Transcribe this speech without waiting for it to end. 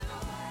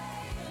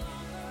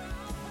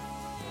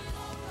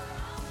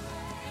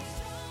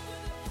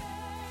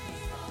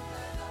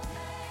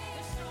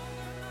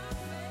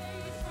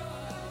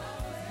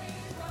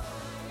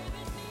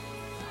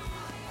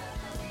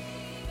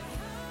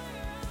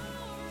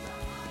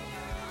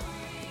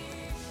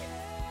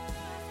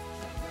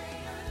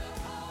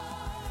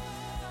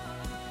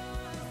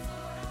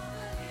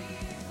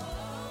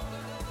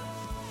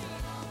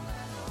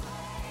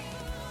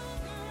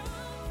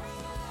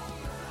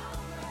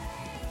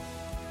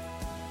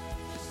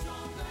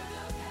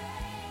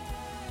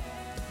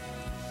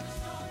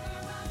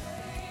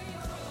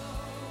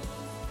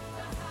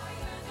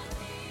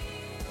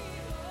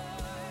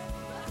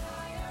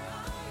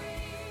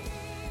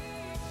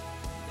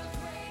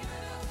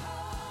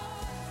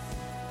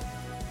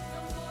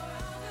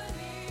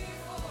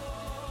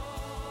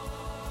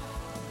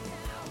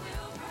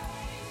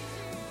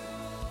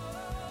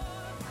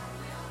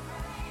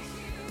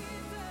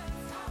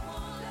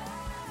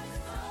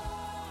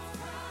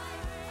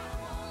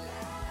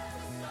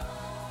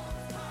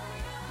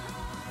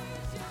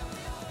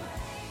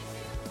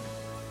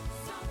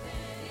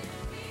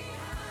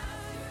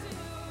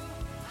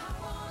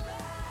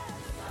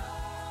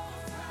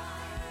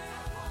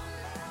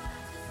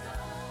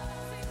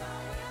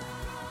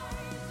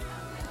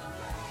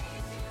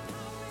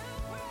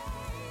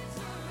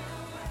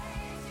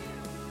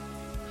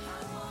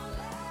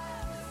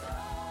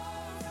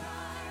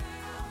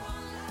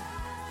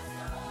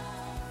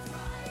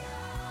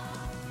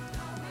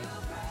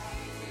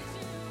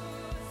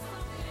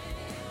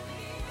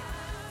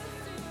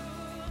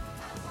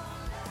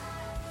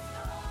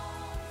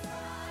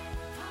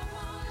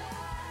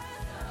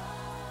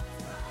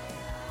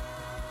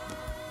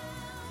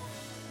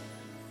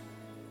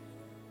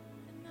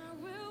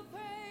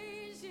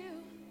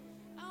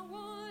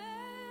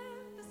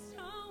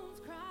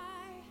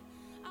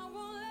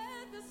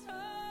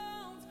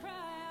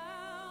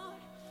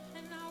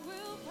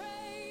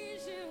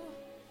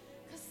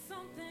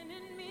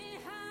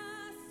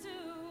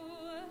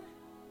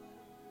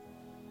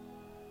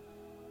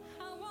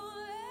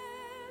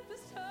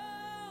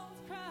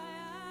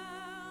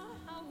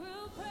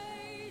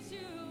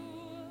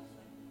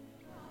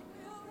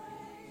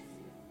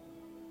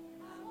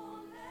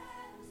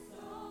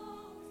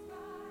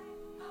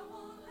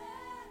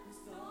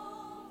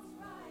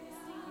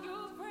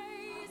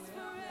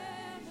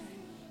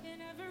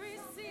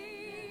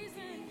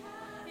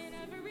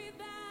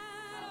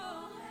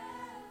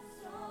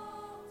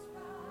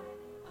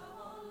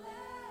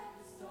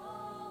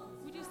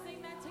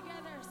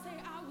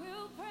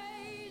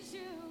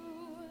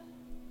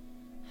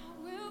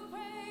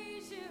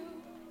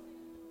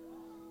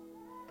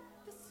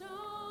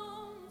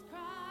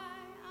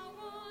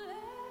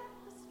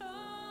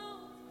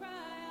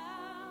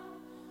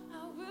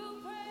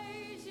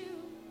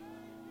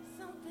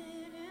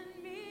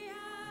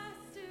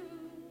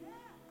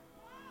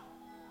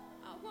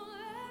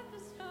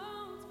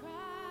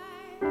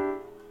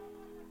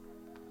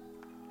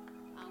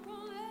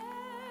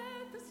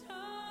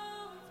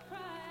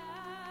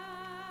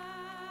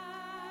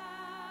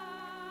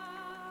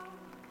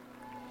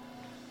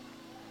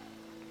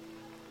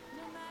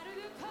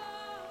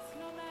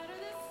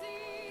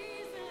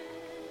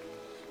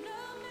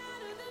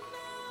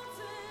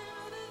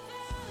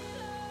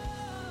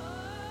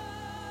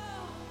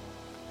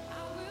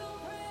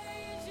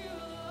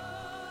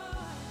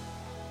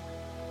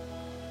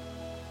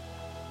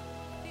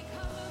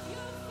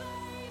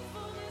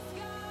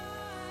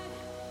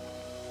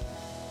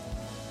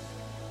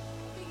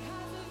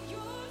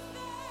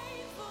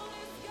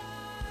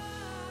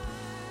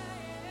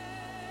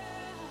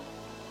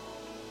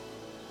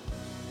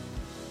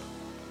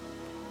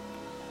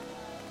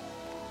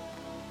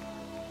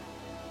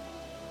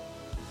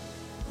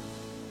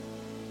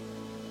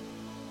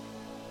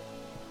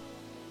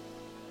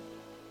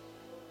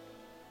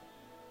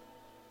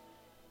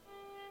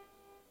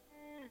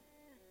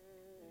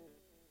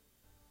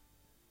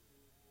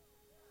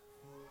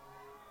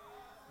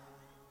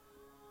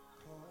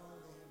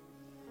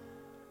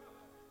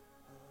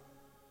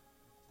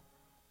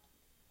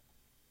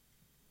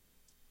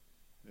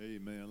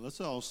Let's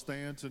all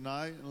stand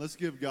tonight and let's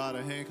give God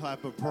a hand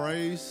clap of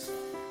praise.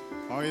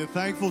 Are you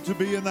thankful to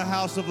be in the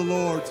house of the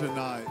Lord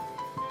tonight?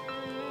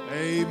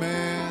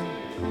 Amen.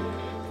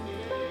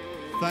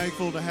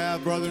 Thankful to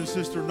have Brother and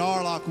Sister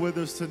Narlock with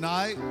us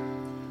tonight.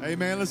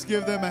 Amen. Let's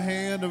give them a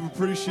hand of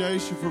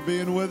appreciation for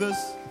being with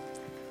us.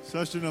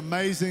 Such an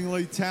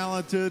amazingly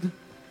talented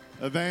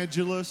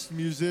evangelist,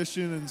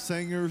 musician, and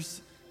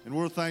singers. And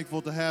we're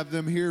thankful to have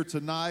them here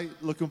tonight.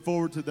 Looking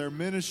forward to their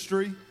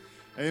ministry.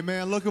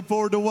 Amen. Looking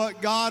forward to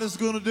what God is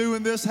going to do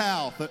in this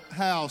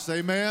house.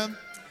 Amen.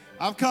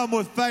 I've come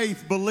with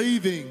faith,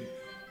 believing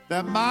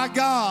that my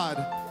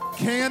God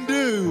can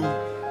do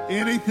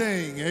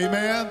anything.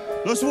 Amen.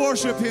 Let's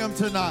worship Him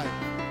tonight.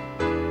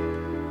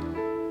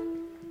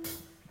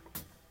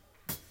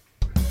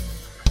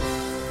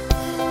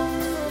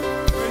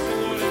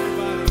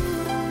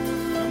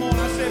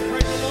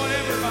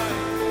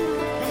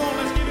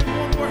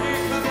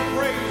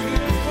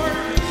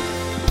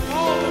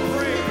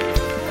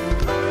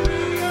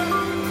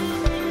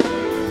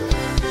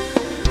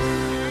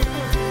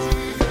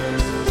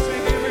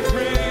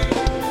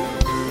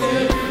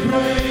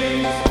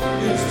 Praise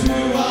is to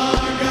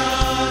our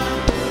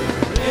God.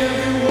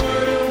 Every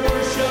word of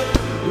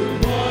worship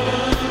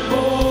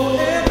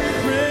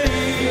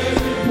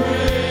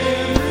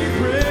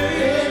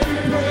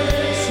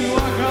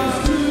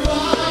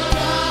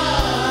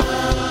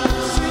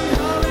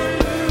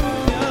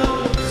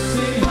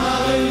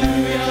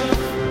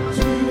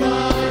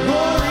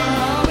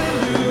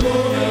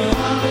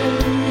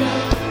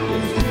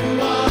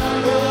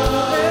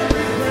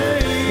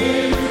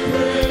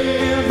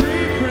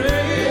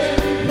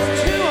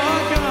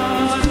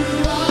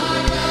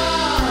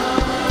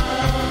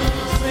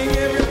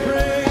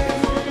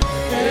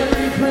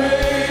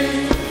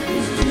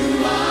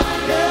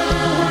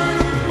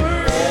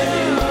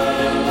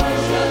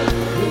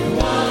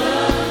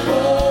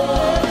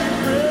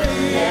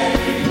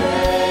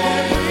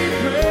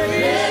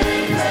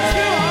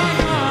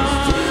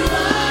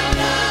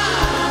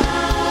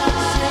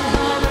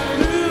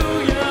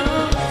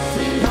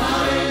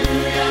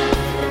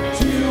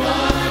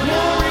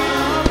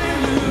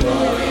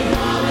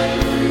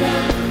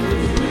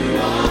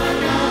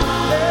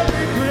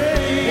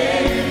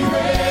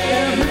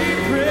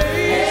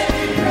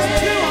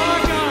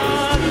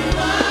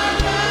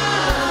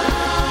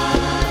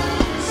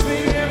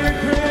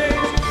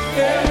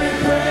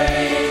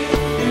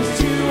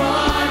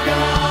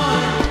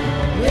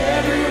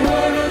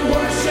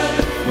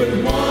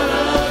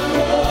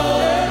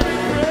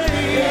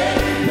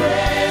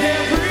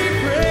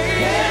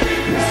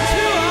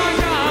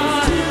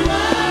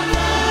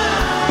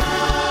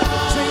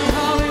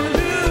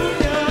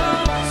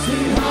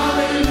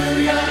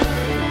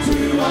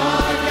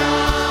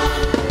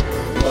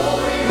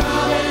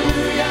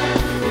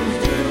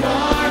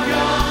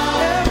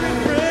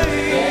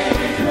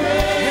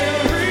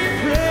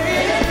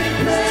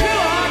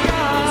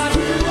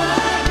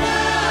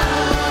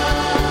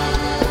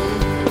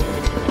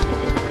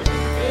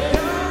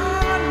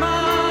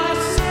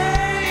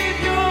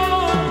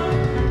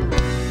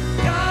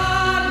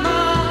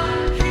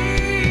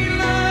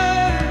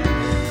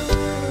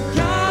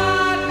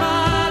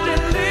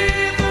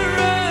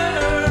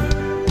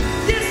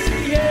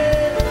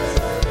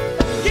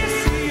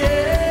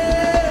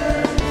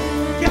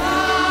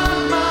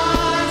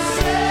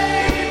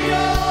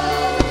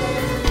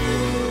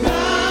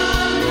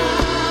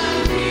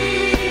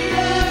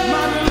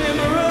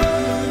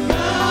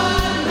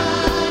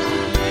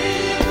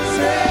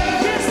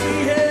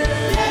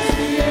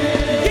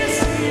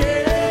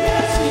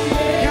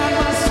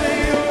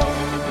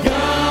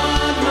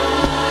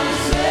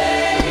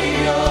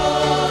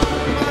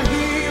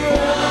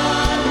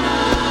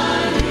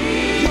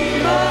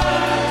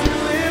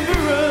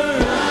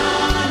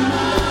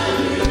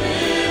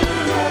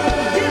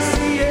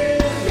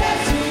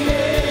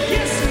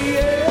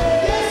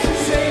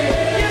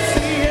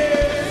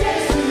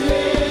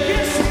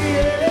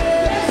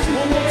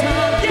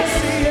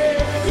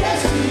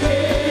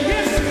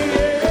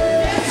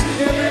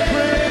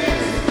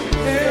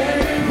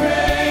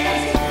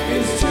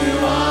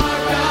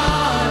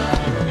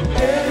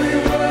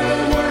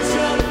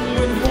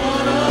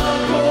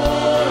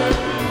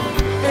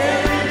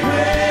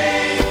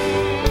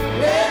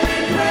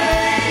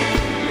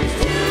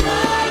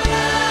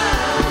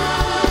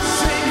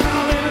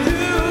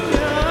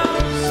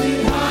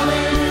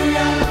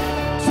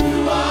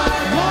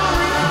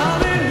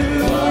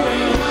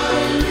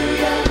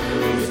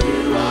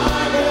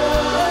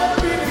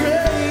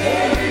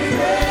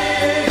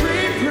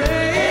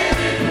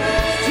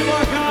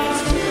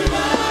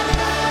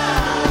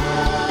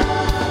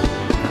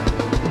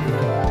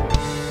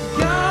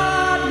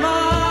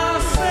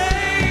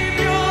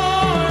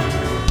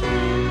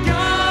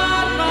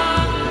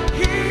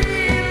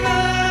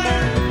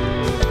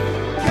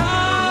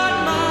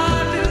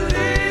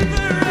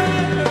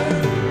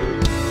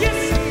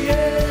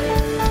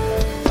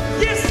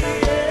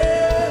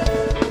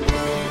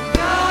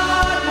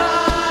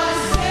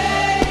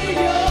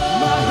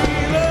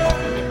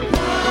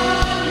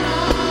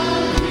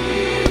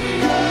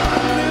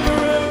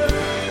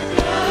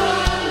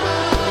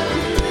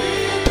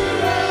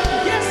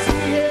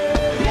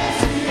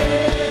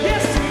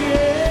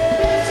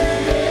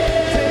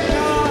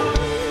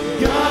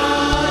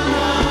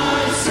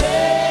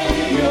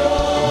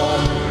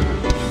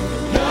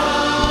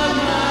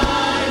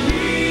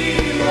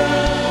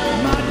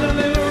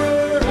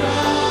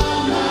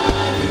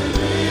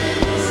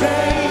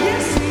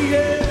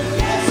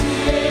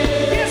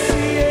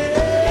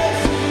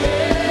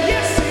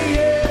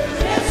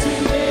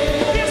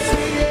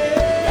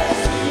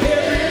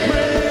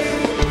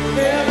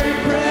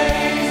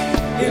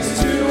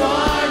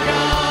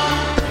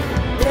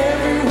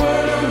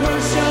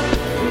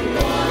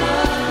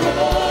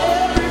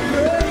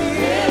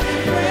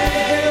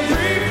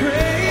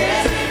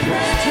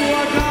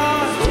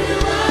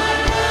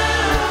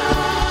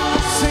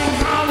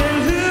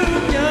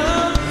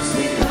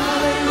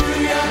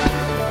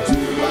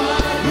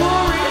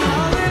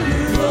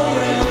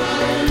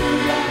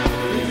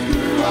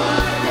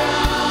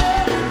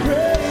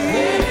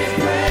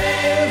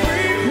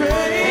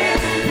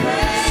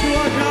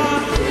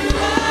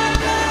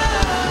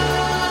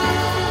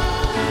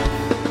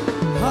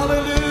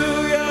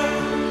Hallelujah.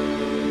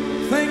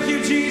 Thank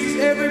you, Jesus.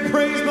 Every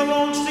praise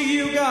belongs to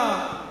you,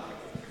 God.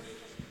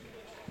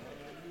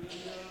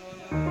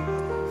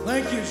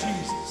 Thank you,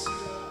 Jesus.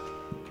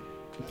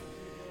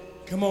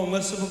 Come on,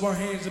 let's lift up our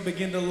hands and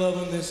begin to love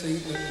Him this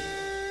evening.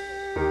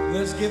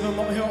 Let's give Him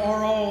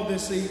our all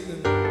this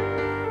evening.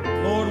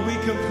 Lord, we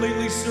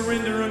completely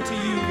surrender unto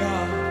you,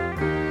 God.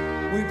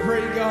 We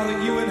pray, God,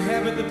 that you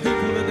inhabit the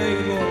people today,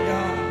 Lord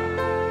God.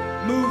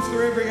 Move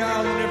through every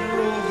aisle and every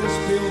row of this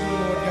building,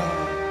 Lord God.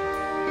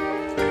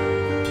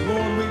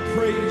 Lord, we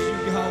praise you,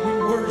 God. We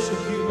worship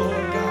you,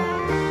 Lord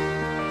God.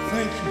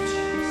 Thank you,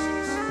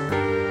 Jesus.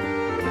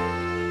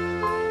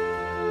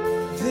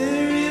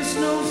 There is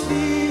no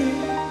fear,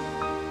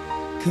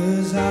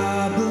 'cause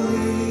I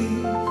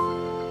believe.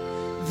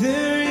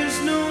 There is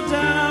no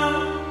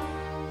doubt,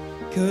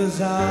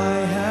 'cause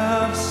I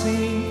have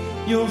seen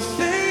your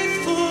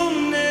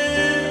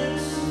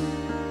faithfulness,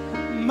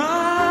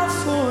 my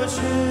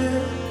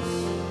fortress,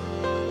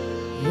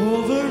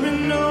 over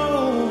and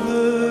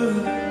over.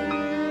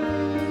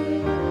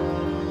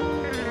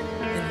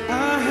 And I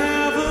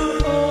have a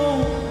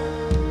home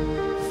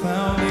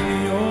found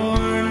in your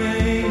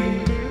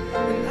name,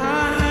 and I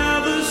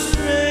have a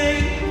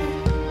strength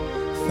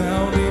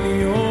found in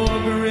your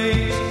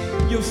grace.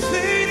 Your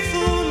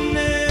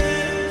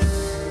faithfulness,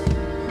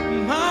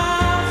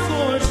 my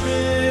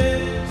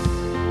fortress,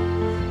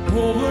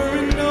 over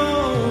and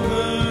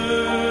over.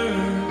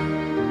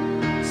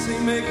 Say,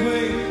 make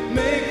way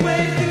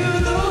through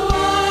the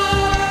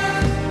water,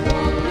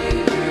 walk me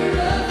through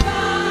the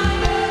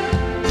fire,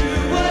 do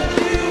what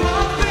you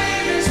are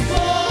famous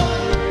for,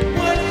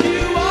 what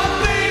you are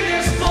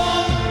famous for.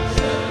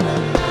 Shut the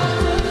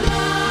mouth of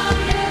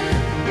lions,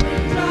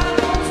 bring dry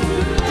bones to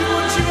life. Do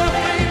what you are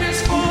famous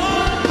for.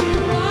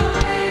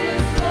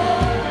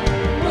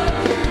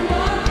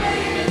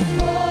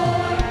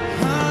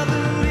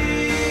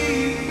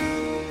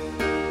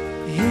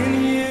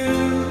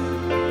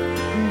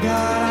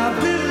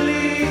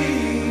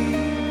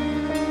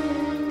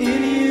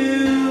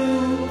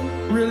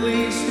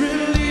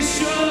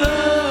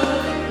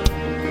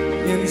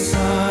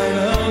 Inside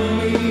of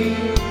me,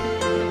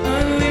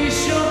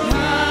 unleash your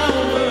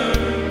power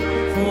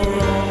for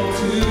all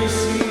to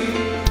see.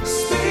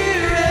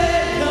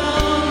 Spirit,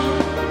 come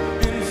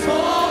and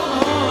fall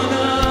on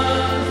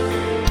us,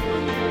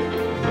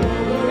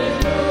 over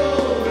and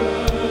over.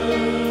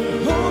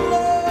 Oh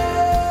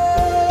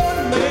Lord,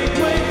 make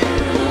way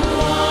through the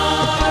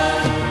water,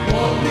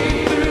 walk me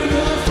through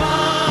the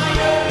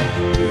fire,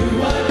 do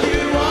what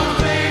you are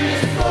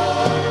famous for.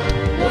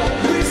 What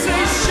we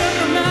say, shut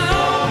them out.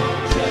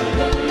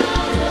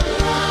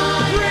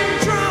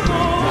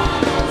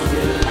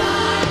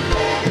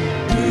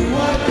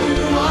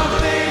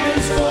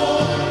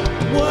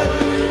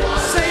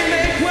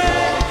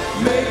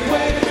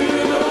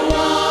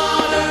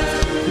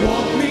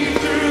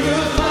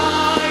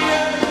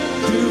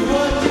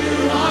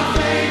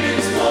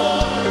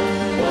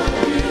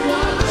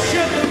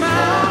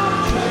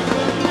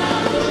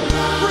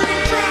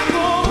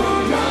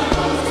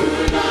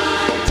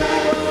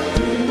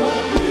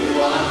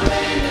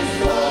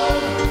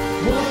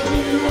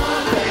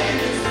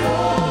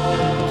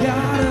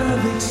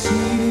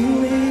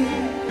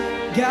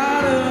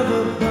 God of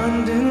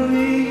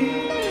abundantly,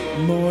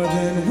 more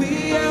than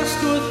we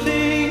ask or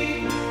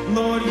think,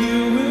 Lord,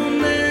 you will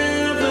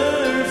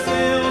never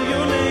fail.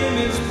 Your name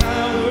is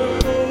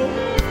powerful,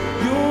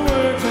 your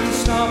word's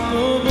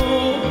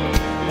unstoppable.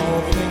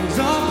 All things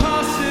are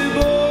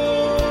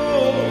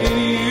possible in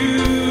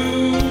you.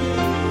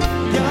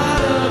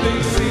 God of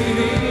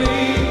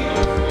exceedingly,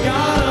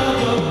 God of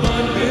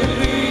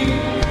abundantly,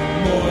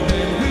 more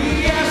than we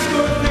ask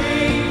or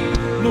think,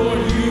 Lord,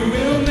 you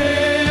will never.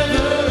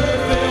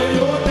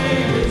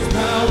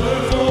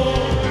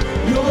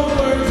 Your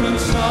word's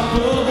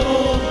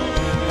unstoppable.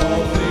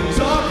 All things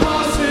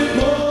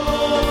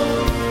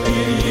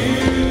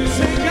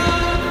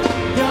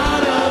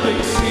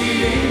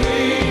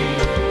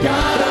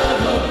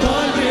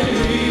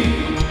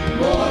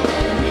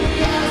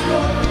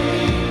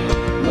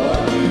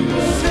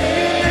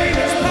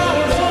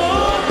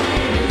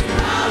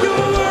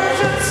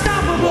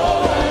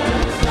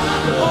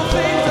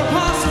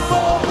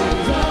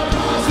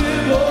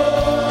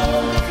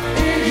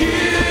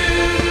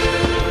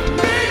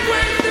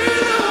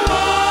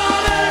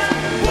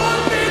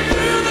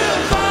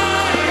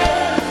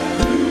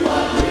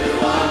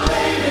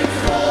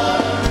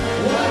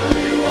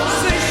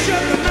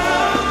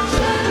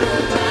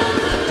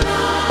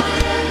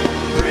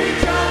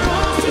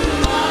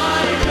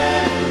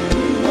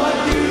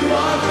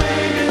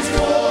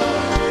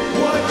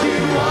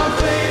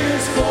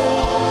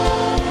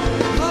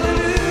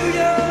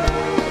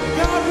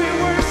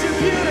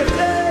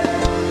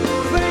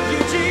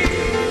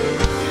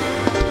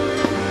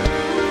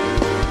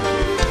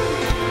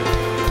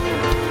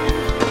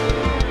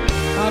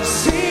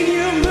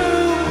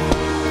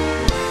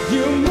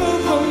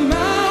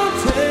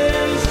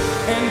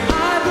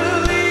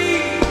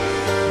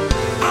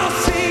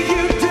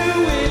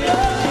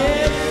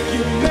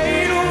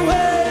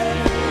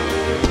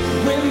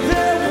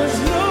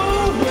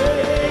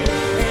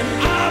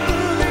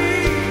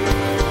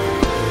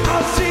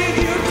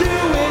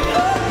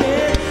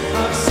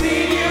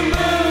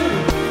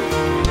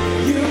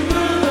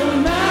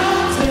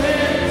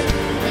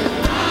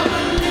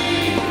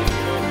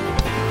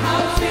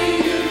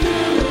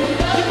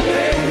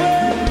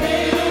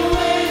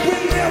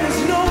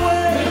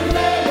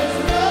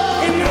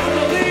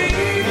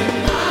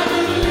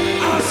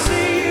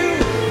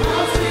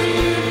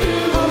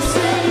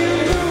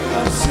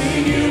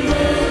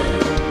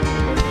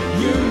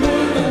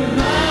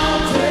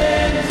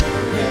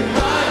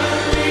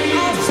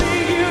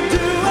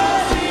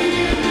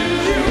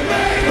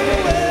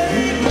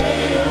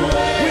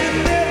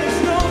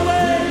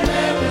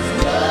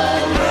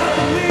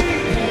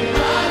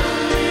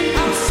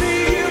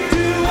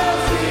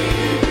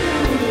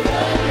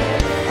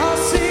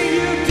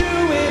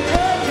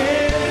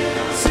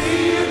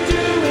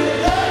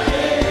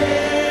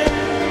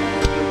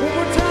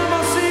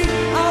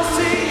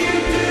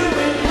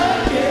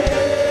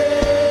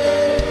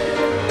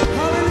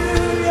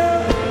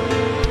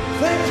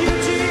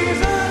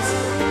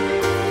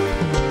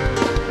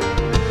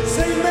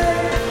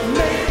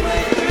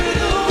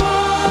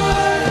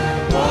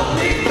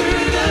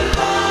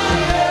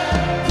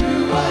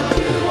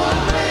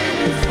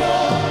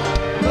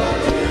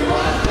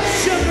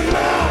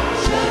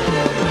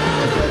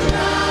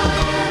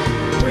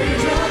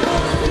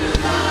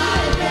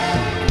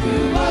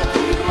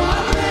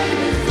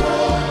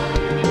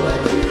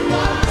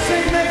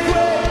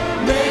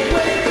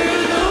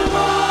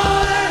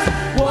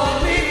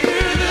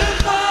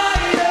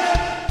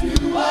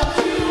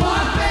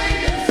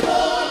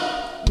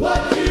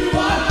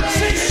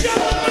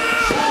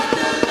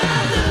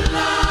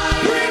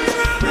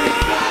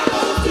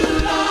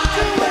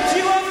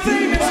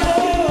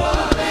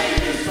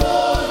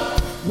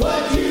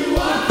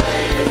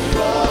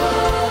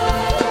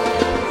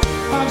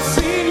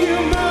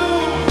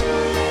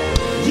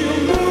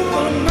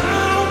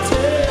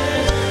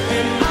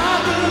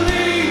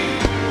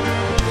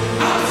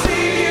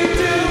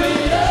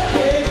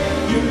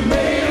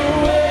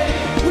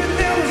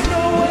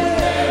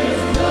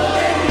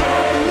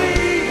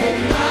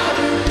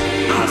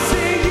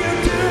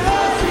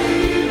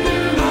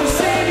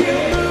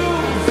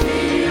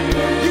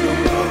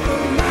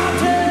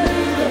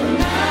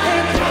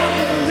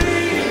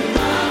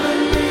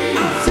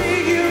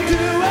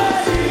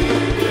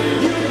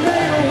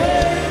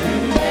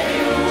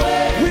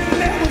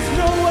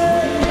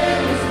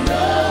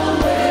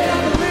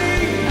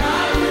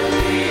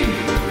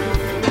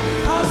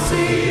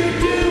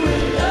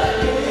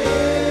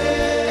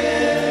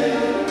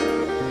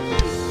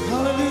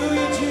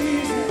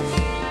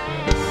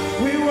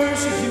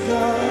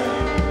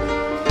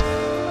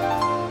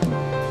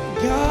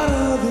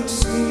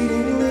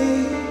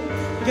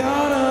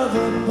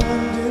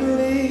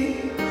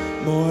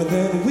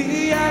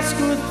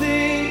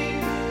thing.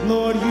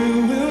 Lord, you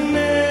will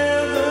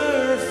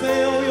never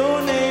fail. Your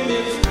name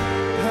is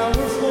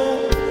powerful.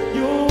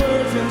 Your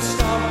word's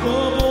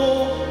unstoppable.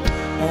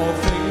 All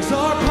things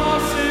are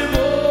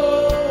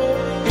possible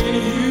in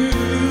you.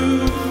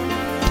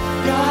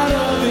 God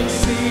of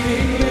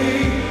exceedingly,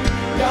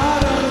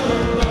 God of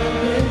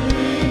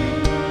abundantly,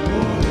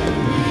 more than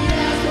we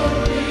ask or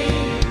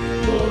think.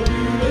 Lord,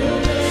 you will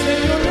never say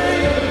your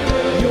name.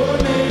 Your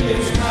name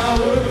is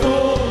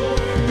powerful.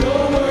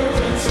 Your word's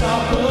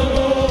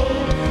unstoppable.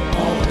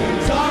 All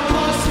things are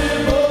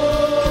possible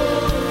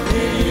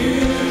in you.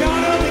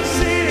 God of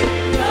exceeding,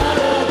 God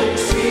of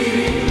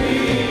exceedingly,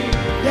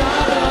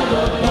 God of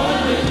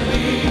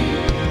abundantly,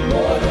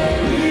 more than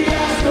we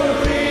ask or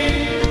think.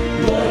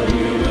 Lord,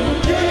 you will.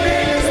 Your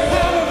name is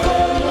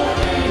powerful. Your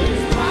name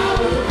is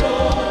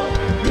powerful.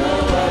 Your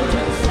word's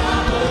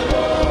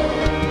unstoppable.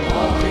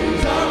 All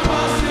things are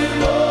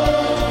possible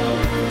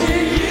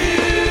in you.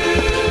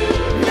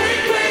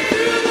 Make way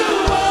through the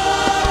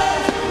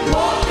waters,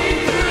 walk me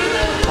through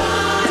the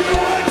fire. Do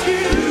what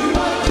you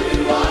are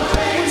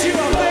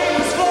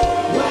famous for.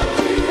 What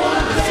you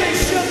are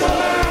famous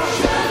for.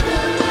 Shut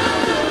the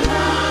mouth,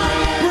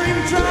 bring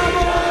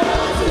drama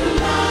to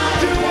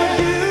life. Do what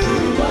you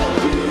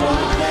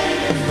are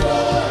famous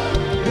for.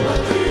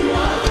 What you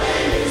are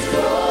famous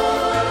for.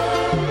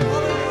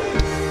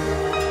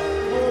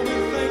 Lord, we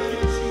thank you,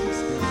 Jesus.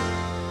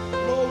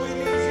 Lord, we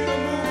need you to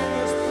move in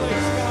this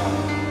place, God.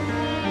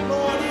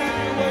 Lord, have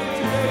your way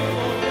today,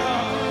 Lord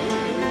God.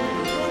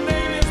 Your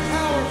name is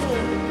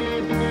powerful.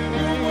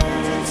 Your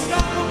word's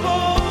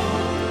unstoppable.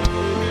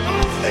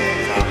 All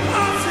things are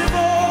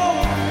possible.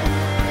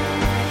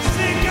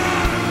 Sing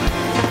God,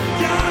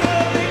 God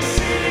of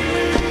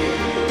exceedingly,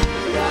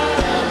 God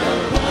of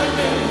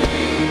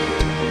abundantly,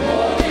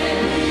 more than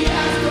we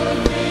ask or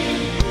think.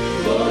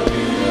 Lord,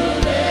 you will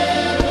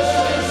never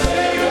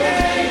say your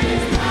name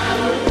is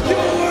powerful.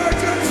 Your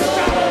word's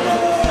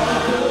unstoppable.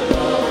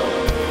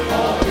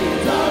 All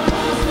things are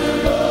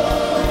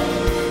possible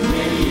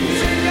in you.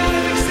 Sing God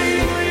of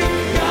exceedingly,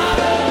 God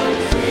of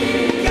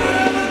exceeding, God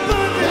of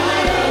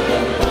abundant,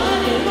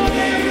 more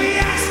than we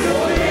ask or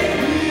think.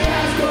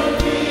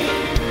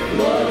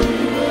 Lord,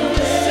 you will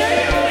say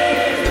your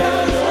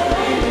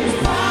name is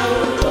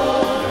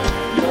powerful.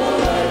 Your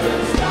word's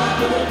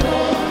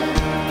unstoppable.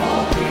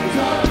 All things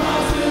are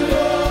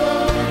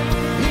possible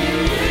in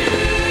you.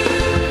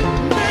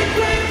 Make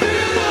way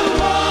through the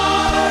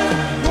water,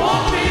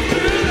 walk me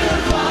through the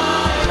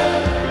fire.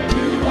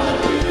 Do what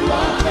you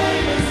are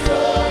famous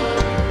for.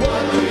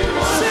 What you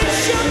are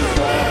famous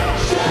for.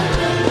 Shut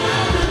the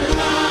mouth of the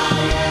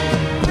lion.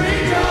 Bring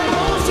dry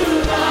bones to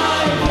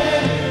life.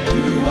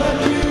 Do what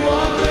you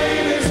are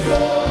famous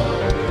for.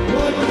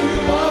 What you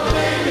are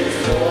famous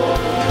for.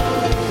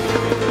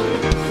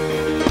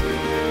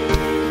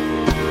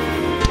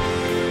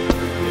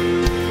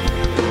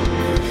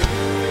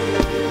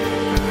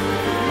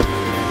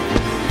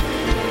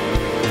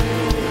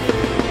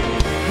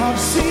 I've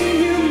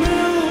seen you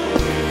move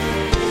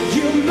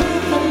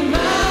the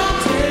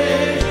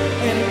mountains,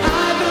 and I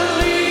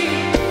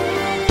believe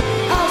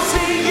I'll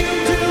see you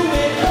do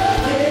it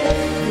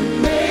again. You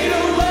made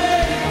a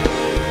way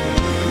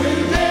when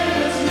there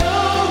was no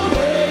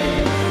way,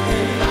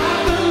 and I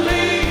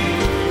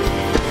believe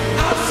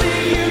I'll see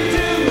you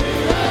do it.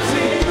 I've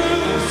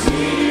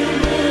seen you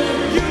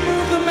move, you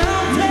move the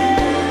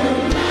mountains,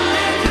 and I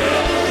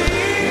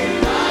believe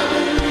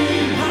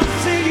I'll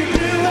see you do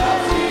it.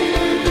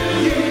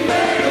 You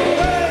made a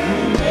way.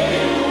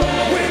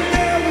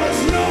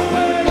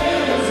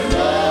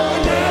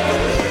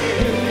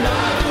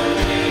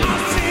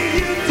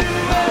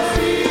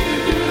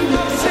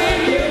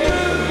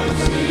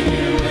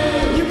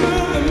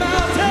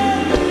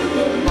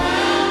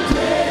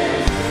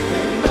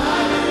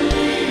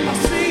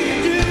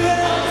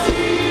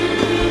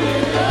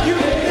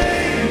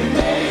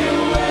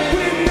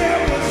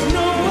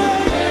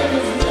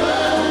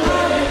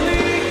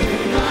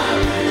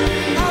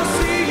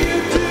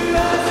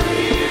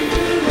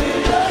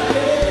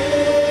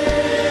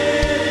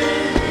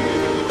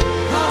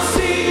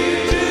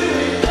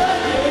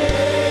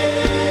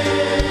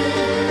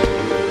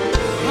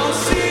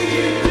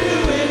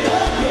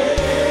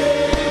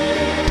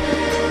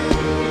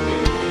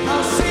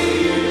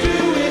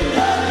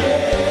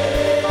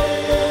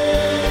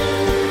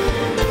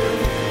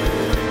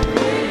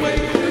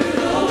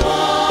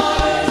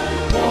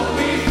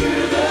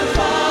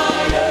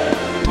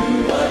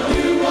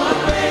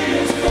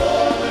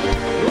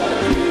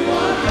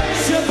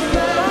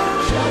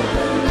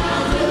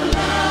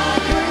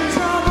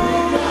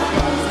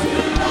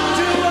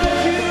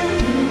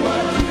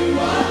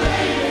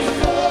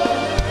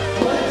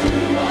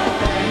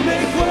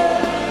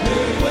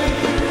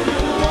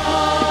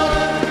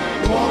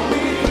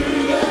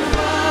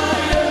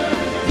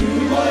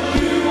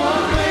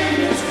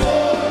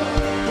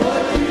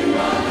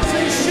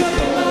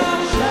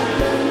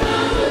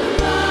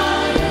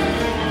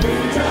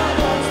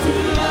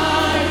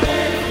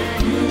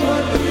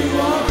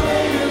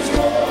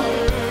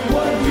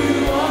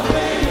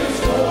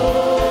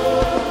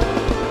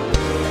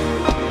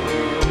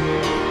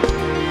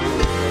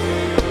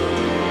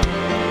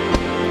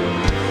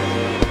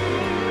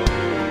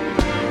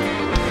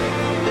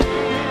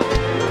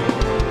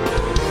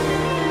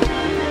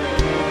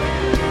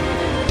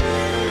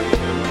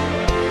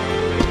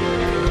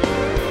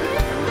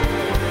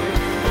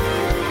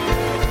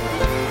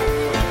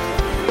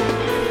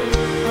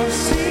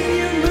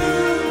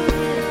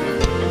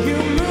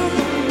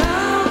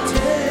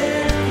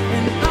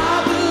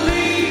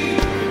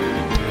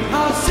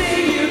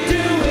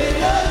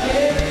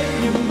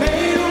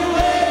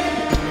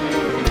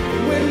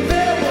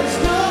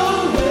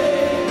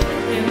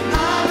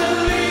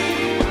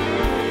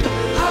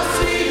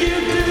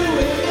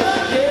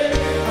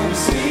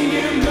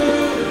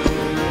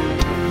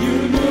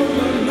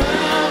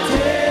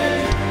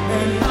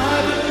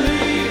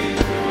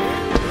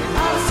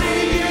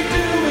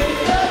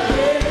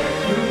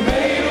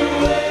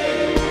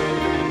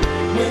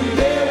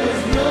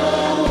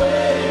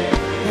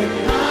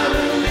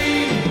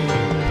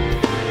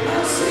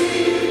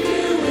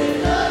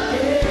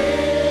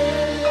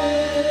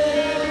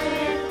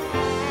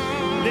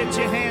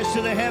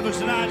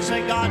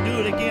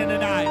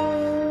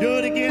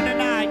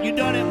 You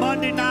done it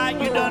Monday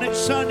night. You done it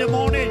Sunday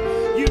morning.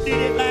 You did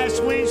it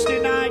last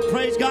Wednesday night.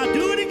 Praise God.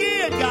 Do it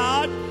again,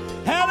 God.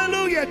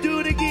 Hallelujah. Do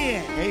it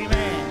again.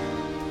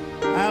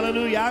 Amen.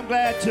 Hallelujah. I'm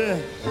glad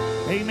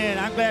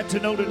to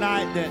know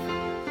tonight that,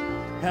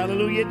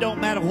 hallelujah, it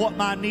don't matter what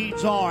my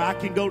needs are. I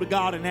can go to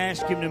God and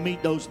ask Him to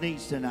meet those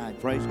needs tonight.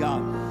 Praise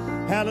God.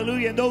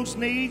 Hallelujah. And those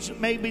needs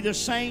may be the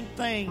same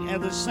thing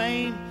and the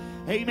same,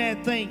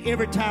 amen, thing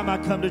every time I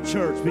come to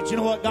church. But you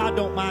know what? God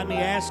don't mind me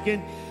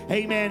asking,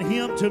 amen,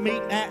 Him to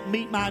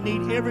meet my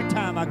need every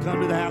time I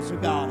come to the house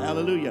of God.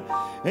 Hallelujah.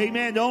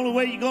 Amen. The only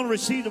way you're going to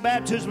receive the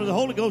baptism of the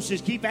Holy Ghost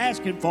is keep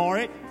asking for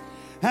it.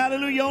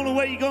 Hallelujah. The only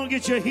way you're going to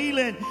get your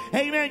healing,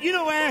 amen, you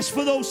don't ask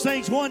for those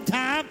things one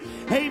time,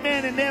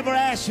 amen, and never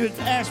ask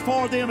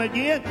for them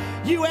again.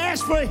 You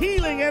ask for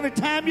healing every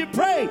time you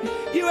pray.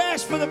 You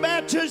ask for the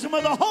baptism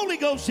of the Holy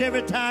Ghost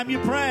every time you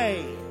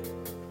pray.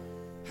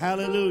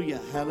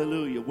 Hallelujah.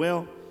 Hallelujah.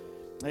 Well,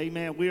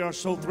 amen, we are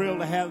so thrilled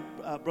to have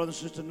Brother and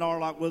Sister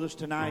Narlock with us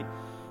tonight.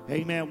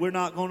 Amen. We're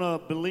not going to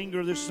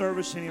belinger this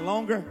service any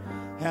longer.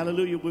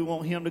 Hallelujah. We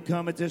want him to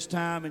come at this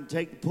time and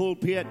take the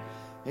pulpit.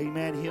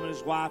 Amen. Him and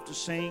his wife to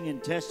sing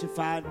and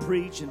testify and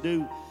preach and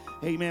do,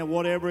 amen,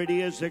 whatever it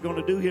is they're going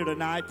to do here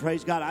tonight.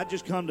 Praise God. I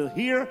just come to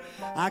hear.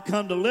 I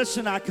come to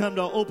listen. I come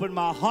to open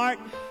my heart,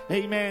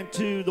 amen,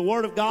 to the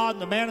Word of God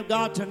and the man of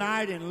God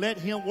tonight and let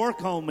Him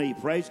work on me.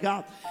 Praise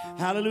God.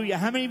 Hallelujah.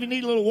 How many of you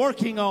need a little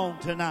working on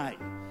tonight?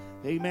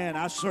 Amen.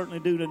 I certainly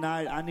do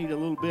tonight. I need a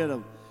little bit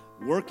of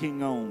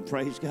working on.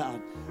 Praise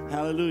God.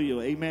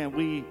 Hallelujah. Amen.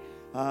 We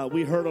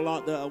heard a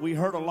lot. We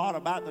heard a lot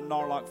about the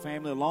Narlock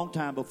family a long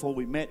time before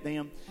we met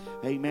them,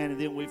 amen. And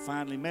then we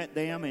finally met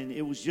them, and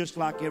it was just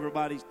like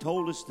everybody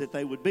told us that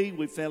they would be.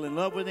 We fell in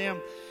love with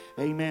them,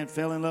 amen.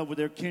 Fell in love with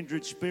their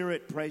kindred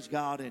spirit. Praise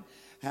God, and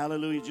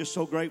hallelujah. Just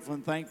so grateful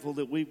and thankful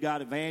that we've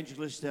got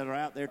evangelists that are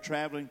out there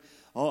traveling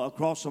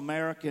across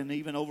America and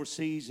even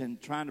overseas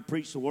and trying to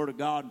preach the Word of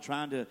God and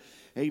trying to,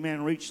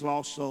 amen, reach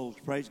lost souls.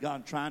 Praise God.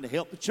 And trying to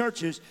help the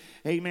churches,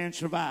 amen,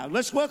 survive.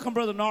 Let's welcome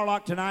Brother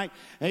Narlock tonight,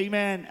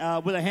 amen,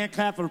 with a hand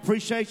clap of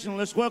appreciation.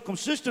 Let's welcome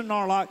Sister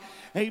Narlock,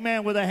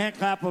 amen, with a hand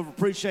clap of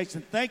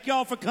appreciation. Thank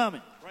y'all for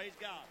coming. Praise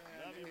God.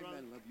 Love you, brother.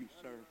 Love you,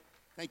 sir.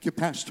 Thank you,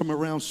 Pastor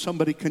Morrell.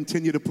 Somebody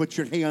continue to put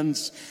your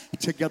hands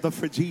together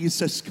for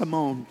Jesus. Come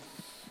on.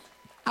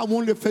 I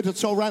wonder if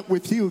it's all right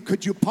with you.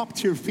 Could you pop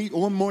to your feet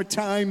one more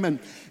time and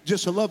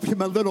just love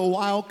Him a little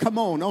while? Come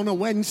on a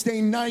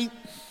Wednesday night.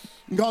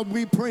 God,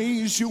 we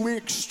praise you, we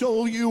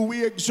extol you,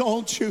 we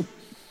exalt you.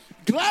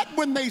 Glad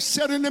when they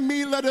said unto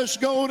me, let us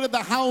go to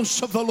the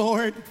house of the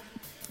Lord.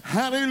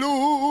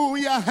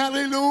 Hallelujah,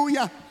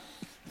 hallelujah.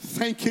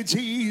 Thank you,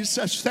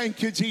 Jesus.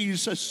 Thank you,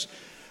 Jesus.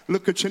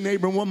 Look at your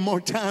neighbor one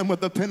more time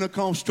with a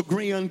Pentecostal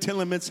grin.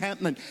 Tell him it's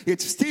happening.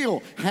 It's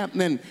still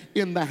happening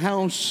in the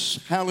house.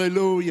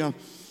 Hallelujah.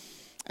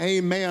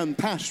 Amen.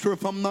 Pastor,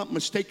 if I'm not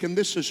mistaken,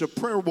 this is a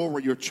prayer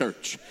warrior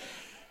church.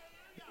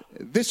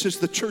 This is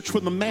the church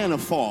where the manna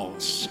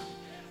falls.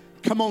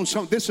 Come on,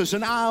 son. This is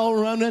an aisle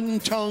running,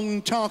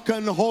 tongue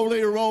talking,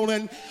 holy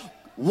rolling,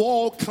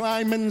 wall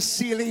climbing,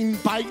 ceiling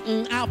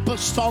biting,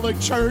 apostolic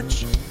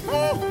church.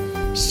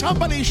 Oh,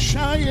 somebody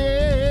shout,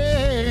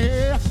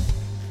 yeah.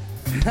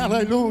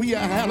 Hallelujah,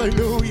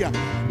 hallelujah.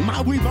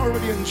 We've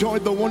already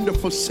enjoyed the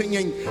wonderful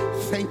singing.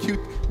 Thank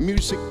you,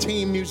 music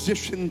team,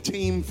 musician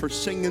team, for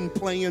singing,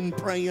 playing,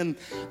 praying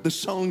the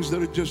songs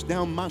that are just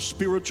down my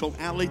spiritual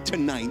alley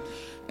tonight.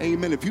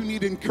 Amen. If you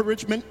need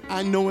encouragement,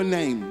 I know a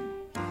name.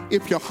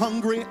 If you're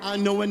hungry, I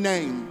know a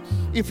name.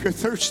 If you're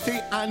thirsty,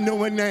 I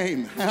know a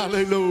name.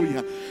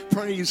 Hallelujah.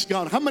 Praise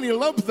God. How many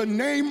love the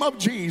name of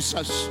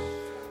Jesus?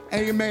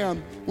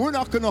 Amen. We're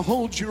not going to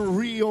hold you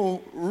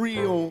real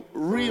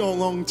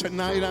long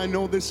tonight. I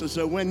know this is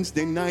a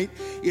Wednesday night.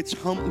 It's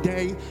hump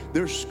day.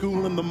 There's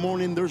school in the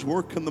morning. There's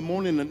work in the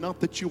morning. And not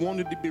that you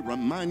wanted to be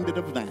reminded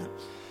of that.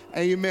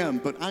 Amen.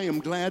 But I am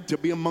glad to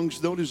be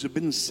amongst those who have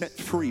been set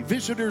free.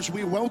 Visitors,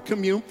 we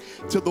welcome you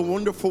to the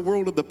wonderful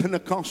world of the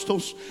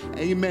Pentecostals.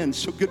 Amen.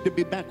 So good to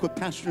be back with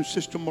Pastor and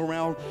Sister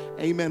Morrell.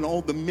 Amen.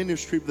 All the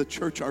ministry of the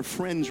church, our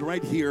friends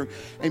right here.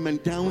 Amen.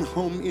 Down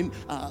home in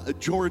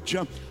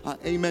Georgia.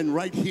 Amen.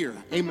 Right here.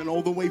 Amen.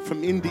 All the way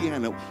from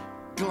Indiana.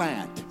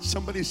 Glad.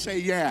 Somebody say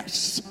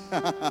yes.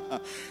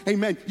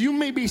 Amen. You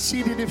may be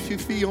seated if you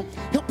feel.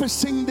 Help us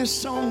sing this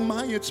song,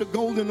 My. It's a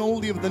golden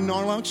oldie of the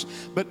Narlocks.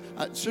 But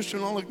Sister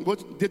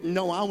Narlock didn't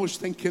know I was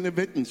thinking of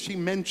it, and she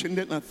mentioned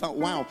it, and I thought,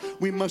 wow,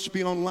 we must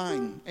be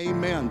online.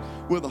 Amen.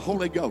 With the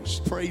Holy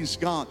Ghost. Praise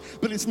God.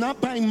 But it's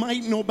not by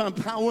might nor by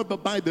power,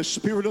 but by the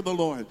Spirit of the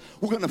Lord.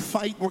 We're going to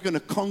fight. We're going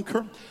to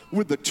conquer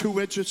with the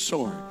two-edged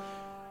sword.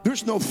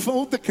 There's no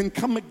foe that can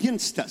come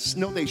against us.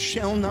 No, they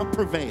shall not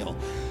prevail.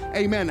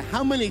 Amen.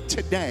 How many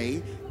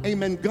today,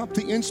 amen, got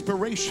the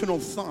inspirational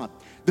thought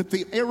that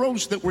the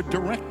arrows that were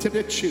directed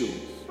at you,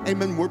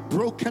 amen, were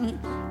broken,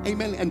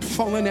 amen, and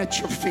fallen at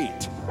your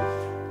feet?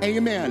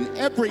 Amen.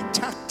 Every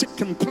tactic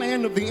and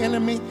plan of the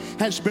enemy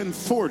has been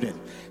thwarted.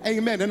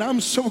 Amen. And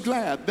I'm so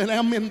glad that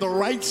I'm in the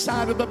right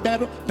side of the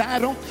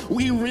battle.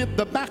 We read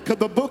the back of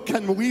the book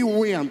and we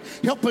win.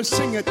 Help us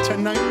sing it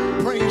tonight.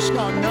 Praise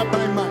God. Not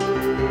by might.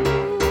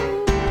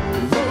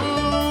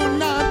 Oh,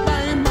 not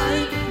by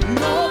might,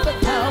 nor the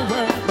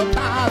power, but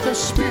by the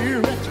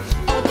Spirit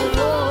of the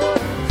Lord.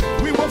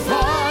 We will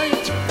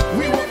fight.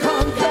 We will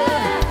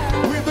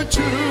conquer with a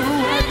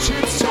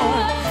two-edged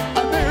sword.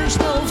 There's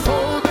no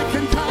foe that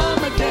can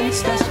come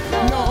against us.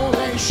 No,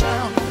 they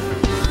shall.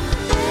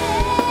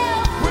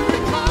 When we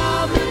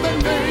come in the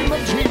name of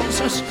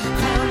Jesus,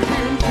 crown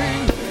him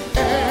King,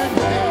 and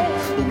well,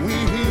 we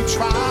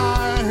try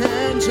our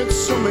hands at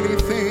so many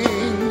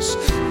things.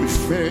 We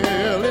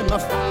fail in the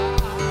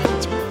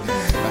fight,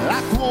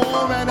 like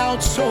worn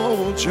out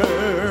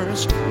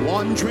soldiers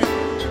wandering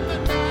in the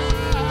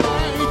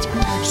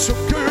night. So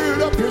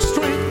gird up your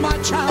strength, my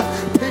child.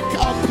 Pick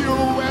up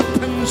your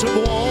weapons of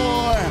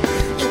war.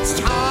 It's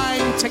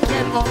time to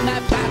get on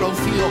that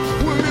battlefield.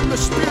 We're in the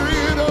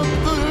Spirit of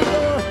the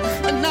Lord,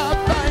 and not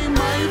by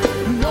might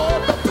nor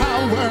the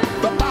power,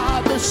 but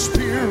by the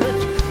Spirit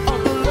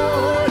of the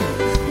Lord.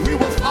 We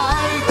will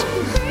fight,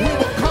 we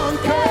will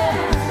conquer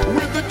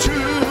with the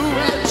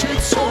two-edged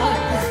sword.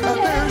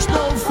 There's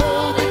no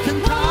foe that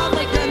can come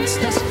against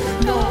us.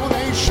 No,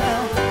 they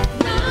shall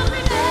not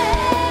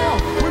prevail.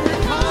 When we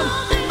come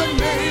in the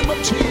name of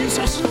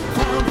Jesus,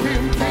 crown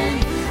him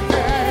King,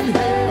 and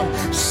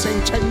hell,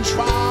 Satan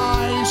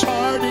tries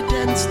hard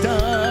against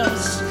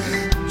us.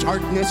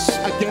 Darkness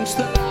against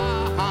the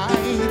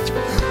light,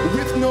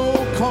 with no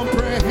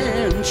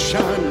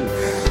comprehension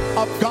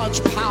of God's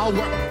power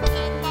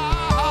and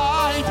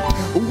might.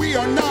 We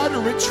are not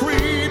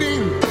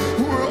retreating,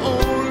 we're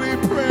only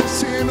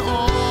pressing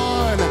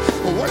on.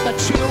 We're the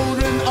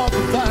children of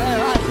the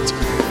light,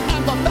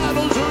 and the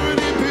battle's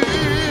already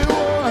been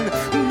won.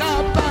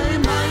 Not by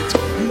might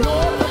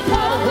nor the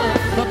power,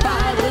 but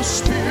by the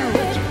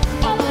Spirit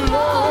of the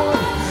Lord.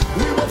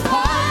 We will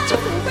fight,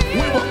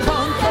 we will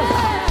conquer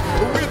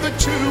with a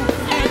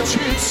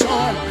two-edged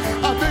sword.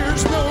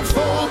 There's no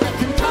foe that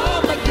can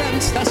come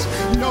against us.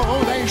 No,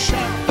 they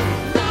shall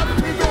not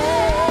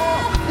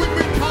prevail. When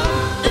we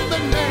come in the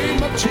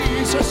name of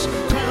Jesus,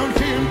 crown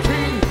him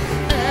King,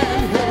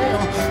 and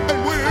hell. And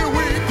when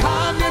we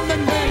come in the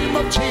name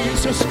of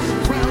Jesus,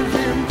 crown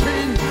him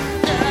King,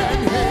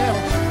 and hell.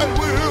 And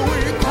when we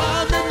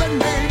come in the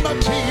name of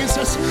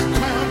Jesus,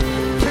 crown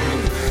him King,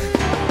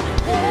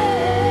 and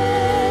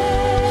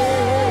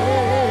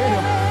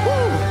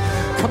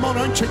hell. Come on,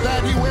 aren't you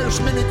glad he wears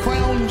many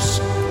crowns?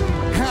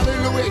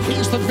 Hallelujah.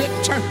 He's the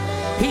victor.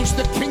 He's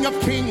the King of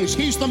Kings.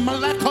 He's the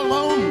Malek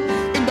alone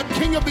and the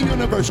King of the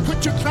universe.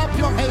 Could you clap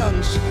your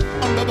hands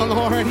unto the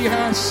Lord?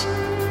 Yes.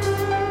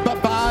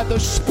 But by the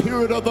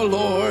Spirit of the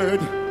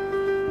Lord.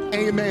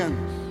 Amen.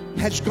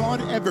 Has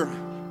God ever,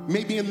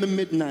 maybe in the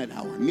midnight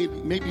hour,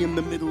 maybe in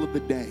the middle of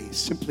the day,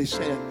 simply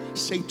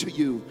say to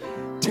you,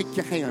 take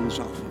your hands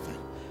off of it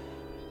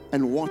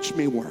and watch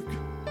me work?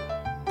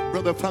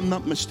 Brother, if I'm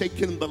not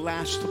mistaken, the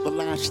last of the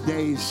last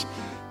days,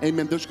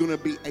 amen, there's going to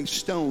be a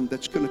stone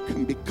that's going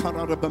to be cut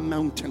out of a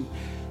mountain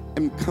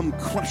and come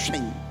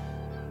crushing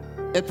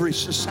every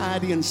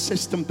society and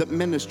system that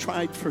men has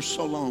tried for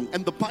so long.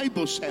 And the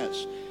Bible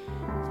says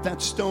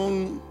that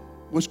stone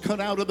was cut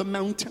out of the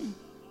mountain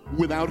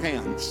without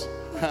hands.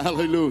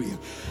 Hallelujah.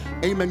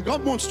 Amen.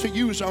 God wants to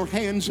use our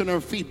hands and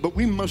our feet, but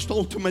we must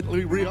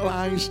ultimately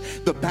realize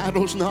the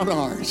battle's not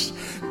ours,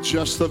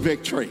 just the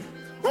victory.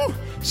 Woo.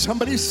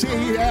 Somebody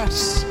say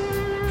yes.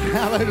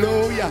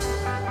 Hallelujah.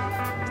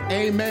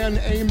 Amen,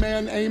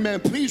 amen, amen.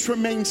 Please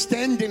remain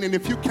standing, and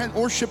if you can't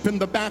worship in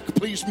the back,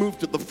 please move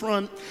to the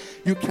front.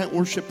 You can't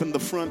worship in the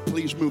front,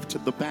 please move to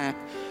the back.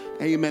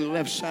 Amen.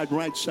 Left side,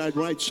 left side,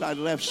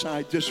 left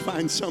side. Just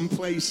find some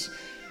place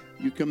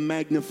you can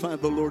magnify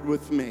the Lord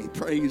with me.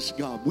 Praise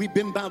God. We've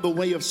been by the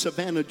way of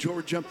Savannah,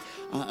 Georgia,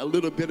 a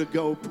little bit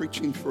ago,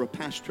 preaching for a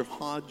Pastor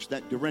Hodge.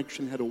 That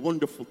direction, had a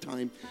wonderful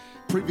time.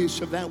 Previous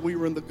to that, we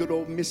were in the good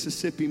old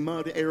Mississippi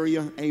mud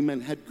area.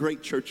 Amen. Had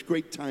great church,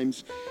 great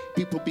times.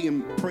 People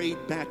being prayed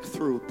back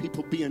through.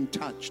 People being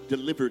touched,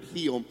 delivered,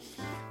 healed.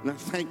 And I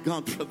thank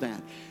God for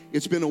that.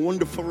 It's been a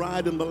wonderful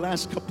ride in the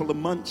last couple of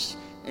months.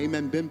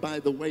 Amen. Been by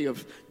the way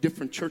of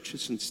different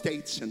churches and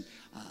states. And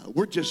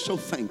we're just so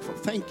thankful.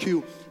 Thank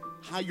you.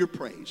 Higher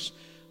praise.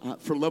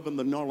 For loving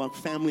the Narlock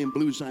family and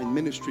Blue Zion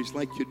Ministries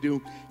like you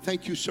do.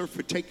 Thank you, sir,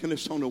 for taking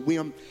us on a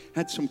whim.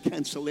 Had some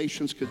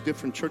cancellations because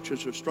different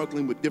churches are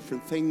struggling with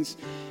different things.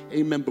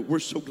 Amen. But we're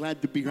so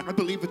glad to be here. I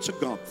believe it's a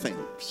God thing.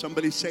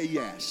 Somebody say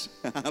yes.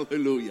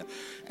 Hallelujah.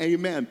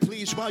 Amen.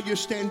 Please, while you're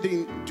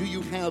standing, do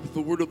you have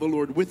the word of the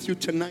Lord with you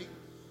tonight?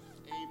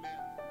 Amen.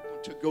 I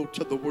want to go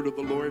to the word of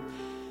the Lord.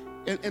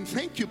 And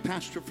thank you,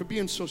 Pastor, for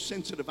being so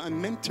sensitive. I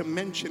meant to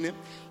mention it,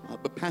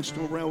 but Pastor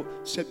Morrell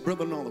said,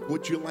 Brother Narlock,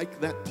 would you like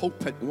that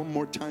pulpit one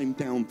more time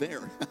down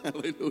there?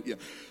 Hallelujah.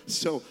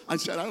 So I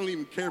said, I don't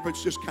even care if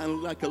it's just kind of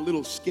like a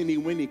little skinny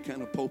Winnie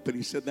kind of pulpit.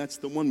 He said, that's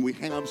the one we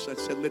have. So I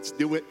said, let's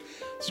do it.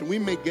 So we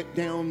may get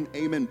down,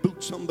 amen,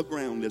 boots on the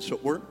ground, as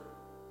it were.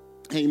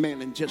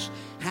 Amen. And just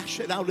hash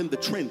it out in the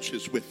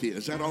trenches with you.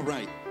 Is that all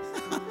right?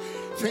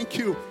 Thank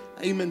you,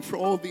 amen, for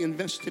all the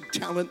invested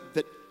talent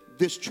that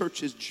this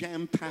church is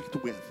jam-packed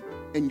with.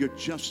 And you're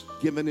just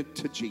giving it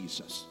to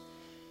Jesus.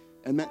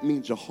 And that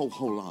means a whole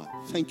lot.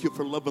 Thank you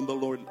for loving the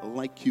Lord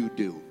like you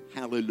do.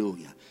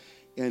 Hallelujah.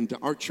 And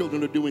our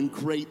children are doing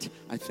great.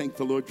 I thank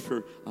the Lord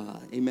for,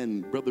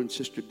 amen, Brother and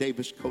Sister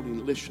Davis, Cody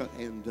and Alicia.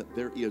 And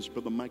there is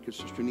Brother Mike and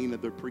Sister Nina.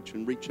 They're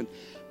preaching, reaching.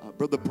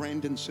 Brother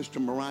Brandon, Sister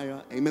Mariah.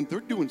 Amen. They're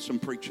doing some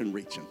preaching,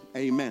 reaching.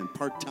 Amen.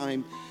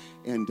 Part-time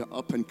and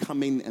up and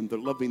coming. And they're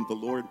loving the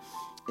Lord.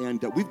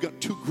 And we've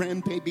got 2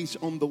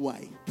 grandbabies on the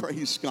way.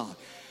 Praise God.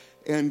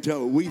 And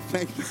we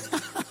thank...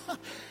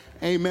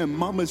 Amen.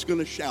 Mama's going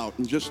to shout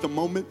in just a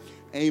moment.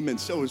 Amen.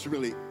 So is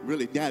really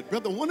Dad.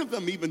 Brother, one of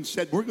them even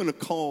said, we're going to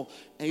call,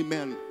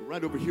 amen,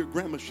 right over here,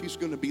 Grandma, she's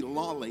going to be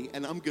Lolly,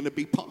 and I'm going to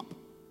be Pop.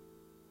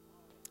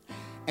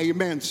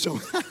 Amen. So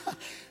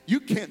you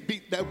can't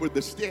beat that with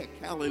a stick.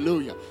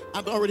 Hallelujah.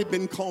 I've already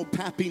been called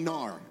Pappy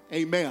Nar.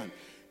 Amen.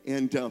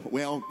 And,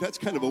 well, that's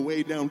kind of a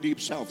way down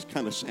deep south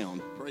kind of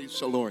sound. Praise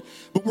the Lord.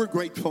 But we're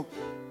grateful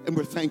and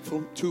we're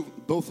thankful.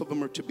 Both of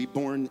them are to be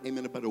born,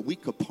 amen, about a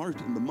week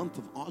apart in the month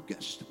of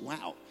August.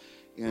 Wow.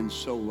 And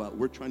so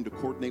we're trying to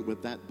coordinate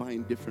with that,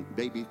 buying different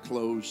baby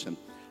clothes. And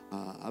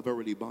I've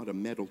already bought a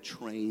metal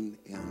train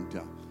and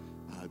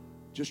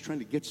just trying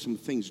to get some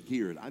things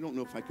geared. I don't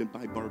know if I can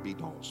buy Barbie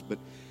dolls, but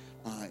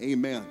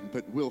amen.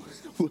 But we'll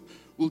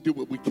do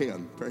what we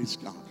can. Praise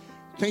God.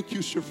 Thank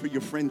you, sir, for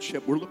your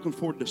friendship. We're looking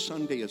forward to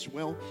Sunday as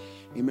well.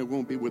 Amen.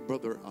 We'll be with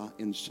Brother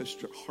and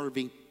Sister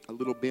Harvey a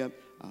little bit.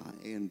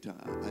 And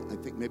I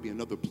think maybe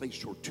another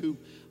place or two.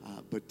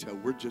 But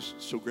we're just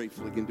so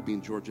grateful again to be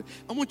in Georgia.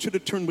 I want you to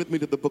turn with me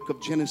to the book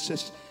of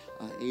Genesis.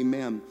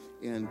 Amen.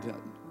 And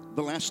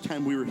the last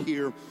time we were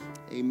here,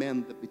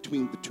 amen,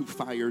 between the 2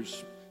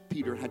 fires,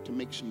 Peter had to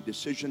make some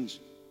decisions.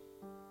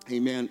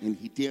 Amen. And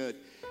he did.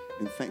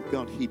 And thank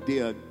God he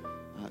did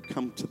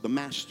come to the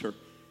Master.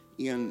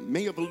 And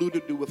may have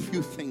alluded to a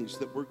few things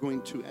that we're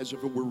going to, as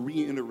it were,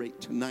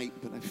 reiterate tonight.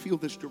 But I feel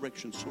this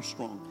direction so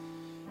strong.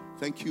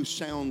 Thank you,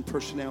 sound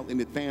personnel, in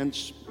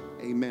advance.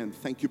 Amen.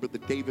 Thank you, Brother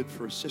David,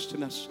 for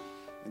assisting us.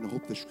 And I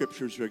hope the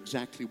scriptures are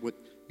exactly what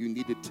you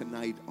needed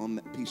tonight on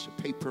that piece of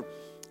paper.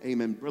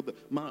 Amen. Brother,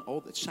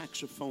 all the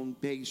saxophone,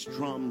 bass,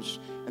 drums,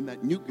 and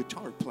that new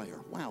guitar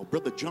player. Wow,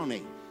 Brother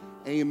Johnny.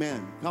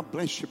 Amen. God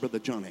bless you, Brother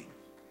Johnny.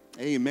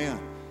 Amen.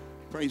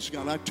 Praise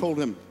God. I told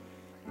him,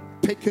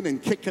 picking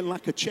and kicking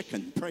like a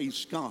chicken.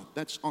 Praise God.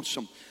 That's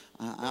awesome.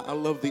 I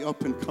love the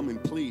up and coming.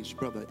 Please,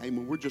 brother.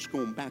 Amen. We're just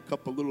going back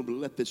up a little bit.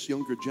 Let this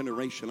younger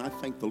generation. I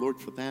thank the Lord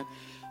for that.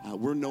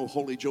 We're no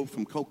Holy Joe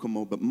from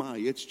Kokomo, but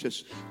it's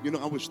just,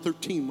 I was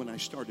 13 when I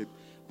started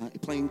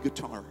playing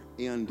guitar,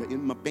 and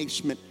in my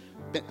basement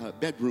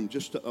bedroom,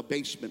 just a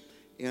basement,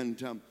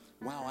 and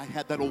wow, I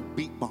had that old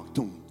beatbox.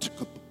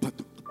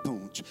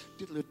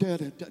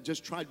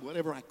 Just tried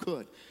whatever I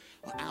could,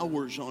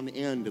 hours on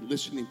end, and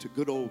listening to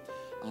good old,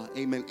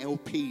 amen,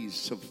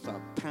 LPs of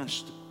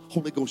past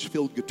Holy Ghost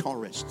filled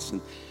guitarists,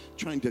 and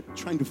trying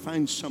to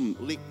find some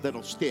lick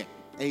that'll stick.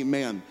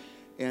 Amen.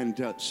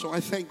 And so I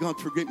thank God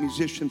for great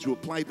musicians who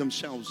apply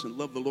themselves and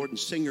love the Lord, and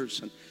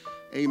singers, and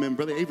amen.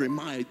 Brother Avery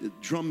Mai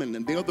drumming,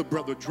 and the other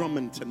brother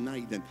drumming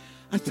tonight. And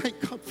I thank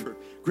God for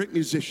great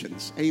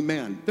musicians.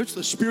 Amen. There's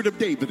the Spirit of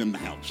David in the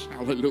house.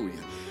 Hallelujah.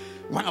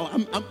 Wow,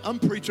 I'm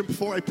preaching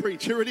before I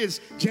preach. Here it is,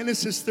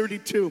 Genesis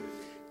 32.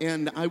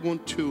 And I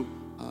want to,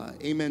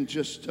 amen,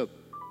 just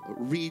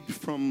read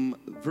from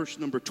verse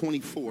number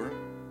 24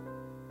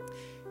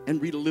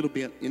 and read a little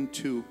bit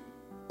into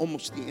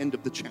almost the end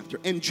of the chapter.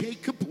 And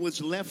Jacob was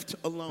left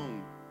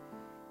alone,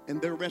 and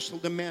there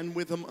wrestled a man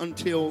with him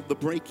until the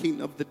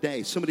breaking of the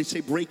day. Somebody say,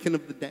 breaking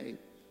of the day.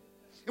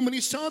 And when he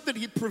saw that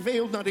he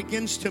prevailed not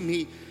against him,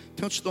 he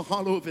touched the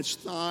hollow of his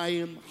thigh,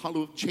 and the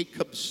hollow of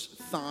Jacob's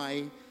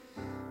thigh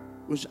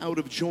was out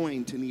of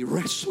joint, and he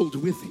wrestled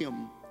with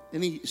him.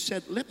 And he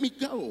said, let me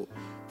go,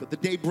 for the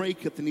day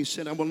breaketh. And he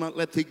said, I will not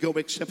let thee go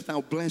except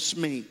thou bless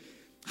me.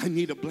 I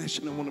need a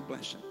blessing. I want a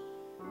blessing.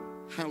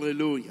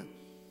 Hallelujah.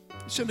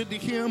 He said unto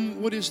him,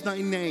 what is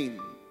thy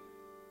name?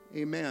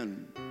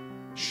 Amen.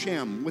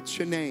 Shem, what's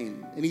your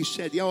name? And he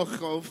said,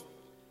 Yaakov,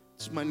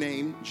 it's my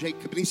name,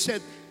 Jacob. And he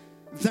said,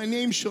 thy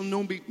name shall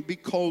no be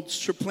called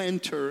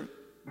supplanter,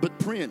 but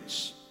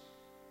prince.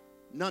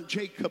 Not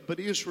Jacob,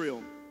 but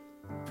Israel.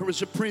 For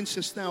as a prince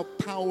hast thou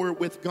power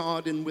with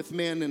God and with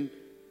men, and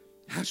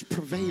has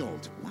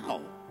prevailed.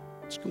 Wow,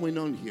 what's going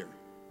on here?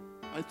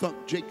 I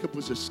thought Jacob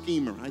was a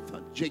schemer. I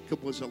thought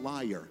Jacob was a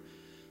liar.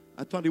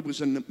 I thought he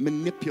was a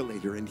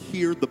manipulator. And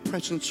here, the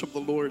presence of the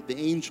Lord, the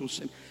angel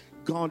said,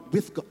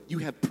 with God, you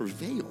have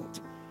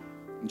prevailed.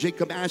 And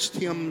Jacob asked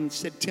him and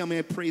said, tell me,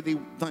 I pray thee,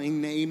 thy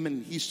name.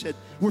 And he said,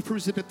 wherefore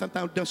is it that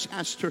thou dost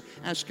ask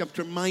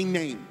after my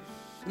name?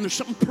 And there's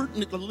something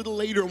pertinent a little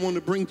later I want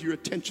to bring to your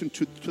attention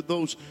to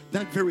those,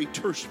 that very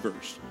terse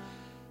verse.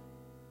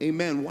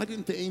 Amen. Why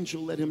didn't the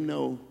angel let him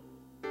know,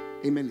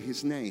 amen,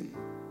 his name?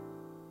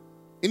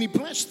 And he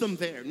blessed them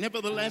there.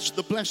 Nevertheless,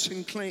 the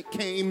blessing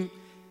came,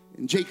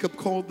 and Jacob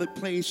called the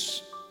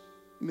place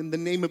And the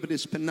name of it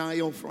is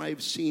Peniel, for I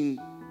have seen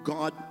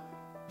God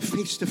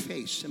face to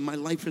face, and my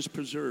life is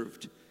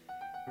preserved.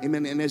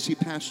 Amen. And as he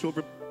passed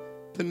over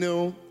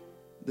Peniel,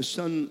 the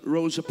sun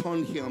rose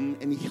upon him,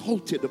 and he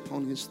halted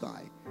upon his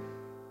thigh.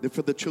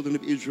 Therefore the children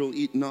of Israel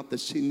eat not the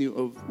sinew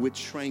of which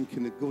shrank.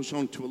 And it goes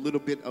on to a little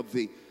bit of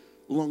the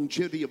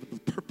longevity of the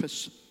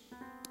purpose.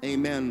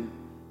 Amen.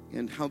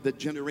 And how the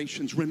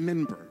generations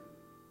remember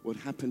what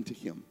happened to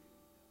him.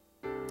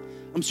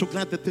 I'm so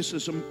glad that this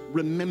is a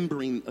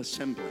remembering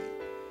assembly.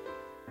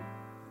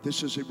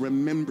 This is a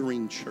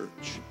remembering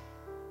church.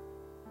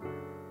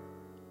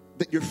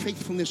 That your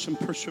faithfulness and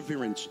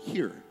perseverance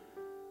here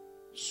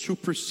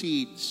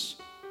supersedes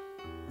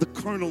the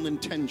carnal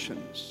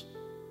intentions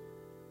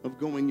of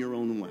going your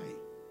own way.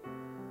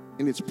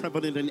 And it's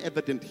prevalent and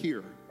evident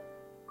here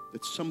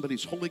that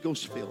somebody's Holy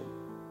Ghost filled,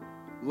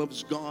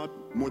 loves God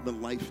more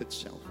than life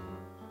itself.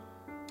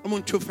 I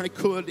want to, if I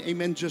could,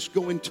 amen, just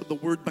go into the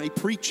word by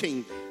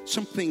preaching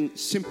something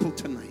simple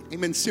tonight.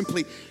 Amen.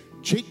 Simply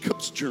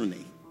Jacob's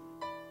journey.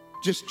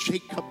 Just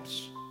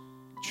Jacob's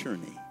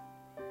journey.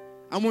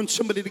 I want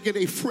somebody to get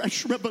a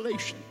fresh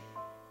revelation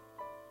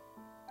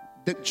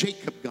that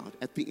Jacob got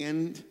at the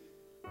end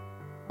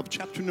of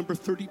chapter number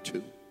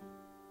 32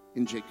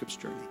 in Jacob's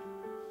journey.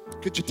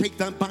 Could you take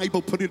that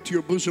Bible, put it to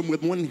your bosom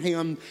with one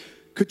hand?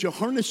 Could you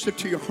harness it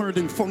to your heart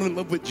and fall in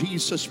love with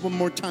Jesus one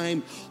more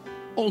time?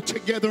 All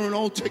together and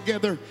all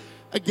together,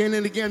 again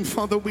and again.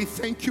 Father, we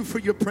thank you for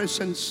your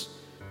presence.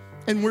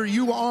 And where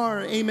you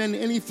are, amen,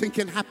 anything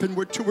can happen.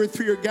 Where two or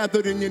three are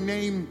gathered in your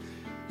name,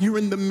 you're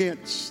in the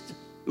midst.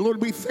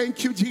 Lord, we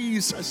thank you,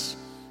 Jesus.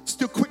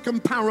 Still quick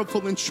and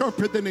powerful and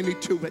sharper than any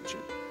two-edged.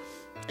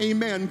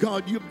 Amen.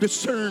 God, you have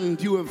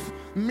discerned, you have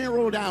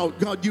mirrored out.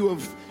 God, you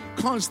have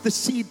caused the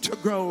seed to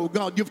grow.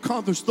 God, you've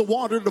caused the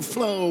water to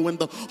flow and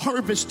the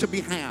harvest to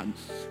be had.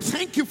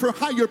 Thank you for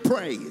higher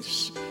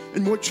praise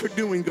and what you're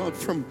doing, God,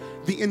 from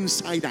the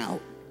inside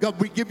out. God,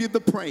 we give you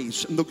the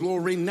praise and the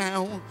glory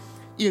now.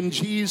 In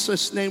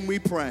Jesus' name we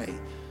pray.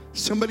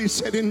 Somebody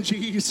said, in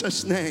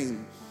Jesus'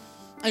 name.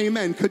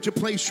 Amen. Could you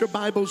place your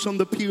Bibles on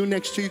the pew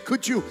next to you?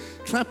 Could you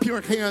clap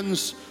your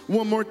hands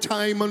one more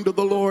time unto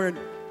the Lord?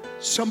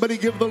 Somebody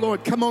give the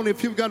Lord. Come on,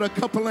 if you've got a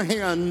couple of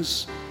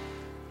hands.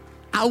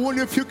 I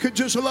wonder if you could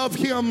just love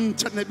him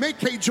tonight.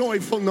 Make a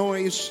joyful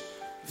noise.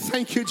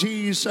 Thank you,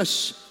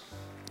 Jesus.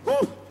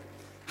 Woo.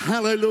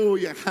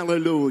 Hallelujah,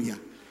 hallelujah.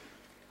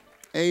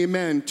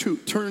 Amen.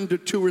 Turn to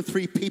two or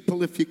three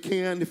people if you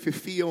can, if you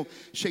feel.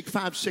 Shake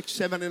 5, 6,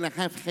 7 and a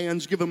half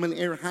hands. Give them an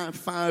air high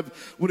five,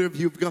 whatever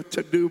you've got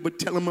to do. But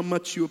tell them how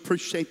much you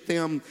appreciate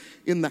them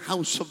in the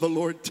house of the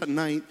Lord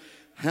tonight.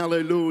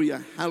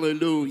 Hallelujah,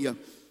 hallelujah.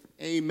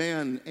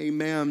 Amen,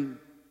 amen.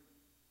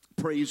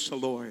 Praise the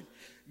Lord.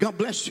 God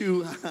bless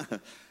you.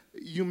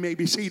 You may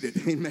be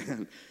seated.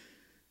 Amen.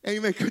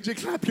 Amen. Could you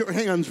clap your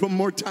hands one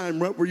more time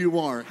right where you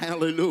are?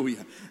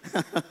 Hallelujah.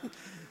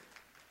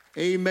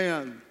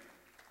 Amen.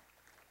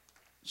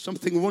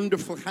 Something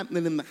wonderful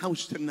happening in the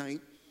house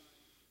tonight.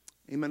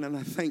 Amen. And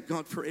I thank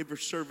God for every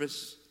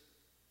service.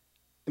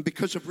 And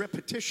because of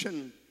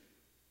repetition,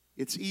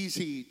 it's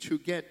easy to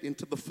get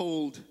into the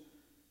fold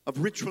of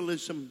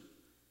ritualism,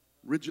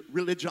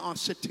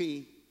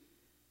 religiosity,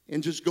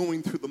 and just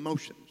going through the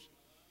motions.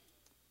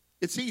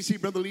 It's easy,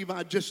 Brother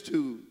Levi, just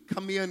to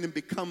come in and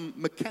become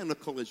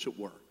mechanical, as it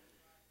were.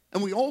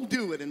 And we all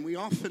do it, and we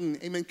often,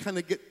 amen, kind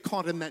of get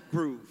caught in that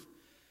groove.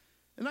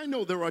 And I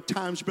know there are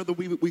times, brother,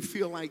 we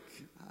feel like,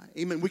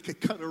 amen, we could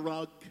cut a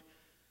rug.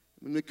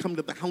 When we come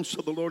to the house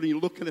of the Lord and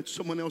you're looking at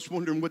someone else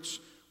wondering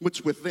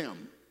what's with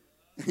them.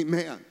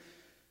 Amen.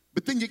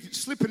 But then you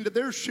slip into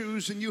their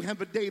shoes and you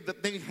have a day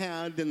that they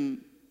had,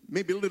 and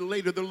maybe a little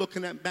later they're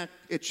looking back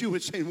at you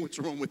and saying, what's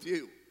wrong with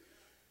you?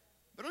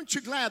 But aren't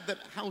you glad that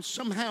how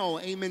somehow,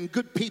 amen,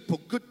 good people,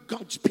 good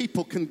God's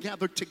people can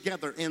gather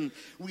together and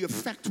we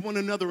affect one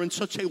another in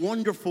such a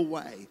wonderful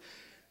way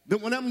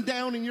that when I'm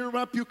down and you're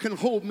up, you can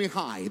hold me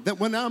high. That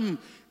when I'm,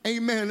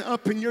 amen,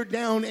 up and you're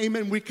down,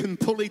 amen, we can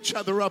pull each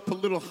other up a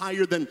little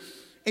higher than,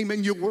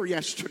 amen, you were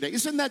yesterday.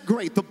 Isn't that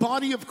great? The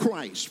body of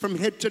Christ from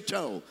head to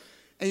toe.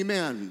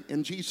 Amen.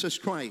 And Jesus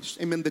Christ,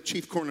 amen, the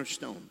chief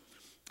cornerstone.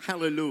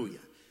 Hallelujah.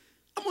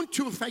 I want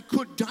to, if I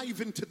could,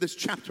 dive into this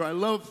chapter. I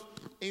love,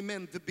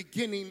 amen, the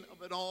beginning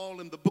of it all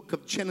in the book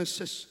of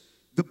Genesis.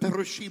 The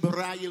Bereshit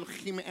bara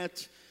Elohim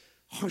et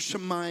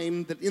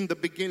Hashemayim, that in the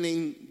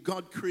beginning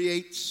God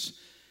creates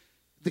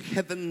the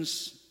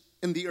heavens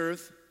and the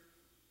earth.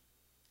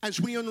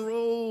 As we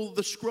unroll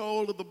the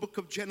scroll of the book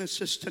of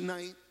Genesis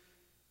tonight,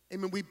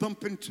 amen, we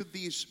bump into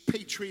these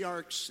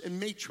patriarchs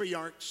and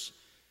matriarchs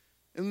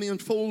and the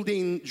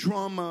unfolding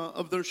drama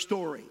of their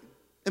story.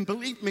 And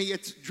believe me,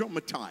 it's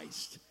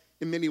dramatized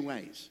in many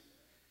ways.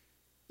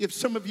 If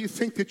some of you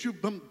think that you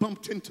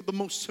bumped into the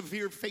most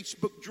severe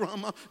Facebook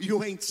drama,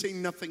 you ain't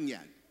seen nothing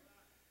yet.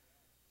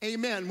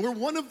 Amen. We're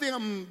one of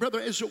them, brother,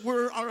 as it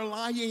were, are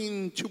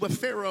lying to a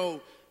Pharaoh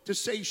to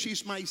say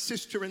she's my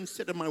sister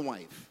instead of my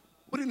wife.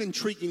 What an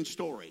intriguing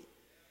story.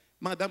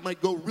 That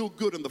might go real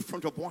good on the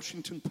front of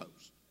Washington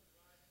Post.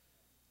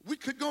 We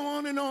could go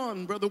on and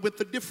on, brother, with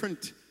the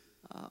different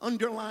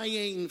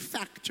underlying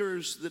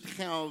factors that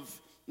have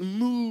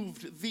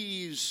moved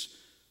these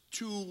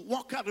to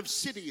walk out of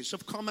cities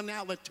of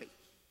commonality.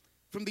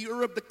 From the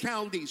Ur of the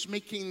Chaldees,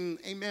 making,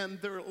 amen,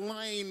 their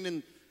line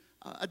and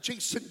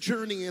adjacent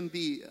journey in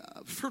the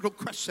Fertile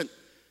Crescent,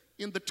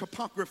 in the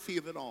topography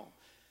of it all.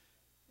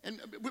 And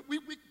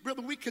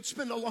brother, we could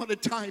spend a lot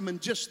of time in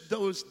just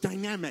those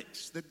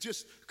dynamics that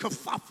just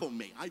kerfuffle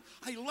me. I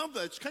love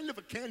that. It's kind of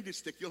a candy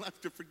stick. You'll have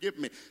to forgive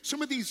me.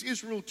 Some of these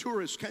Israel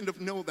tourists kind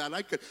of know that.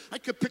 I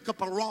could pick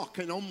up a rock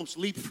and almost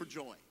leap for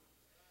joy,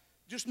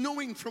 just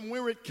knowing from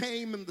where it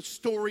came and the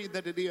story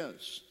that it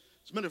is.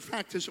 As a matter of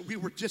fact, as we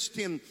were just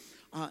in,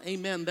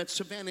 amen, that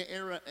Savannah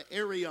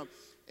area,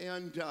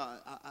 and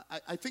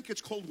I think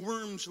it's called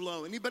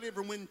Wormslow. Anybody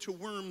ever went to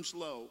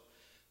Wormslow?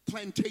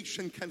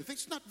 Plantation kind of thing.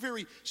 It's not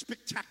very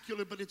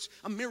spectacular, but it's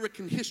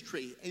American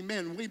history.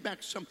 Amen. Way back,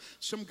 some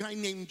guy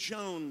named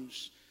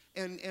Jones,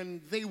 and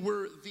they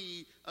were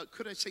the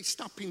could I say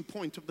stopping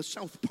point of the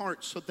south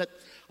part, so that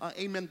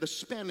amen, the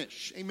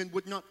Spanish, amen,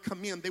 would not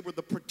come in. They were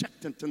the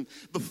protectant and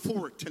the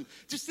fort, and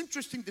just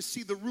interesting to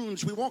see the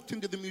ruins. We walked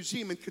into the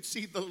museum and could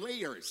see the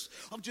layers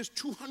of just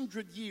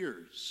 200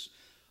 years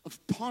of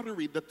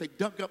pottery that they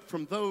dug up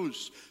from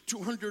those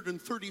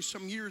 230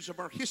 some years of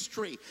our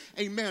history.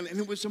 Amen. And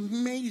it was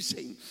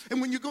amazing.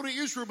 And when you go to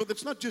Israel, but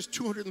it's not just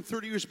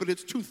 230 years, but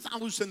it's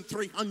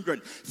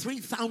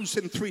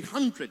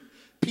 3,300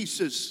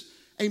 pieces,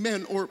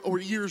 amen, or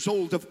years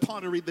old of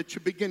pottery that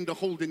you begin to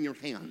hold in your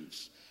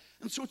hands.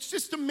 And so it's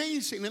just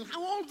amazing. And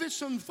how all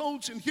this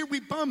unfolds, and here we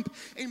bump,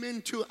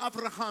 amen, to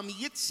Abraham,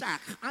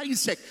 Yitzhak,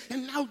 Isaac,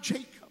 and now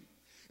Jacob.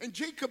 And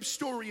Jacob's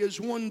story is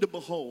one to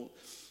behold.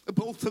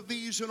 Both of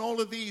these and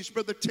all of these,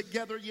 brother,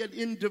 together yet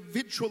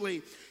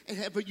individually,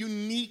 have a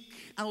unique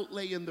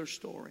outlay in their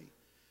story.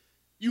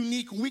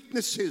 Unique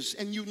weaknesses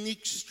and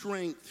unique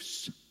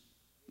strengths.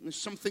 There's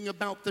something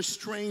about the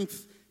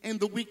strength and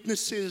the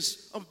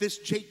weaknesses of this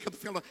Jacob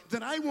fellow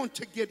that I want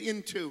to get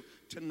into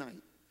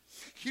tonight.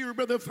 Here,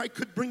 brother, if I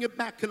could bring it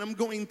back, and I'm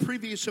going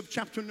previous of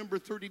chapter number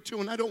 32,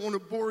 and I don't want to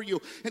bore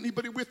you.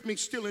 Anybody with me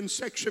still in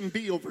section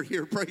B over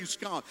here? Praise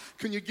God.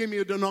 Can you give me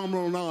a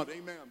phenomenal nod?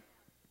 Amen.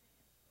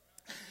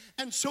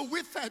 And so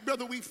with that,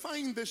 brother, we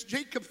find this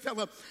Jacob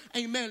fella,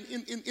 amen,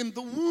 in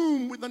the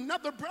womb with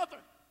another brother.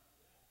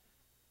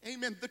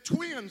 Amen. The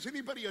twins.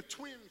 Anybody a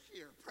twin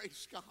here?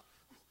 Praise God.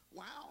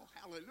 Wow.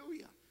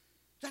 Hallelujah.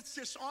 That's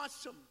just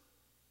awesome.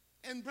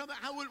 And brother,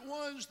 how it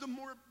was, the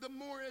more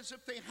as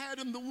if they had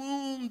in the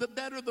womb, the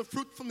better the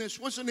fruitfulness.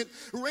 Wasn't it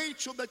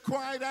Rachel that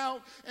cried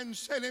out and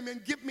said,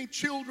 amen, give me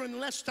children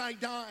lest I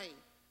die?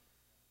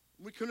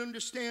 We can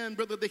understand,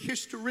 brother, the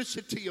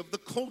historicity of the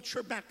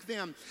culture back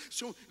then.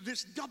 So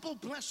this double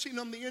blessing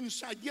on the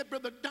inside, yet,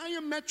 brother,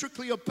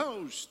 diametrically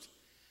opposed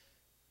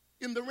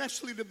in the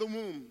wrestling of the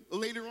womb.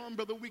 Later on,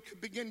 brother, we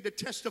could begin to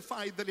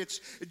testify that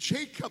it's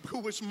Jacob who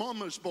was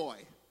mama's boy.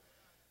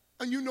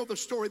 And you know the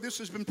story. This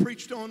has been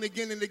preached on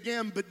again and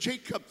again. But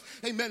Jacob,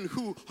 amen,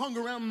 who hung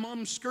around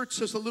mom's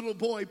skirts as a little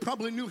boy,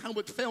 probably knew how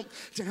it felt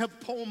to have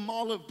palm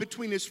olive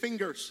between his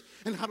fingers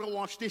and how to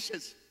wash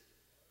dishes.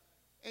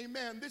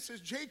 Amen. This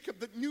is Jacob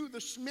that knew the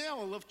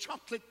smell of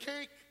chocolate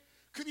cake,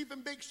 could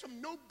even bake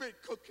some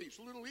no-bake cookies,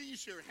 a little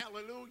easier.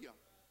 Hallelujah.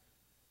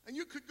 And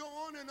you could go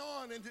on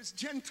and his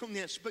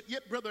gentleness, but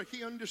yet, brother,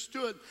 he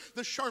understood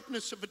the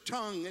sharpness of a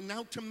tongue and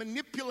how to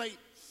manipulate.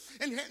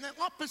 And the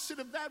opposite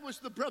of that was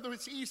the brother,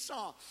 it's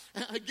Esau.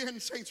 Again,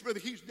 saints, brother,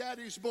 he's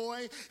daddy's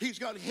boy. He's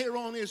got hair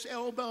on his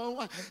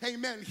elbow.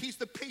 Amen. He's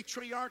the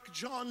patriarch,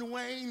 John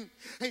Wayne.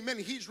 Amen.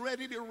 He's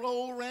ready to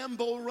roll,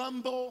 ramble,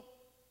 rumble.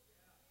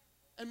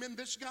 Amen.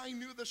 This guy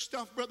knew the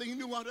stuff, brother. He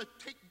knew how to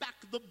take back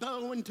the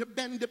bow and to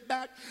bend it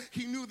back.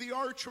 He knew the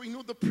archery. He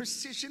knew the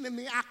precision and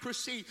the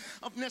accuracy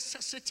of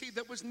necessity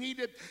that was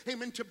needed,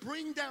 amen, to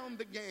bring down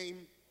the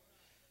game.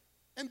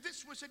 And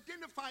this was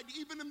identified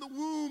even in the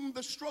womb,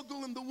 the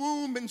struggle in the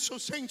womb. And so,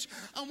 saints,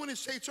 I want to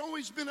say it's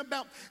always been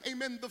about,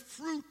 amen, the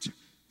fruit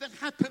that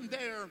happened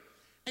there.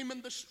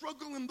 Amen, the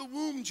struggle in the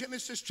womb,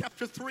 Genesis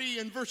chapter 3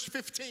 and verse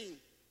 15.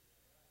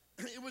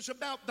 It was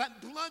about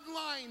that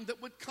bloodline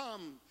that would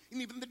come.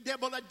 And even the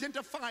devil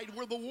identified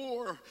where the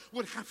war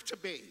would have to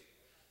be.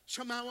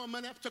 Somehow I'm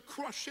going to have to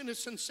crush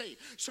innocency.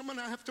 Someone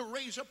I have to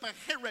raise up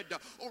a Herod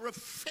or a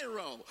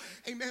Pharaoh,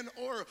 amen,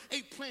 or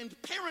a Planned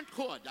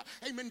Parenthood,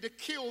 amen, to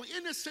kill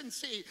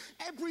innocency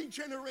every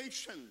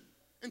generation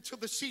until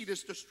the seed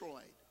is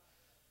destroyed.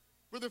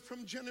 Brother,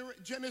 from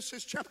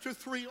Genesis chapter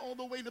 3 all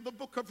the way to the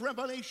book of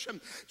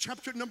Revelation,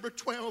 chapter number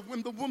 12,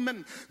 when the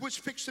woman was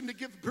fixing to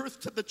give birth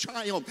to the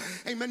child,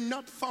 amen,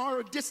 not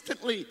far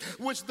distantly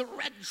was the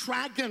red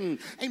dragon,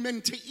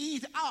 amen, to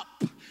eat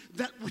up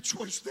that which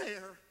was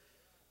there.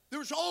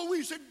 There's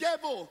always a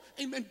devil,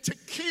 amen, to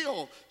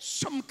kill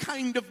some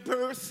kind of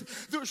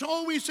birth. There's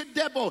always a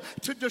devil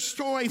to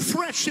destroy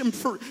fresh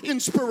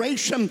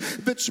inspiration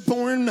that's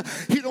born.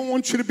 He don't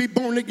want you to be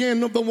born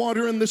again of the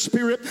water and the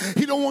Spirit.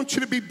 He don't want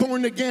you to be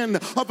born again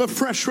of a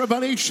fresh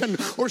revelation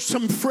or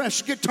some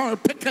fresh guitar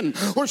picking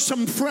or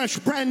some fresh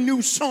brand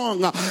new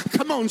song.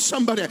 Come on,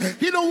 somebody.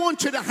 He don't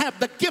want you to have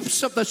the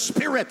gifts of the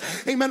Spirit,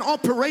 amen,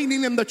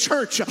 operating in the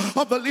church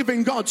of the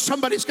living God.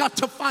 Somebody's got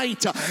to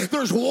fight.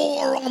 There's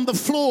war on the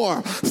floor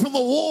for the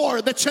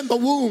war that's in the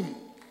womb.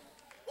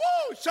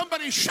 Woo!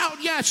 Somebody shout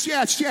yes,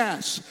 yes,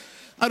 yes.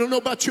 I don't know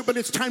about you, but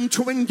it's time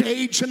to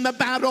engage in the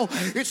battle.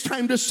 It's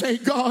time to say,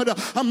 God,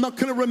 I'm not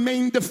going to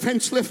remain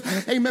defenseless.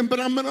 Amen.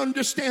 But I'm going to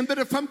understand that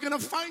if I'm going to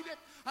fight it,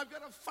 I've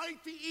got to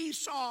fight the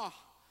Esau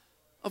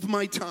of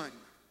my time.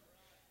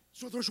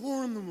 So there's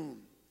war in the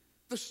womb.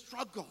 The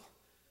struggle.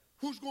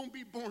 Who's going to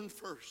be born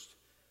first?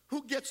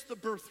 Who gets the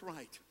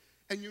birthright?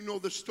 And you know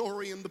the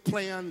story and the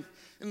plan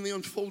and the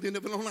unfolding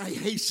of it. And I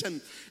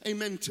hasten,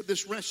 amen, to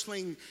this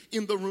wrestling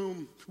in the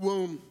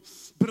womb.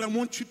 But I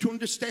want you to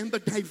understand the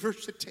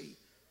diversity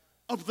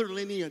of their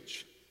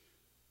lineage.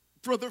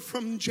 Brother,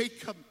 from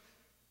Jacob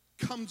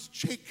comes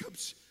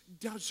Jacob's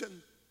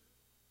dozen.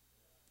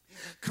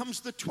 Comes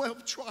the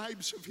 12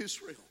 tribes of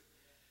Israel.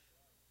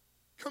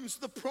 Comes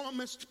the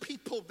promised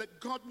people that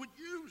God would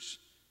use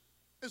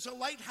as a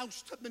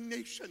lighthouse to the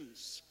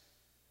nations,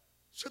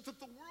 so that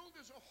the world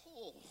as a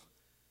whole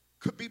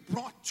could be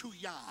brought to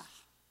Yah.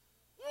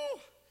 Woo.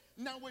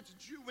 Now it's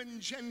Jew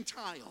and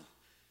Gentile.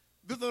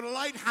 They're the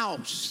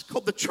lighthouse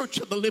called the Church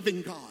of the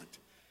Living God.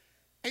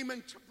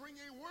 Amen. To bring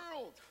a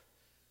world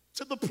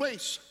to the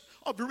place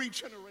of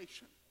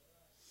regeneration.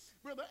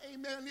 Brother,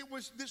 amen. It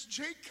was this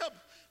Jacob.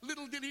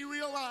 Little did he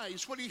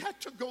realize what he had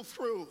to go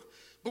through.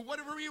 But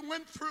whatever he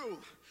went through,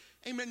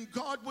 amen,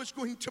 God was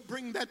going to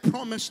bring that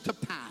promise to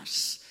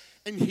pass.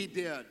 And he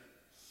did.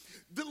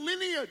 The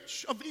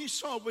lineage of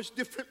Esau was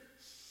different.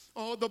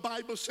 Oh, the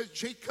Bible says,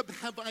 Jacob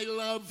have I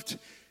loved,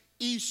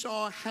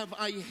 Esau have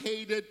I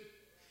hated.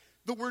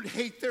 The word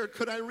hate there,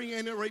 could I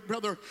reiterate,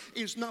 brother,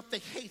 is not the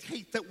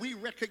hate that we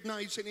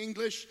recognize in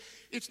English.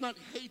 It's not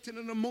hate in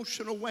an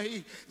emotional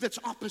way that's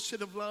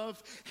opposite of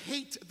love.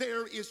 Hate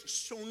there is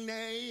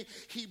sonne,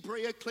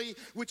 Hebraically,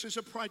 which is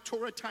a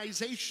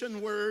prioritization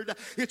word.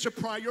 It's a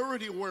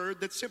priority word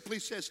that simply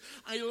says,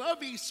 I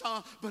love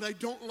Esau, but I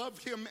don't love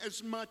him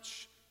as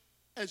much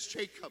as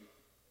Jacob.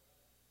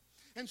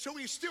 And so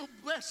he still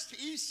blessed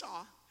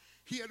Esau.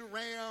 He had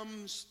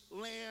rams,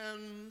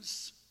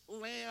 lambs,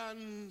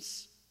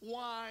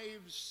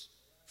 wives,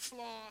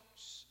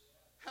 flocks.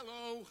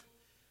 Hello.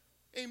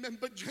 Amen.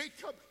 But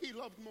Jacob, he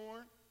loved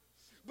more.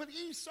 But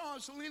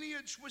Esau's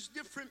lineage was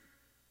different.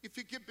 If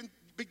you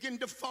begin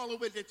to follow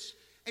it, it's,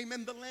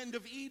 amen, the land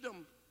of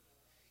Edom.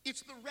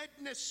 It's the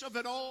redness of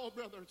it all,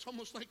 brother. It's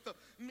almost like the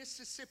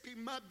Mississippi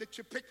mud that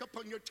you pick up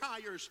on your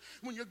tires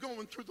when you're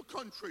going through the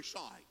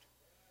countryside.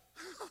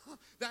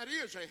 That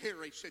is a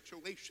hairy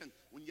situation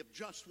when you've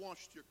just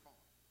washed your car.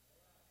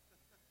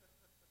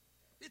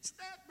 It's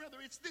that, brother.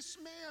 It's this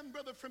man,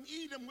 brother, from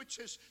Edom, which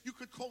is, you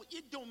could call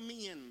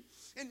Idumean.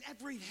 And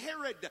every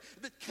Herod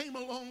that came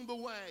along the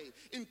way,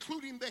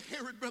 including the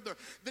Herod, brother,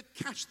 that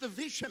cast the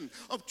vision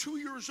of 2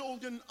 years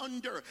old and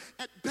under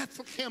at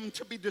Bethlehem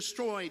to be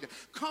destroyed,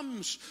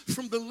 comes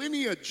from the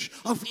lineage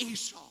of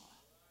Esau.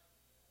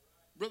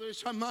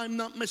 Brothers, I'm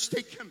not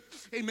mistaken.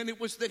 Amen. It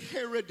was the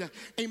Herod,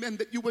 amen,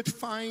 that you would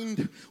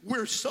find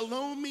where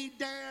Salome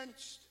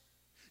danced.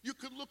 You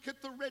could look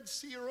at the Red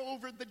Sea or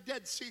over the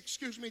Dead Sea,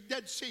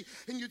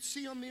 and you'd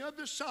see on the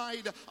other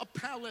side a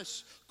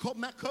palace called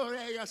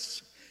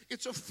Machaerus.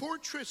 It's a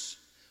fortress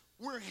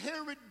where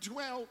Herod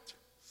dwelt,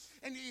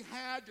 and he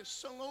had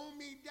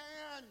Salome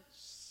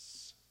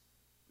dance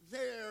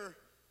there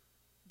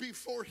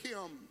before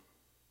him.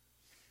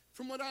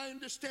 From what I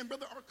understand,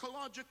 brother,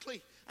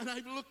 archaeologically, and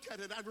I've looked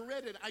at it, I've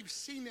read it, I've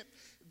seen it,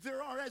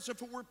 there are as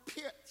if it were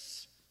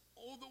pits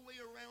all the way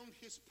around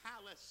his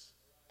palace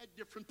at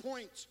different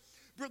points.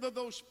 Brother,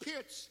 those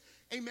pits,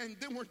 amen,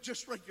 they weren't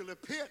just regular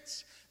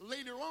pits.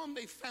 Later on,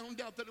 they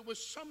found out that it was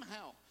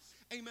somehow,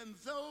 amen,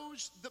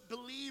 those that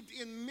believed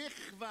in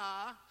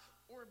mikvah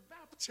or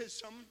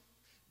baptism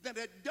that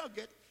had dug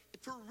it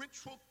for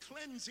ritual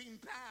cleansing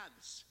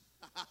paths.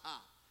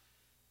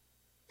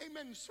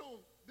 Amen.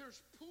 So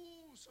there's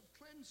pools of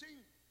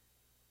cleansing.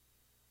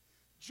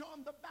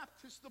 John the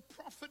Baptist, the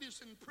prophet,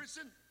 is in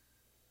prison.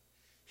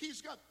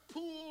 He's got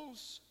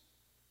pools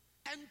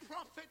and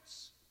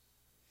prophets,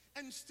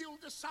 and still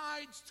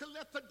decides to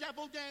let the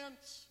devil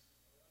dance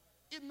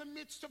in the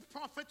midst of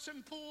prophets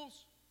and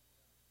pools.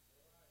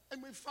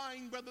 And we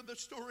find, brother, the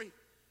story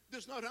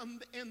does not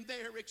end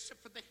there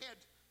except for the head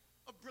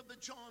of Brother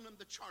John and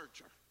the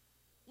charger.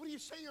 What are you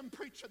saying,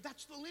 preacher?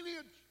 That's the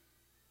lineage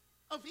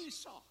of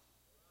Esau.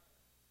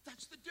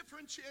 That's the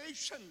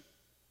differentiation,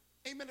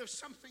 amen, of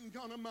something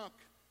gone amok.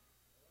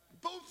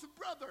 Both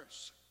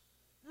brothers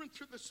went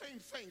through the same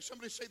thing.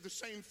 Somebody say the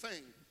same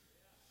thing.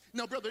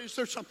 Now, brother, is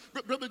there some?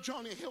 Brother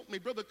Johnny, help me.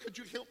 Brother, could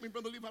you help me?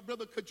 Brother Levi,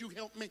 brother, could you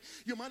help me?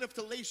 You might have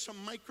to lay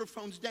some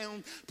microphones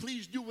down.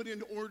 Please do it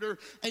in order.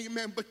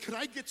 Amen. But could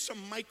I get some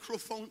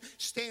microphone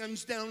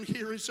stands down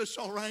here? Is this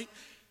all right?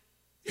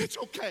 It's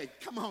okay.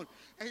 Come on.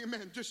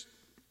 Amen. Just,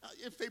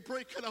 if they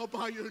break it, I'll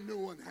buy you a new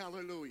one.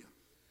 Hallelujah.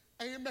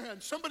 Amen.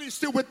 Somebody's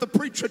still with the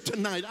preacher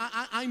tonight.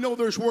 I know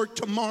there's work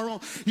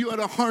tomorrow. You had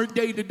a hard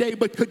day today,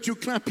 but could you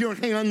clap your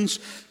hands?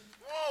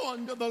 Oh,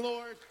 unto the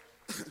Lord.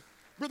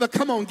 Brother,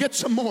 come on, get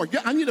some more.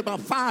 I need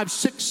about 5,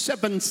 6,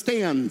 7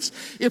 stands,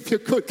 if you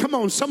could. Come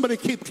on, somebody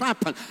keep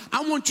clapping.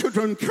 I want you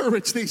to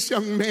encourage these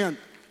young men.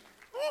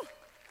 Woo.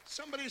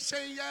 Somebody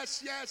say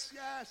yes, yes,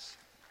 yes.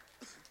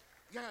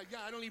 Yeah,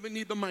 I don't even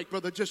need the mic,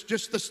 brother.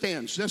 Just the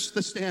stands, just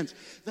the stands.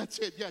 That's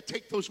it. Yeah,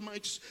 take those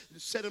mics,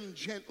 set them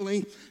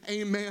gently.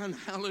 Amen,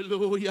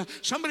 hallelujah.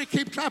 Somebody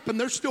keep clapping.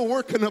 They're still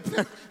working up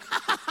there.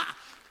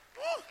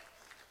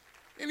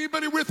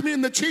 Anybody with me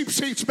in the cheap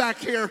seats back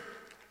here?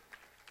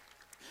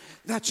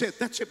 That's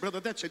it, brother,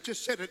 that's it.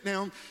 Just set it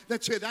down.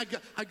 That's it. I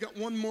got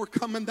one more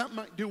coming. That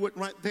might do it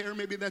right there.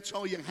 Maybe that's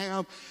all you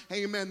have.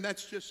 Amen.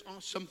 That's just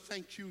awesome.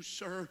 Thank you,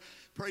 sir.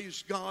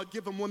 Praise God.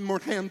 Give them one more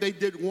hand. They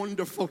did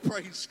wonderful.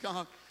 Praise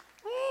God.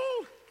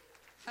 Woo.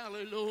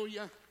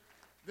 Hallelujah.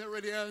 There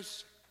it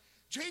is.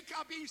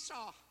 Jacob,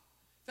 Esau.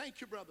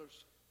 Thank you,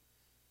 brothers.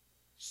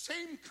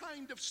 Same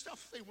kind of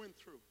stuff they went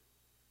through.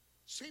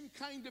 Same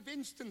kind of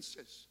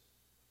instances.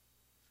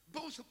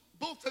 Both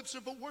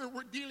of them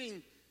were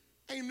dealing,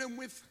 amen,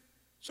 with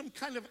some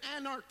kind of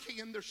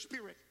anarchy in their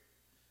spirit.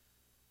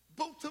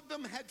 Both of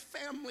them had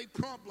family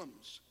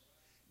problems,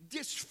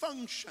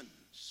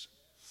 dysfunctions.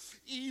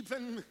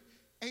 Even,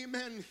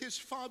 amen, his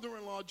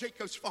father-in-law,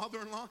 Jacob's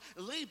father-in-law,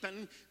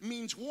 Laban,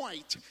 means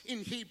white in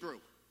Hebrew.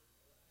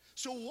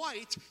 So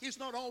white is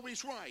not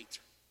always right.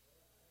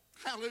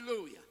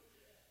 Hallelujah.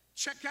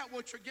 Check out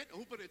what you're getting.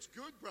 Oh, but it's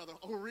good, brother.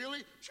 Oh,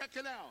 really? Check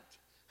it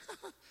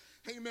out.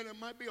 Amen. It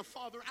might be a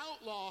father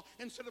outlaw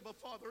instead of a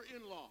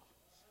father-in-law.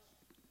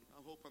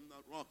 I hope I'm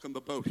not rocking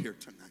the boat here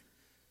tonight.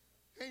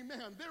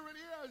 Amen. There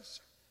it is.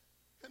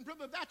 And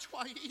brother, that's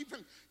why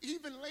even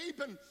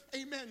Laban,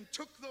 amen,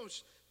 took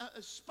those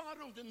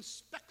spotted and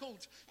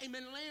speckled,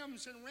 amen,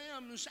 lambs and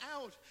rams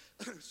out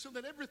so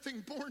that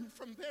everything born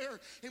from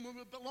there, amen,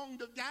 would belong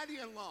to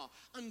daddy-in-law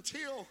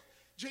until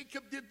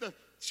Jacob did the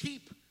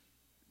cheap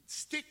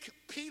stick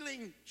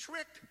peeling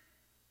trick.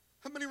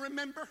 How many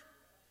remember?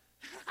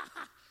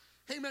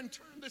 Amen.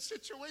 Turn the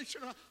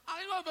situation around.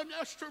 I love an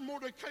Esther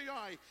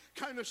Mordecai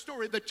kind of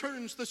story that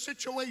turns the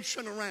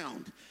situation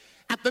around.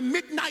 At the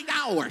midnight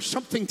hour,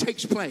 something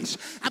takes place.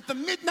 At the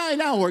midnight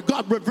hour,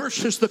 God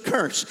reverses the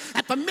curse.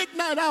 At the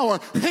midnight hour,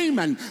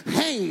 Haman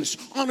hangs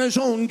on his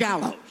own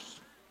gallows.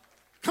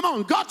 Come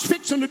on, God's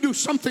fixing to do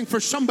something for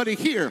somebody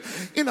here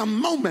in a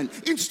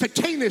moment,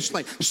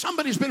 instantaneously.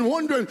 Somebody's been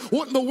wondering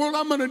what in the world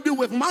I'm going to do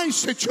with my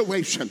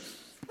situation.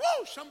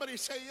 Woo! Somebody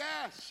say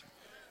yes.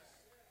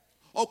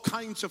 All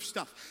kinds of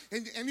stuff.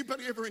 And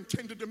anybody ever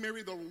intended to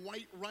marry the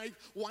right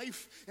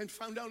wife and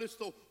found out it's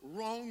the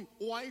wrong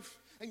wife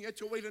and you had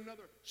to wait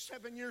another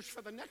 7 years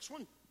for the next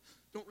one?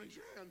 Don't raise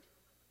your hand.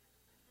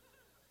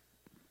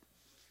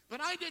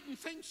 But I didn't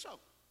think so.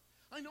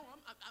 I know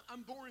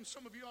I'm boring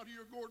some of you out of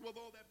your gourd with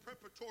all that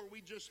preparatory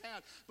we just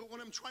had, but what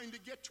I'm trying to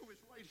get to is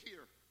right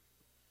here.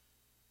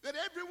 That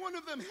every one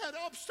of them had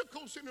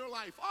obstacles in their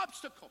life.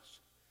 Obstacles.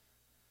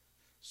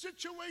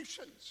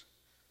 Situations.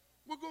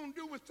 We're going to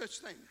do with this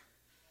thing.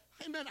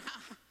 Amen.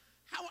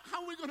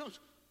 How are we going to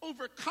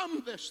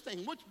overcome this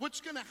thing?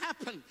 What's going to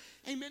happen?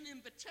 Amen.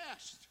 In the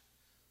test.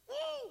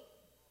 Woo!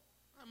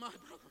 My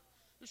brother.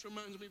 This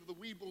reminds me of the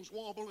weebles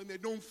wobble and they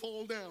don't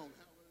fall down.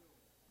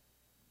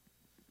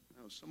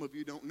 Now, some of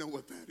you don't know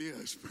what that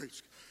is.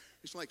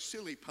 It's like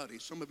silly putty.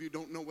 Some of you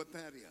don't know what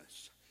that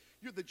is.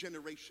 You're the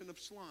generation of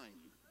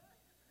slime.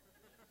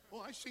 Oh,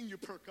 I seen you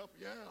perk up.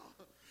 Yeah.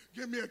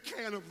 Give me a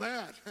can of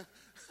that.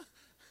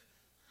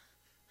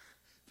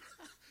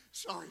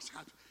 Sorry,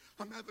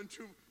 I'm having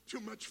too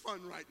much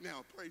fun right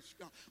now. Praise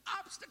God.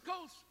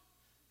 Obstacles.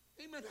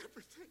 Amen.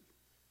 Everything.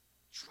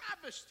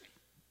 Travesty.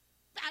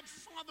 Bad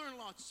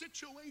father-in-law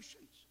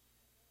situations.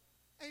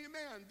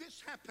 Amen.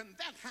 This happened.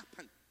 That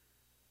happened.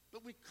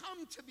 But we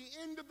come to the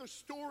end of the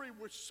story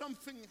where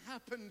something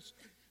happens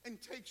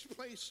and takes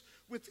place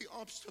with the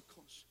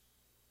obstacles.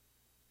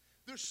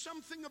 There's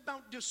something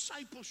about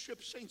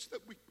discipleship, saints,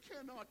 that we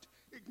cannot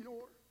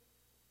ignore.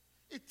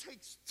 It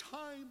takes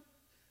time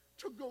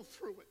to go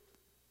through it.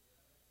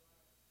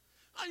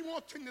 I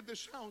walked into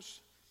this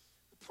house,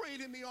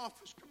 prayed in the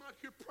office, come out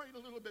here, prayed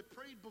a little bit,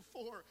 prayed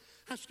before,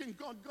 asking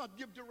God,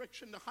 give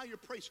direction to higher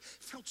praise.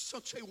 Felt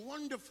such a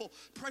wonderful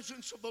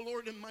presence of the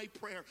Lord in my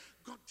prayer.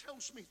 God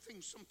tells me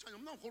things sometimes.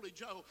 I'm not Holy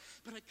Joe,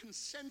 but I can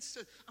sense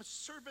a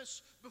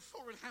service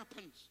before it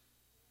happens.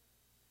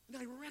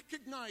 And I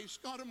recognize,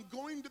 God, I'm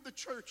going to the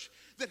church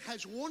that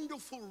has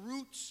wonderful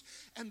roots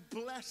and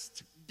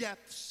blessed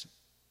depths.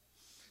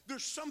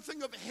 There's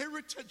something of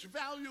heritage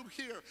value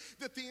here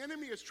that the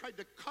enemy has tried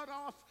to cut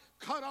off,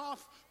 cut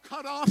off.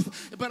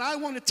 But I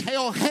want to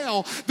tell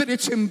hell that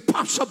it's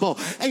impossible,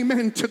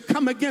 amen, to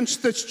come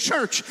against this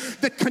church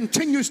that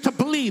continues to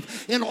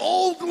believe in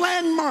old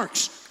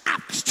landmarks.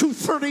 Acts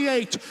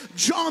 2:38,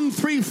 John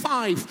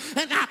 3:5,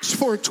 and Acts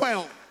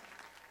 4:12.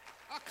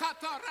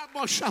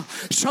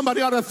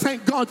 Somebody ought to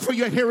thank God for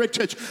your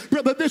heritage.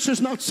 Brother, this is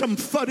not some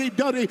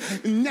fuddy-duddy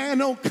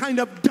nano kind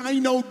of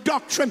dino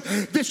doctrine.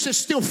 This is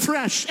still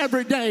fresh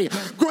every day.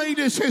 Great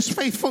is his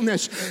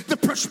faithfulness. The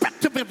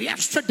perspective of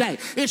yesterday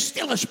is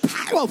still as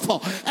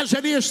powerful as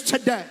it is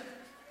today.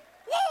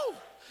 Woo!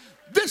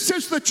 This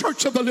is the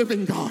church of the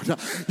living God.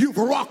 You've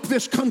rocked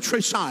this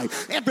countryside.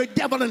 Every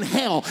devil in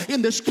hell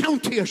in this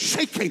county is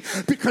shaking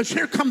because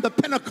here come the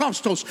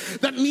Pentecostals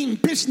that mean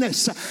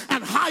business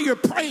and higher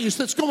praise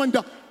that's going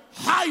to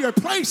higher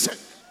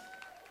places.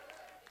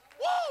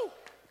 Woo!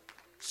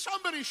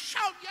 Somebody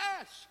shout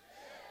yes.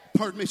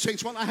 Pardon me,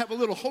 saints, while I have a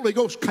little Holy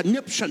Ghost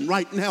conniption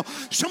right now,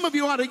 some of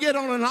you ought to get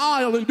on an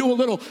aisle and do a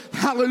little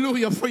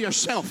hallelujah for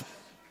yourself.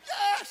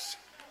 Yes!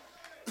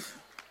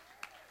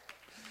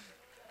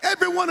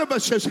 Every one of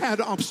us has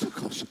had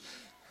obstacles.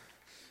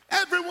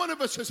 Every one of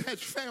us has had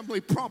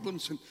family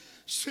problems and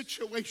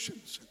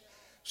situations and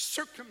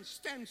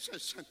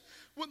circumstances. And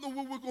what in the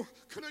world we're going?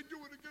 Can I do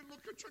it again?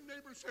 Look at your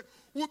neighbor and say,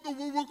 what in the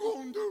world we're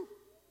going to do?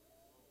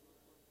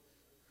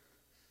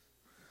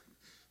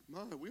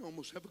 My, we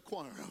almost have a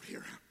choir out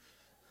here.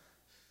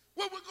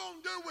 What we're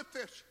going to do with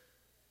this?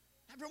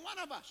 Every one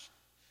of us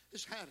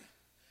has had it.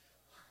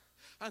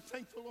 I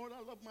thank the Lord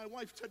I love my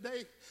wife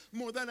today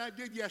more than I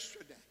did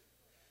yesterday.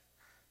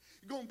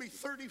 It's going to be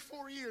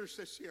 34 years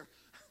this year.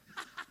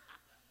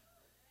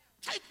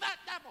 Take that,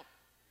 devil.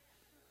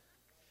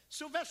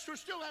 Sylvester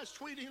still has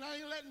Tweety, and I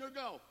ain't letting her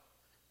go.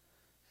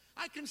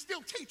 I can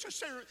still teach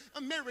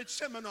a marriage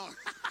seminar.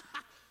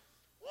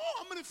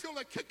 Oh, I'm going to feel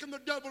like kicking the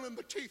devil in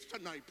the teeth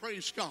tonight.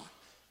 Praise God.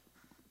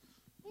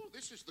 Oh,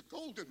 this is the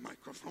golden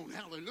microphone.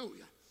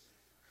 Hallelujah.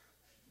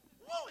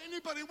 Oh,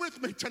 anybody with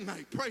me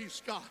tonight?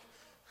 Praise God.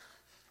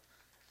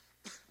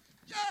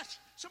 Yes.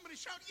 Somebody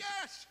shout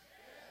yes.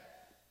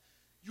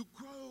 You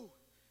grow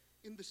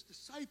in this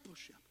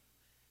discipleship.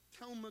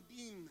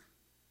 Talmudim.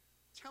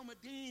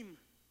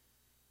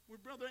 Where,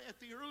 brother, at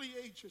the early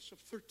ages of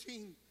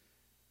 13,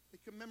 they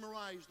can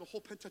memorize the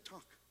whole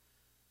Pentateuch,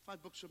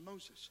 5 books of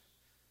Moses.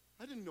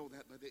 I didn't know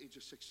that by the age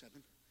of 6,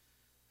 7.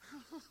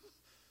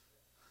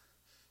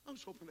 I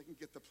was hoping I can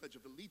get the Pledge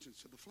of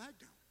Allegiance to the flag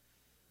down.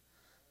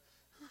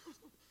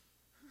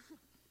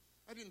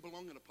 I didn't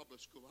belong in a public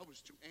school. I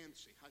was too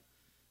antsy.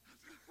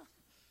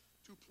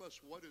 2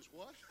 plus what is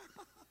what?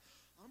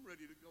 I'm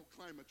ready to go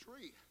climb a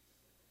tree.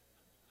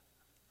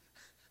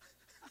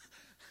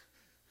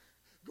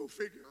 Go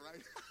figure,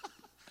 right?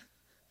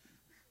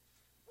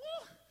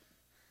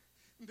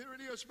 And there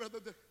it is, brother.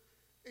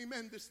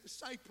 Amen. This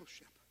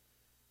discipleship.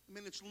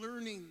 Amen. It's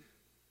learning.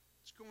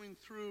 It's going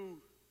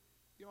through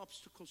the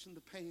obstacles and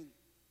the pain.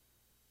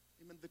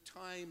 Amen. The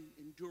time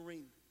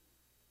enduring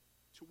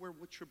to where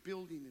what you're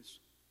building is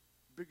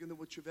bigger than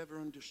what you've ever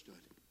understood.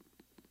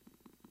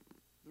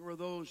 There are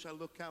those I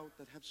look out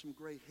that have some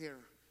gray hair.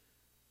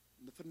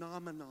 And the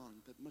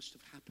phenomenon that must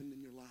have happened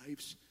in your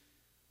lives.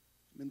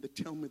 Amen. That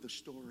tell me the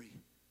story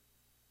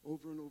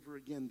over and over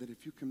again that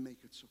if you can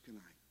make it, so can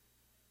I.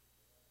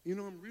 You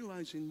know, I'm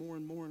realizing more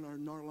and more in our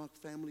Narlock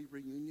family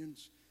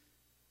reunions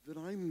that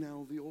I'm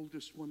now the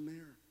oldest one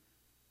there.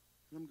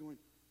 And I'm going,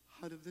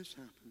 how did this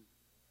happen?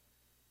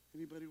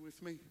 Anybody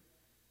with me?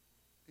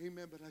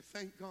 Amen. But I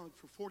thank God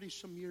for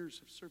 40-some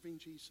years of serving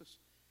Jesus.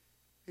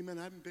 Amen.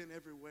 I haven't been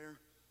everywhere.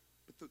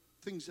 But the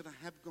things that I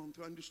have gone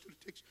through, I understood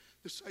it takes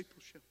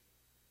discipleship.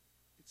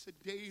 It's a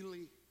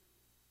daily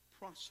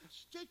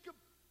process. Jacob,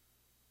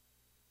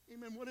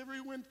 amen, whatever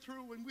he went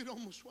through, and we'd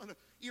almost want to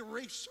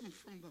erase him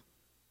from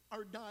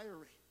our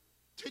diary.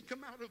 Take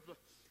him out of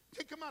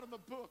the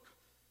book.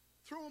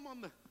 Throw him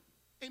on the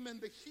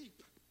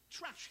heap,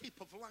 trash heap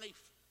of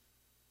life.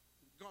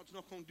 God's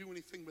not going to do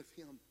anything with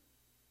him.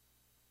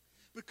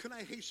 But can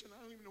I hasten?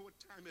 I don't even know what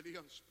time it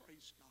is,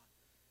 praise God.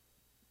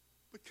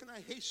 But can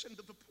I hasten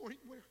to the point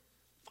where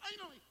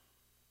finally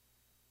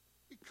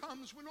it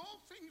comes when all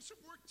things have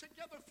worked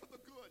together for the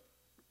good.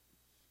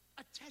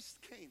 A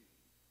test came.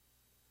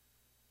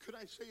 Could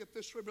I say it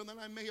this way, brother?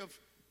 I may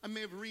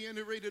have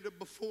reiterated it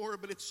before,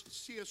 but it's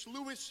C.S.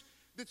 Lewis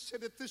that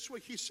said it this way.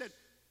 He said,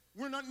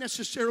 we're not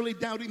necessarily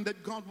doubting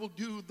that God will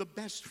do the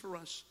best for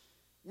us.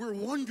 We're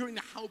wondering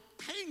how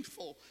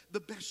painful the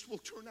best will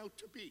turn out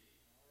to be.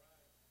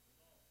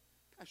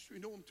 Pastor,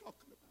 you know what I'm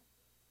talking about.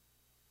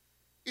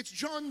 It's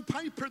John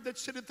Piper that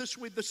said it this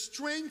way. The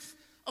strength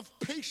of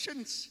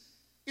patience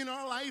in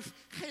our life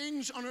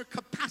hangs on our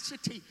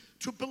capacity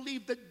to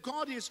believe that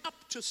God is up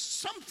to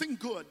something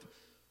good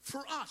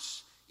for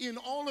us in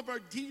all of our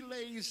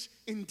delays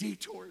and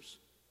detours.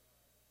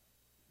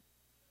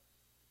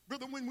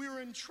 Brother, when we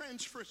were in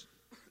transference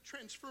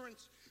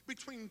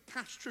between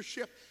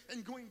pastorship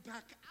and going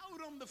back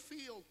out on the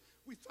field,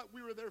 we thought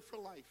we were there for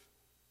life.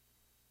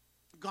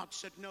 God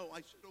said no. I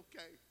said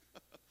okay.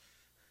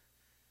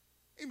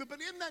 Amen. But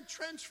in that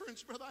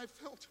transference, brother, I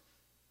felt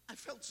I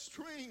felt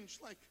strange,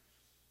 like,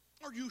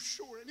 are you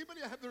sure?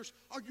 Anybody have theirs?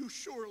 Are you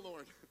sure,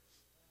 Lord?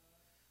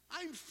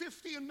 I'm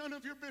 50 and none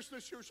of your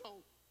business years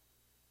old.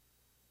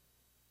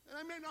 And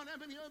I may not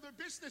have any other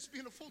business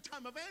being a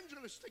full-time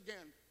evangelist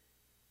again.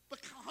 But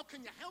how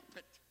can you help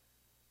it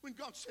when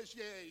God says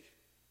yay?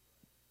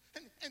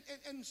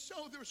 And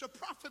so there's a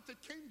prophet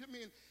that came to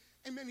me, and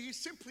amen, he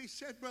simply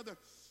said, brother,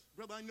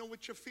 I know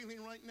what you're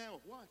feeling right now.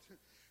 What?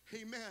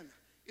 Amen.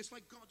 It's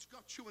like God's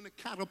got you in a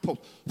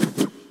catapult.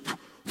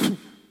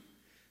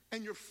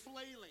 And you're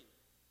flailing.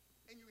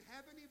 And you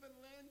haven't even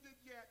landed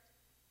yet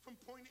from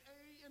point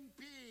A and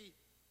B.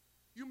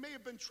 You may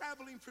have been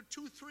traveling for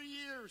 2-3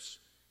 years.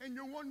 And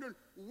you're wondering,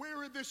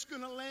 where is this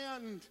going to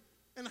land?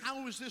 And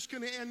how is this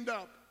going to end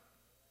up?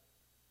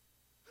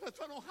 I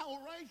thought, oh,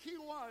 how right he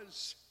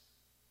was.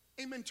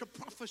 Amen, to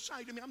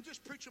prophesy to me. I'm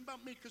just preaching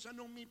about me because I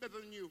know me better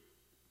than you.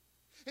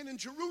 And in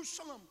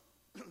Jerusalem,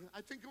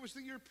 I think it was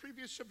the year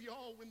previous of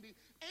y'all, when the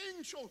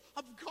angel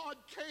of God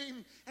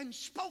came and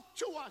spoke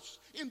to us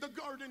in the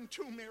garden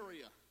tomb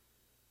area.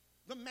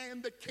 The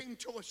man that came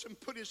to us and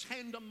put his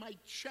hand on my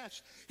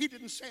chest, he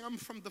didn't say, I'm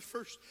from the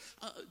First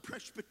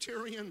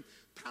Presbyterian,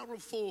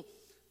 powerful,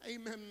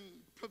 amen,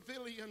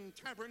 pavilion,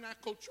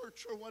 tabernacle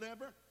church or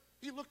whatever.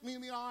 He looked me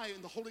in the eye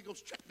and the Holy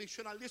Ghost checked me.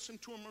 Should I listen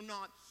to him or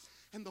not?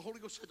 And the Holy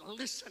Ghost said,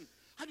 listen.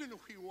 I didn't know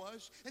who he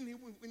was. And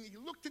when he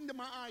looked into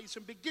my eyes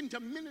and began to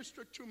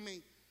minister to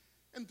me,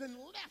 and then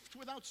left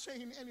without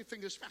saying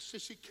anything as fast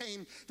as he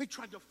came. They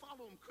tried to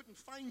follow him, couldn't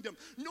find him.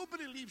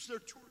 Nobody leaves their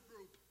tour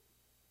group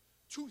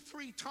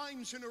 2-3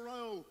 times in a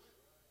row.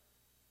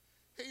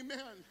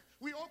 Amen.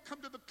 We all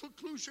come to the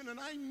conclusion, and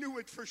I knew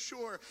it for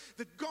sure,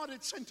 that God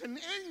had sent an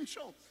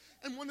angel.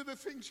 And one of the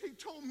things he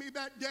told me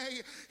that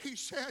day, he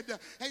said,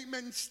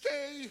 amen,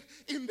 stay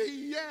in the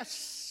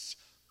yes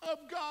of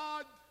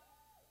God.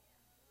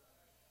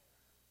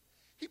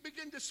 He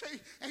began to say,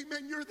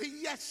 amen, you're the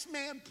yes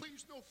man.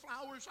 Please, no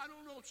flowers. I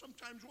don't know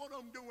sometimes what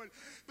I'm doing.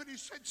 But he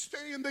said,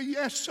 stay in the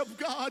yes of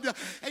God.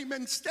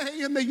 Amen,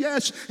 stay in the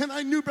yes. And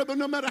I knew, brother,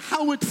 no matter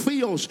how it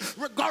feels,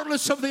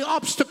 regardless of the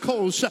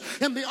obstacles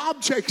and the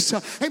objects,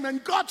 amen,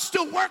 God's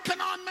still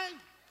working on me.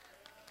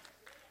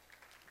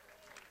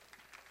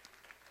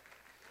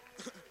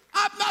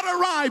 I've not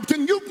arrived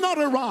and you've not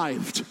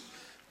arrived.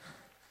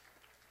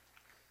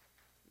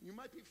 You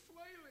might be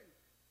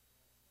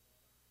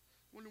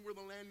wondering where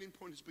the landing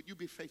point is, but you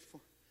be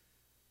faithful.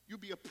 You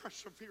be a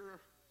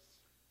perseverer.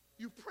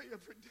 You pray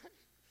every day.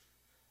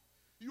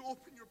 You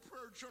open your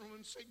prayer journal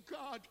and say,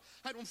 God,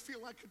 I don't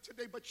feel like it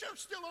today, but you're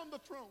still on the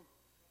throne.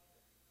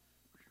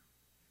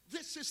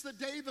 This is the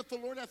day that the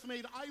Lord hath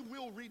made. I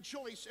will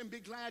rejoice and be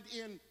glad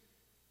in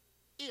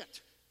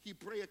it.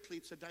 Hebraically,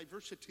 it's a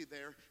diversity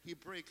there.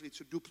 Hebraically,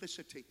 it's a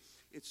duplicity.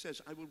 It says,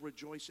 I will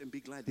rejoice and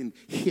be glad in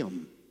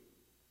him.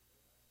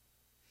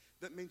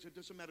 That means it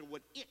doesn't matter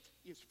what it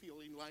is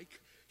feeling like.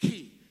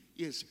 He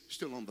is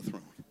still on the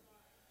throne.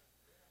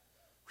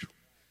 Whew.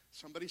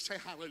 Somebody say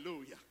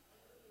hallelujah.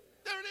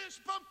 There it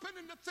is, bumping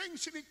into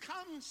things, and he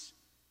comes.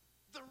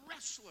 The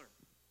wrestler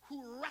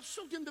who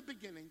wrestled in the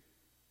beginning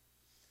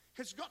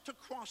has got to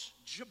cross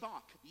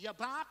Jabbok.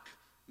 Jabbok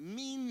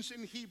means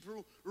in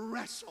Hebrew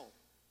wrestle.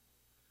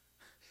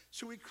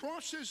 So he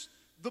crosses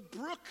the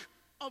brook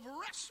of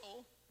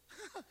wrestle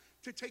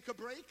to take a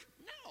break?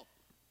 No,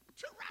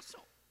 to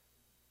wrestle.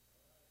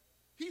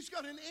 He's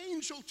got an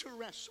angel to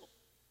wrestle.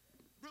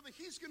 Brother,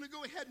 he's going to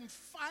go ahead and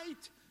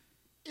fight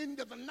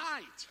into the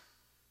night.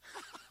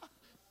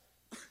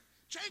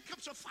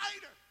 Jacob's a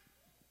fighter.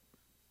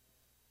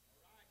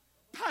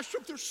 Pastor,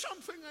 if there's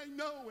something I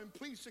know, and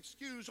please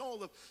excuse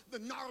all of the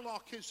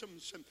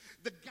Narlockisms and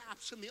the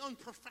gaps and the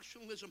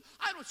unprofessionalism,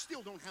 I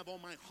still don't have all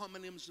my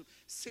homonyms,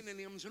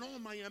 synonyms, and all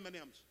my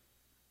M&Ms.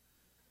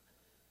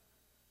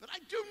 But I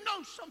do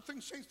know something,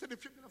 saints, that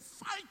if you're going to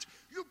fight,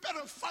 you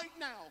better fight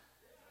now.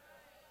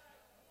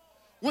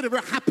 Whatever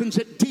happens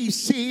at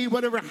DC,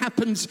 whatever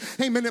happens,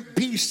 amen, at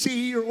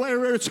BC or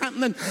wherever it's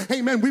happening,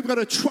 amen, we've got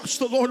to trust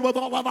the Lord with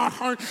all of our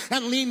heart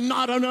and lean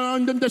not on our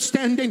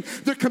understanding.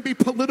 There can be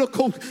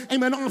political,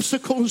 amen,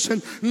 obstacles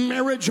and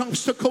marriage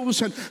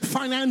obstacles and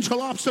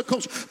financial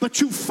obstacles, but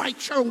you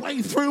fight your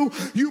way through.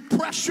 You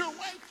press your way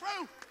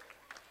through.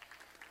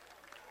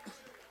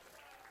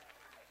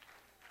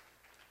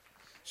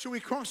 So we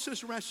cross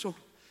this wrestle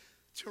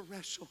to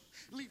wrestle.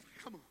 Leave,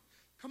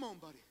 come on,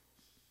 buddy.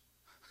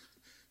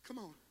 Come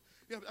on.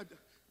 Yeah,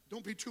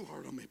 don't be too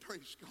hard on me.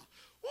 Praise God.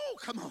 Oh,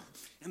 come on.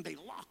 And they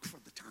lock for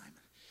the time.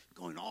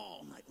 Going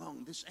all night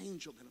long. This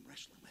angel that I'm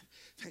wrestling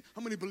with.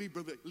 How many believe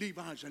Brother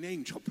Levi's an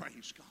angel?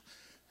 Praise God.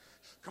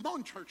 Come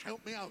on, church.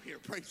 Help me out here.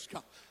 Praise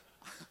God.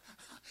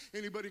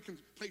 Anybody can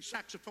play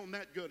saxophone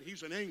that good.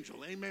 He's an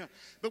angel. Amen.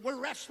 But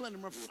we're wrestling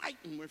and we're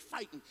fighting. We're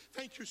fighting.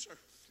 Thank you, sir.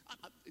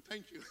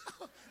 Thank you.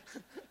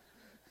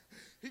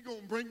 He's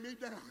going to bring me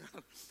down.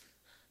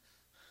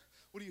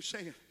 What are you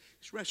saying?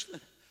 He's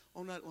wrestling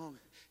all night long.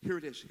 Here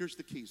it is. Here's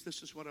the keys.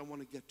 This is what I want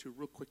to get to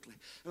real quickly.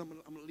 And I'm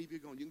going to leave you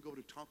going. You can go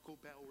to Taco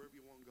Bell, wherever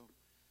you want to go.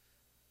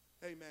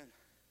 Amen.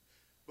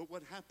 But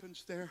what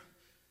happens there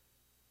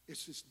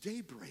is this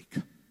daybreak.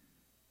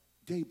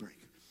 Daybreak.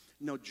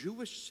 Now,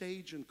 Jewish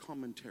sage and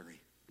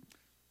commentary.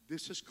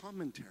 This is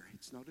commentary.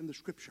 It's not in the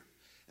scripture.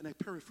 And I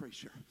paraphrase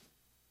here.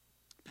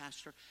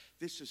 Pastor,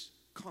 this is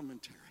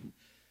commentary.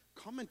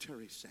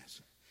 Commentary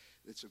says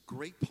it's a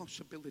great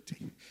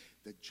possibility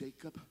that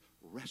Jacob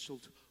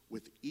wrestled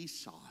with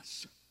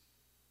Esau's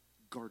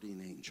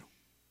guardian angel.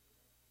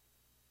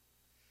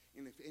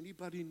 And if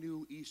anybody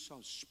knew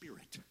Esau's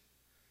spirit,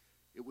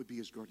 it would be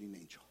his guardian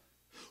angel.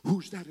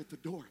 Who's that at the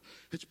door?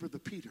 It's Brother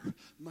Peter.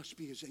 Must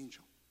be his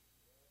angel.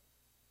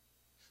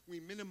 We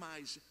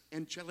minimize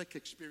angelic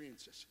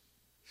experiences.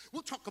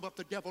 We'll talk about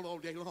the devil all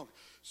day long.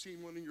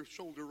 Seeing one in your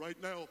shoulder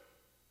right now.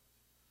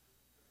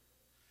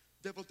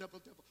 Devil, devil,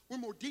 devil. We're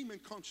more demon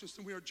conscious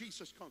than we are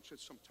Jesus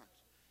conscious sometimes.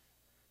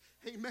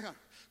 Amen.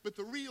 But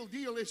the real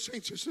deal is,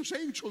 saints, there's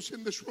angels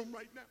in this room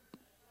right now.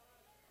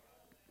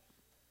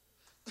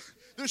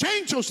 There's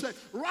angels that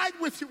ride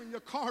with you in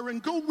your car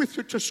and go with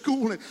you to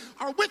school and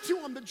are with you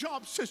on the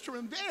job, sister,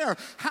 and there,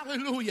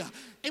 hallelujah,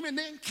 amen,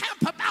 they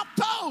encamp about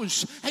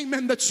those,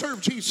 amen, that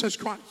serve Jesus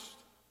Christ.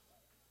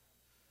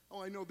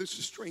 Oh, I know this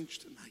is strange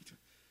tonight,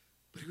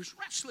 but he was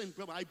wrestling,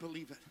 but I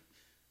believe it,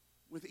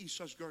 with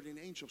Esau's guardian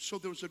angel. So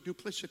there was a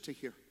duplicity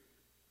here.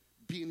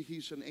 Being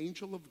he's an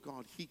angel of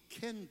God, he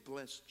can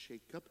bless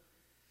Jacob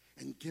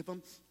and give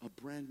him a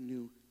brand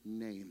new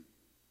name.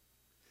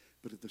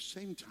 But at the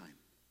same time,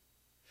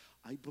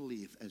 I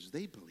believe, as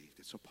they believed,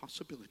 it's a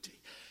possibility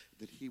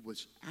that he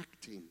was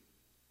acting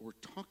or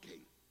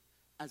talking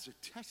as a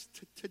test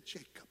to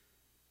Jacob.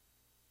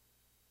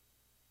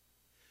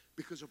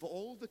 Because of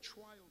all the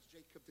trials,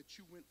 Jacob, that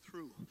you went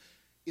through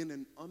in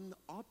an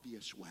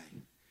unobvious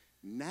way,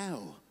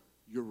 now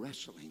you're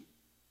wrestling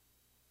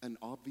an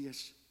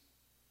obvious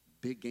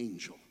big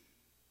angel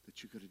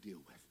that you got to deal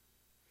with.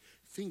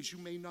 Things you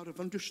may not have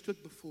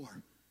understood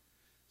before.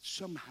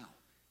 Somehow,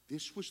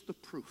 this was the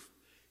proof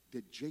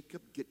that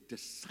Jacob get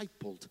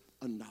discipled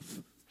enough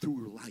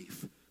through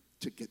life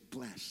to get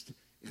blessed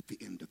at the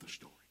end of the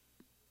story.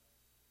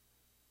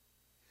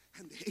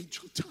 And the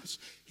angel does.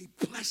 He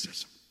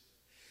blesses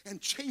him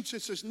and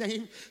changes his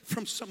name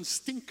from some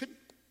stinking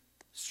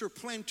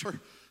supplanter,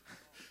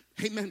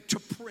 amen, to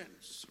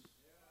prince.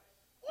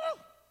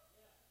 Woo!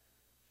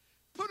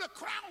 Put a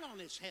crown on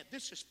his head.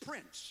 This is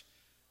Prince.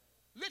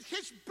 Let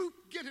his boot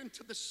get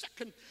into the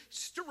second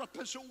stirrup,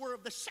 as it were,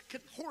 of the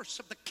second horse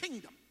of the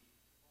kingdom.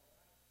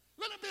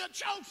 Let it be a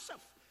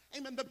Joseph,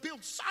 amen, that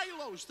builds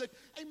silos, that,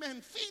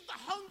 amen, feed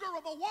the hunger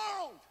of a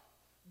world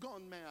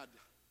gone mad.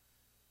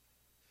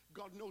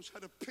 God knows how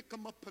to pick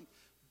them up and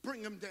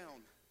bring them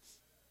down.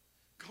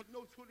 God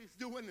knows what he's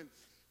doing in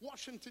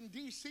Washington,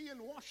 D.C. and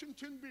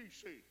Washington,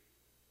 B.C.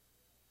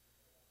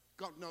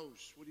 God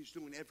knows what he's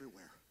doing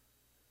everywhere.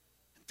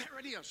 And there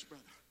it is,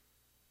 brother.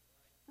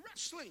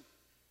 Wrestling.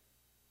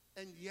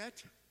 And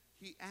yet,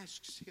 he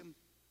asks him,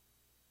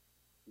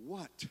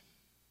 what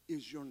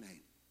is your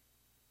name?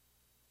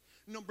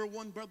 Number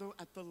one, brother,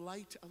 at the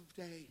light of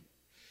day.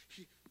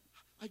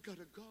 I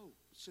gotta go,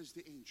 says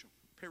the angel.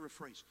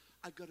 Paraphrase,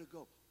 I gotta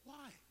go.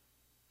 Why?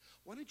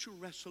 Why don't you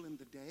wrestle in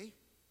the day?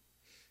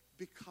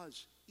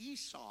 Because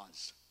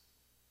Esau's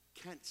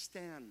can't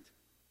stand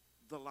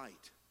the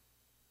light.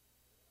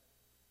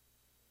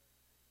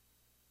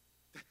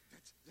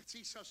 That's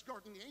Esau's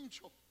guardian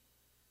angel.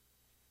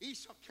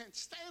 Esau can't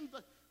stand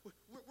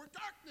where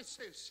darkness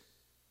is.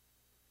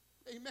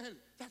 Amen.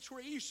 That's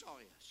where Esau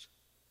is.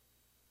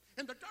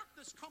 And the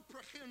darkness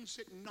comprehends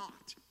it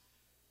not.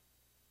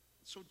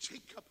 So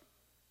Jacob,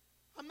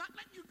 I'm not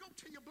letting you go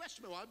till you bless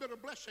me. Well, I better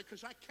bless you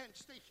because I can't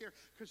stay here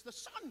because the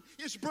sun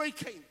is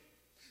breaking.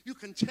 You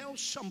can tell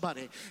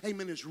somebody,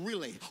 amen, is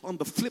really on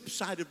the flip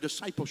side of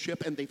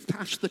discipleship and they've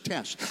passed the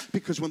test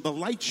because when the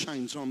light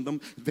shines on them,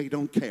 they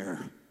don't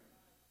care.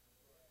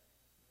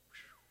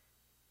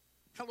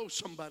 Hello,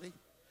 somebody.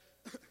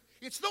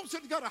 It's those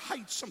that got to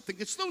hide something.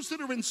 It's those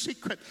that are in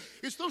secret.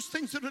 It's those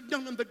things that are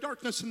done in the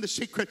darkness and the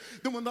secret.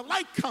 Then when the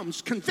light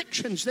comes,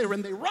 conviction's there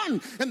and they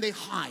run and they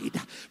hide.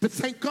 But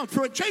thank God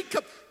for a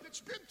Jacob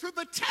that's been through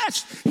the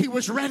test. He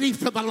was ready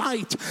for the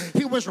light.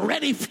 He was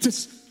ready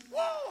to,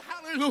 whoa,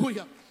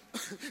 hallelujah.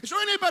 Is there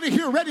anybody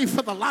here ready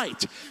for the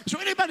light? Is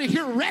there anybody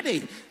here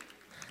ready?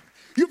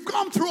 You've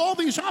gone through all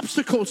these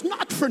obstacles,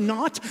 not for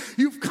naught.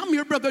 You've come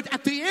here, brother,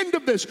 at the end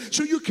of this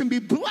so you can be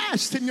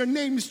blessed and your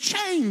name's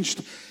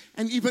changed.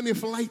 And even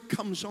if light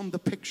comes on the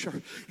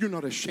picture, you're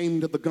not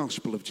ashamed of the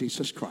gospel of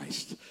Jesus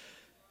Christ.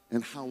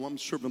 And how I'm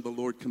serving the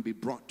Lord can be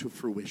brought to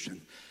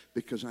fruition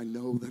because I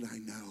know that I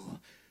know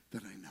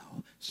that I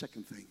know.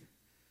 Second thing,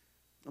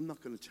 I'm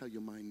not going to tell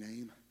you my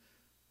name.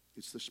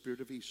 It's the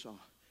spirit of Esau.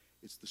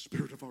 It's the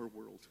spirit of our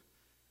world.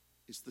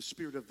 It's the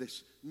spirit of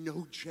this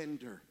no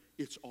gender.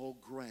 It's all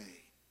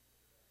gray.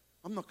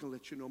 I'm not going to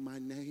let you know my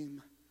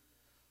name.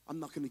 I'm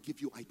not going to give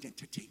you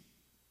identity.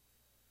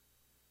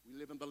 We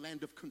live in the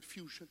land of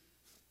confusion.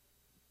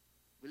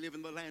 We live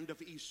in the land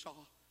of Esau,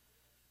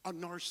 a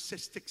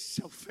narcissistic,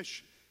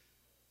 selfish,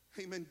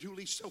 amen,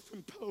 duly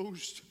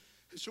self-imposed,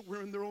 as it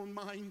were in their own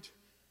mind.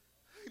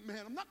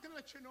 Amen. I'm not going to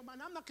let you know mine.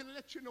 I'm not going to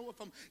let you know if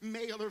I'm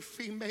male or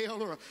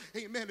female or,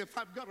 amen, if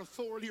I've got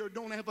authority or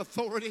don't have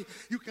authority.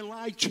 You can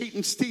lie, cheat,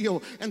 and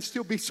steal and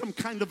still be some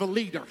kind of a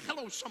leader.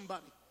 Hello,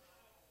 somebody.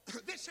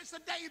 This is the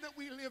day that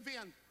we live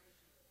in.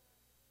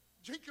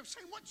 Jacob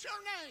saying, what's your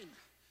name?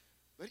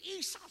 But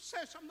Esau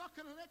says, I'm not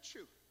going to let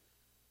you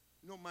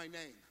know my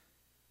name.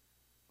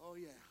 Oh,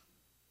 yeah.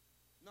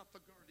 Not the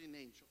guardian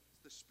angel.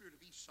 It's the spirit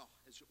of Esau,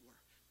 as it were.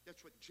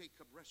 That's what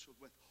Jacob wrestled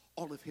with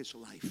all of his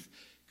life.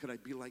 Could I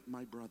be like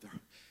my brother?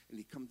 And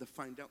he come to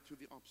find out through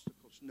the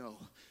obstacles. No,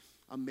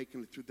 I'm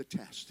making it through the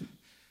test.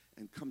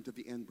 And come to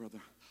the end, brother,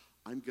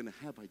 I'm going to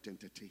have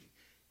identity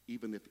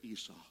even if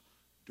Esau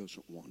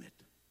doesn't want it.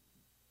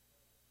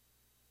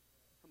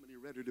 How many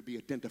are ready to be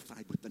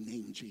identified with the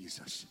name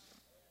Jesus?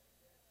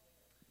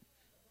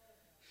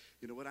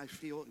 You know what I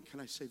feel? And can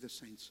I say this,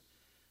 saints?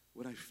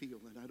 What I feel,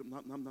 and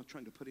I'm not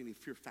trying to put any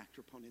fear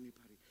factor upon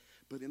anybody,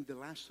 but in the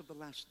last of the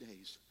last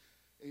days,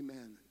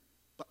 amen,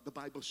 but the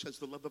Bible says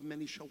the love of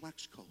many shall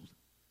wax cold,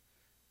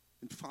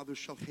 and fathers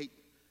shall hate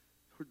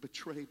or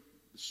betray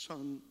the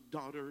son,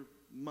 daughter,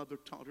 mother,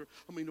 daughter.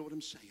 I mean, you know what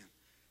I'm saying?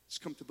 It's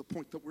come to the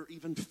point that we're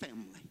even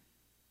family,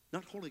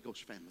 not Holy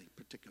Ghost family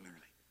particularly,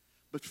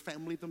 but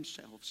family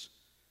themselves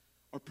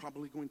are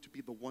probably going to be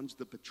the ones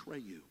that betray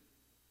you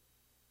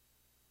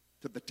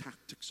to the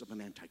tactics of an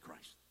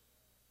antichrist.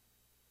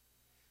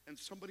 And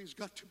somebody's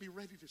got to be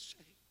ready to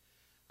say,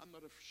 I'm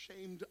not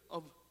ashamed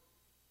of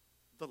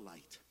the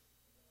light,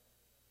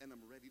 and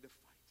I'm ready to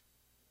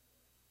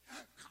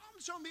fight.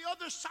 Comes on the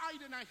other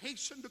side, and I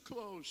hasten to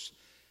close.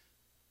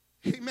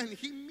 Amen.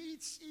 He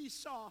meets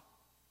Esau.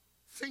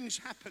 Things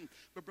happen.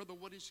 But brother,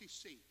 what does he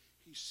see?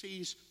 He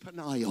sees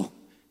Peniel.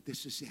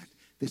 This is it.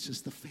 This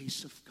is the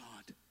face of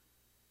God.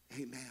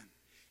 Amen.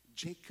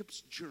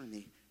 Jacob's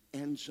journey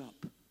ends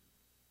up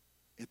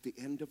at the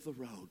end of the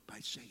road by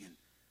saying,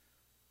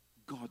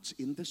 God's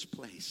in this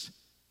place,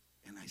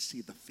 and I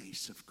see the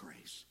face of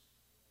grace.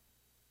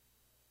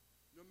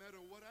 No matter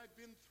what I've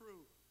been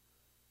through,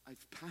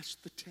 I've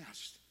passed the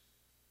test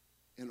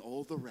and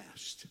all the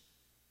rest,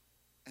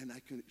 and I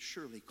can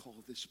surely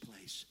call this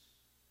place,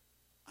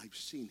 I've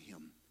seen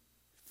him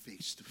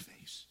face to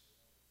face.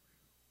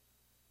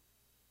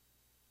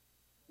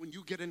 When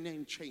you get a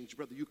name change,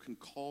 brother, you can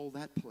call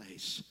that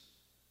place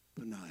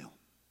Peniel.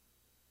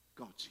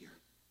 God's here.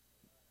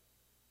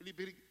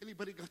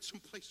 Anybody got some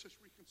places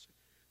where you can say,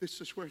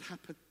 this is where it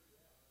happened?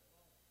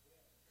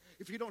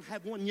 If you don't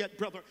have one yet,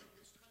 brother,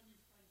 it's time you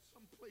find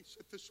some place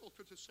at this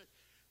altar to say,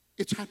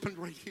 it's happened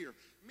right here.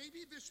 Maybe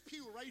this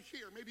pew right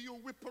here. Maybe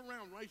you'll whip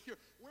around right here.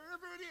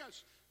 Wherever it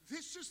is,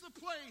 this is the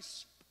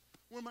place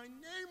where my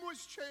name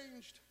was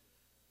changed.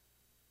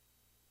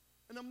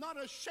 And I'm not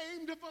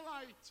ashamed of the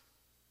light.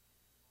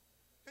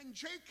 And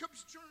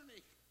Jacob's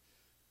journey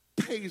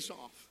pays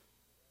off.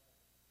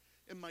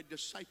 And my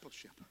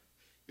discipleship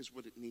is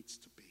what it needs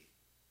to be.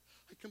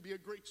 I can be a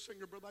great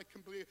singer, brother. I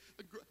can be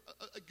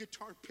a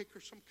guitar picker,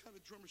 some kind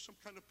of drummer, some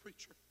kind of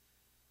preacher.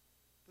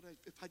 But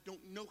if I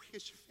don't know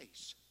his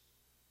face,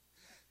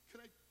 can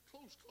I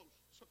close?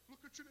 So look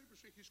at your neighbor,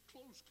 say, he's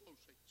close.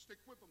 Stick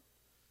with him.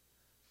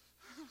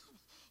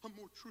 I'm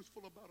more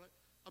truthful about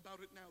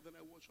it now than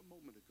I was a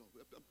moment ago.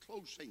 I'm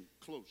closing.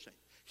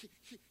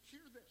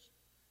 Hear this.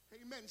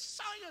 Amen.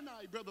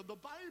 Sinai, brother. The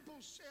Bible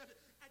said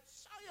at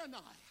Sinai.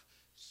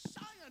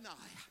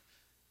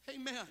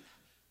 Amen.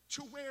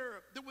 To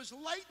where there was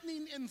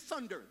lightning and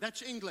thunder.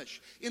 That's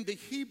English. In the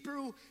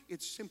Hebrew,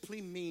 it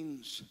simply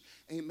means,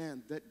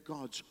 amen, that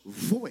God's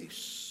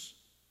voice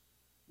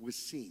was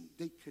seen.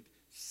 They could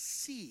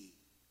see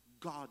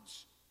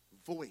God's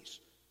voice.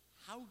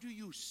 How do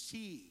you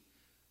see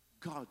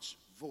God's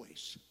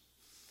voice?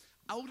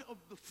 Out of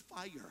the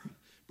fire,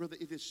 brother,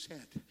 it is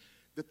said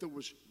that there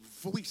was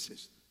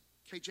voices.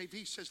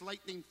 KJV says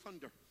lightning,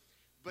 thunder.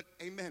 But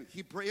amen,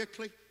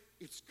 Hebraically,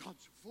 it's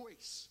God's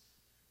voice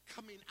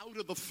coming out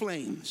of the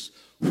flames,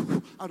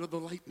 out of the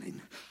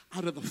lightning,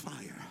 out of the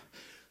fire.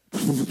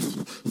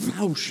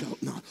 Thou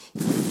shalt not.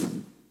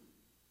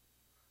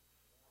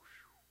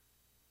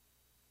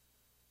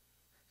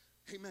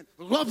 Amen.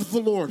 Love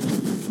the Lord,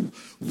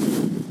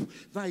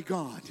 thy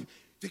God.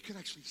 They could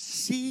actually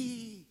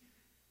see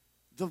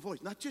the voice,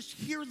 not just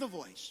hear the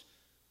voice,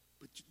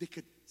 but they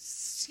could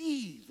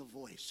see the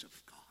voice of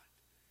God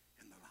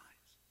in their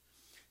lives.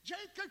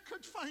 Jacob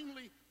could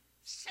finally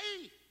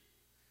see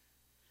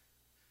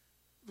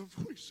the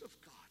voice of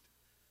God.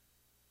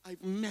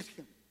 I've met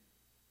him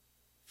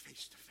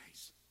face to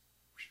face.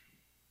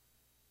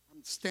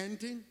 I'm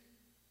standing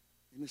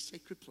in a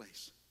sacred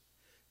place,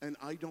 and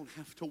I don't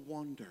have to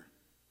wander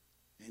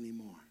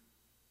anymore.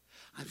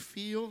 I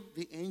feel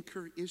the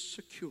anchor is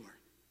secure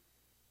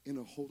in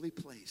a holy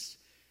place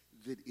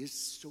that is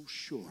so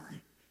sure,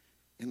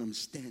 and I'm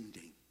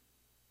standing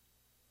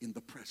in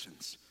the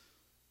presence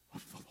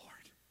of the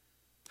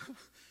Lord.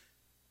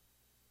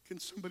 Can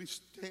somebody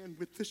stand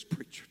with this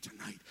preacher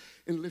tonight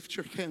and lift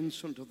your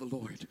hands unto the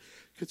Lord?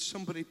 Could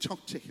somebody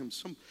talk to him?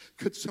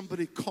 Could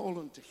somebody call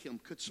unto him?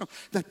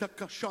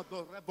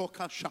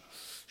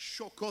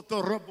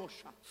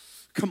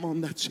 Come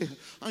on, that's it.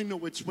 I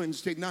know it's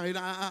Wednesday night.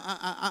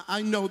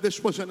 I know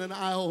this wasn't an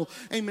aisle,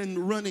 amen,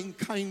 running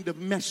kind of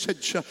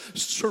message,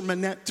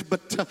 sermonette,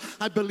 but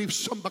I believe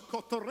somebody.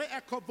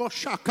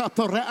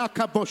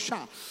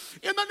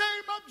 In the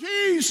name of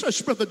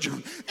Jesus, Brother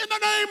John, in the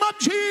name of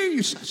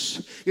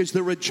Jesus, is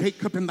there a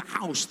Jacob in the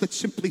house that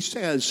simply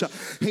says,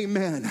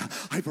 amen,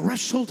 I've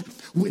wrestled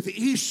with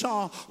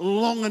Esau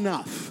long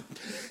enough.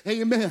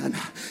 Amen.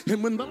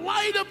 And when the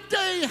light of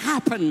day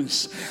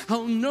happens,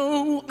 I'll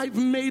know I've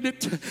made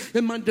it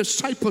and my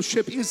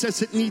discipleship is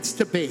as it needs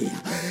to be.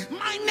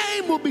 My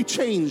name will be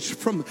changed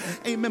from,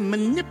 amen,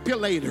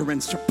 manipulator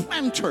and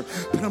supplanter,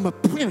 but I'm a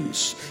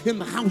prince in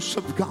the house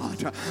of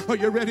God. Are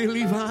you ready,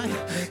 Levi?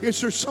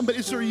 Is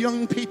there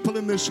young people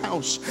in this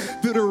house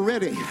that are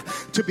ready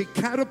to be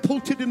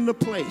catapulted into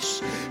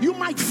place? You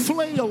might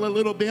flail a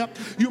little bit.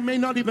 You may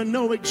not even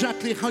know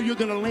exactly how you're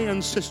going to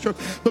land, sister,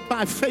 but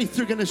by faith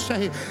you're going to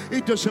say,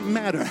 it doesn't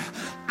matter.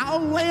 I'll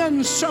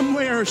land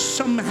somewhere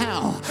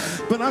somehow,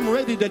 but I'm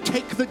ready to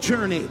take the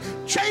journey.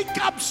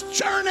 Jacob's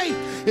journey.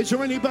 Is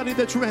there anybody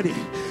that's ready?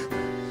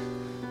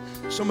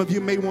 Some of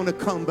you may want to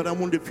come, but I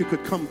wonder if you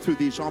could come through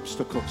these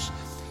obstacles.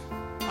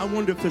 I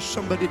wonder if there's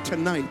somebody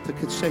tonight that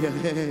could say,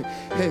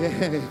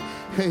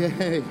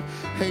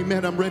 hey,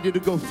 man, I'm ready to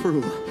go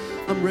through.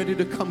 I'm ready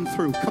to come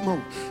through. Come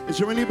on. Is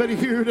there anybody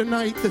here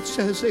tonight that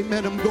says,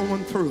 amen, I'm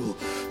going through?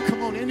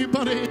 Come on,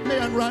 anybody,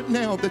 amen, right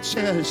now that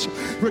says,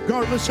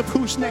 regardless of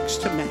who's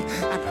next to me,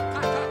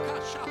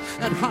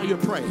 and higher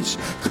praise.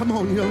 Come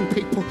on, young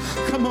people.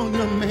 Come on,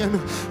 young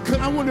man.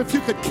 I wonder if you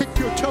could kick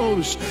your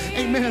toes,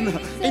 amen,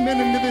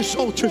 into this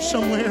altar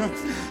somewhere.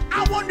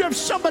 I wonder if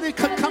somebody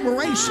could come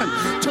racing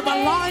to the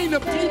line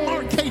of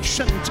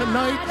demarcation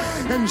tonight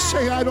and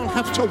say, I don't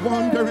have to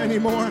wander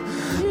anymore.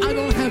 I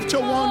don't have to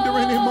wander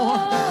anymore.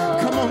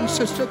 Come on,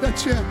 sister,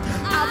 that's it.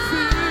 I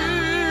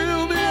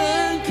feel the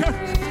anchor.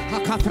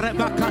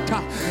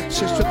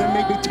 Sister, there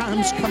may be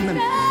times coming,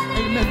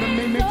 amen, that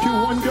may make you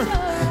wonder.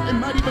 It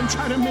might even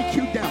try to make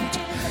you doubt.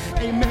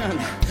 Amen.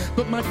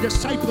 But my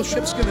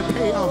discipleship's going to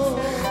pay off.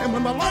 And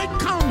when the light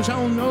comes,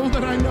 I'll know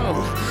that I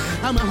know.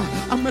 I'm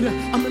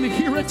gonna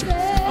hear it.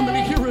 I'm going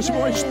to hear his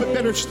voice, but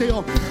better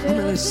still, I'm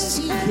going to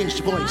see his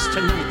voice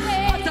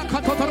tonight.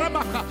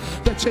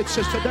 That's it,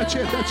 sister. That's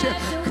it. That's it.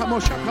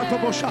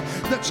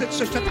 That's it,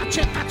 sister. That's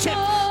it. That's it.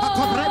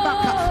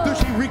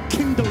 There's a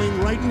rekindling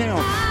right now.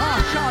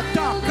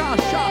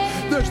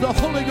 There's the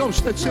Holy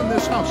Ghost that's in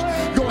this house.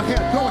 Go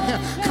ahead. Go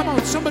ahead. Come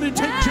on. Somebody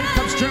take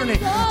Jacob's journey.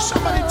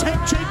 Somebody take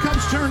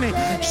Jacob's journey.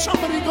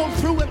 Somebody go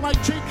through it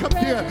like Jacob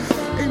did.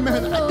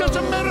 Amen. It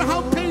doesn't matter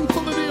how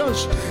painful it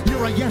is.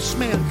 You're a yes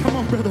man. Come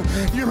on, brother.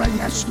 You're a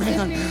yes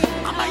man.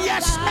 I'm a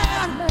yes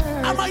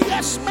man. I'm a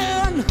yes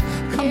man.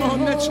 Come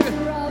on, that's it.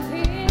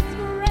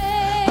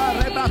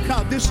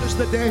 This is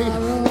the day.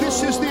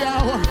 This is the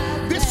hour.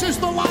 This is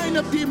the line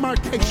of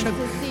demarcation.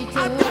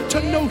 I've got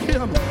to know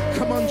him.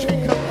 Come on,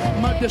 Jacob,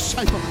 my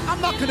disciple.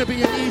 I'm not going to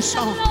be an Esau.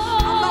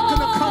 I'm not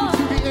going to come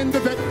to the end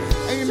of it.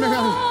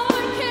 Amen.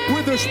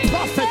 Where there's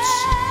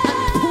prophets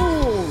and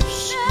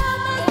pools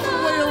all the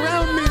way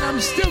around me.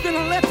 I'm still going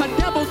to let the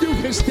devil do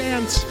his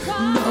dance.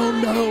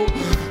 No.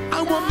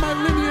 I want my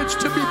lineage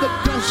to be the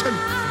dozen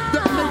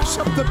that makes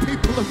up the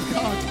people of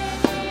God.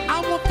 I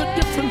want the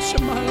difference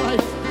in my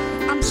life.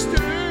 I'm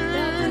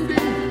standing.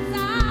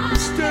 I'm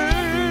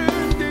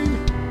standing.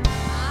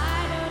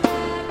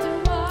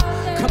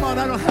 Come on,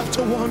 I don't have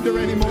to wander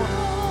anymore.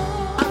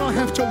 I don't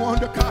have to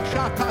wander.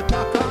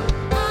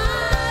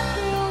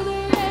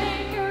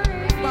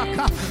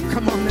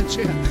 Come on, that's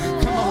it.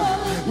 Come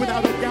on.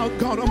 Without a doubt,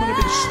 God, I'm going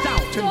to be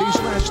stout in these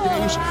last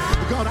days.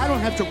 God, I don't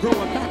have to grow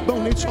a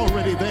backbone. It's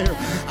already there.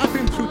 I've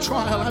been through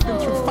trial. I've been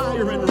through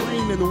fire and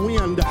rain and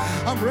wind.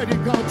 I'm ready,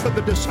 God, for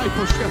the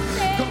discipleship.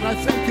 God, I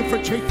thank you for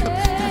Jacob.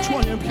 That's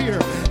why I'm here.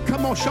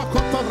 Come on.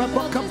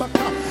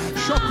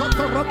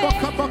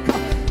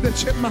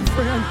 That's it, my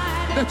friend.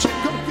 That's it.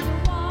 Go.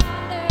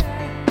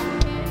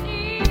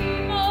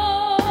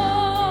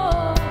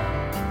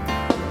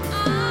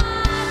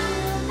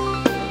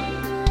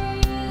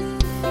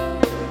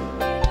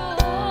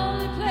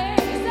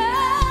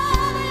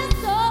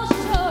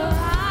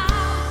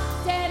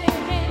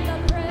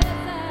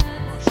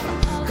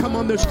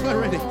 There's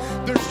clarity.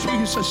 There's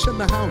Jesus in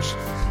the house.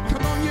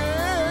 Come on,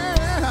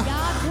 yeah.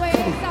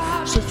 Come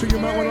on. Sister, you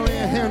might want to lay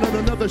a hand on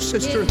another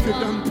sister if you're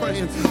done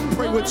praying.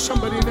 Pray with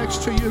somebody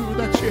next to you.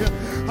 That's it.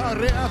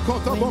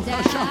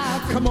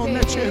 Come on,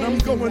 that's it. I'm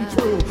going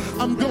through.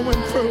 I'm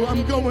going through.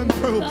 I'm going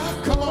through.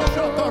 Come on.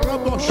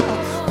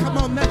 Come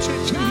on, that's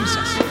it,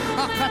 Jesus.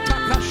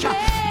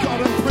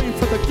 God, I'm praying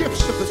for the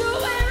gifts of the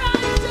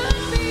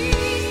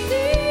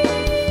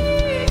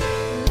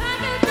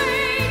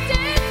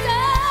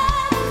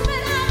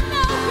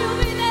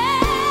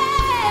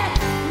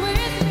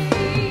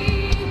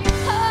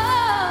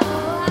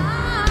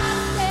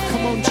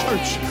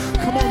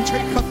Come on,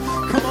 Jacob.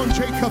 Come on,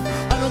 Jacob.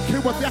 I don't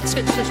care what. That's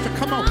it, sister.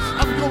 Come on.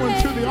 I'm going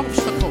through the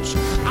obstacles.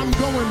 I'm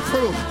going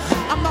through.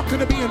 I'm not going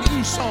to be an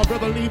Esau,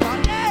 Brother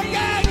Levi.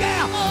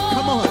 Yeah.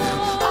 Come on.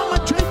 I'm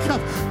a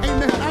Jacob.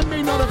 Amen. I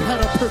may not have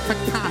had a perfect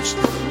perfect past.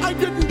 I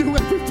didn't do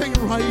everything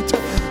right,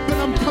 but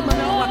I'm coming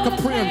out like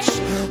a prince.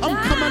 I'm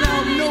coming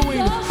out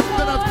knowing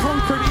that I've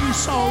conquered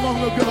Esau long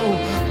ago.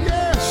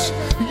 Yes,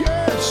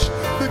 yes,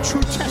 the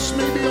true test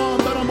may be on,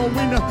 but I'm a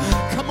winner.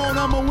 Come on,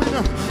 I'm a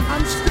winner.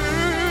 I'm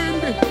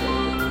standing.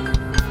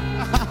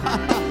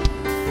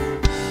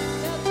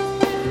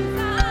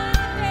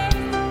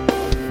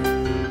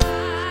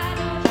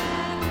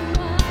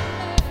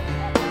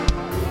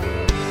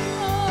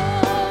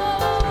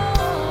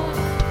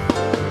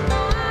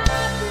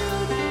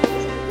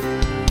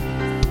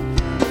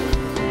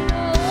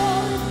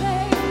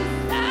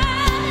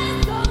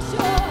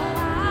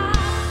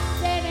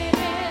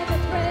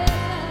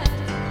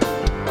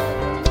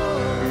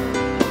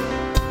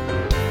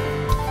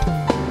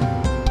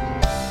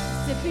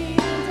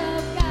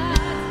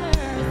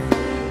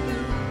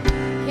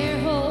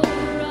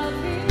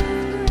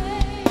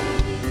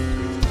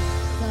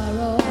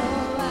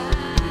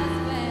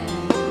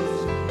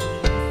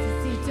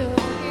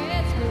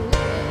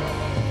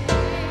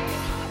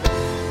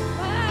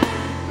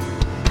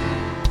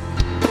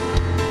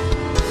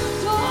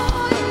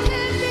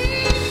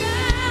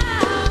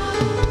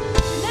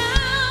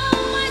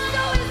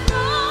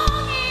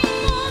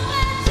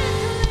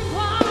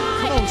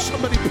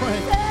 Somebody pray.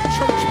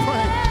 Church,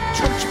 pray.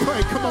 Church,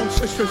 pray. Come on,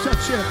 sisters.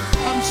 That's it.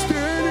 I'm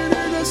standing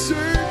in a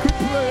sacred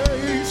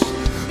place.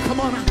 Come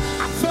on.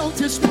 I felt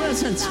his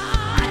presence.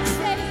 I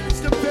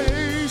face to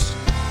face.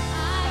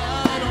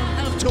 I don't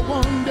have to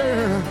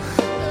wonder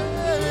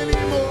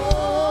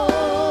anymore.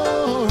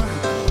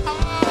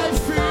 I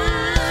feel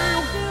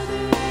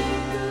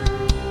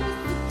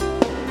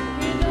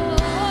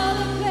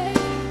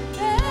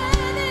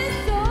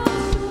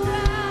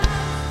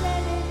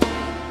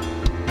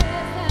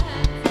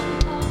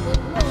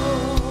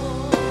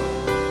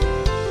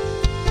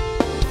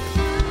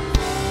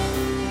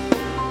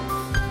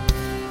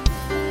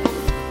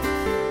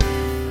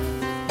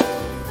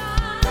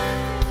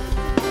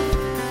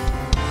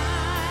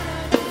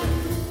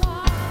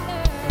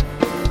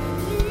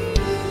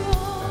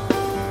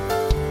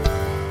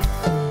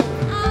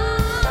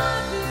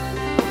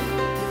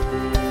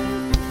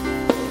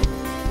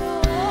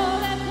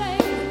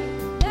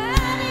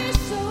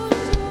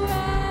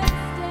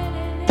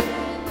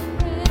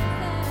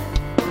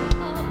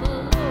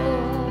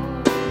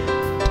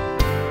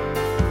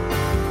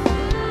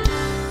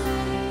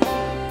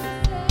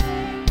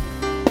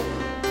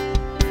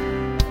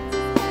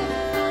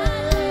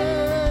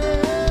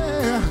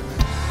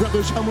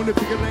brothers, I want if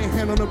you can lay a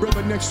hand on a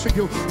brother next to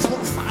you. 4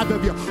 or 5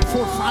 of you.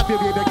 4 or 5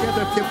 of you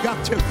together if you've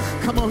got to.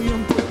 Come on,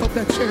 young people,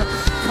 that's it.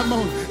 Come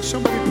on,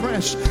 somebody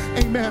press.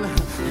 Amen.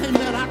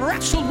 Amen. I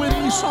wrestled with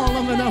Esau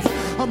long enough.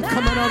 I'm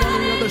coming out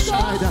on the other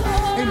side.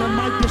 Amen.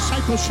 My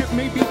discipleship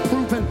may be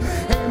proven.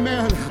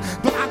 Amen.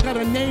 But I got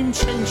a name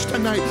change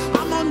tonight.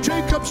 I'm on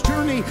Jacob's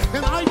journey,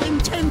 and I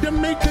intend to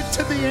make it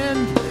to the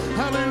end.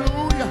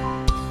 Hallelujah.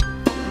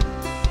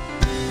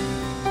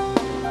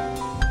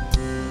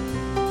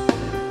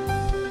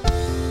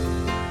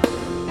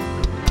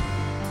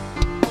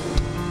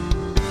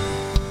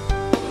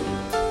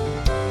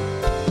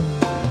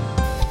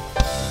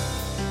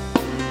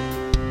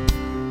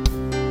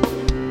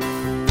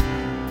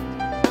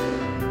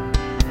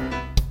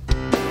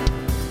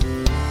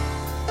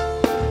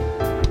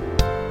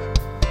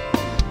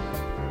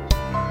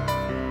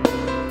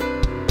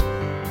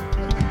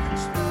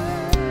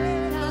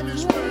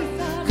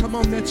 Come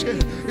on, that's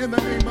it. In the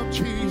name of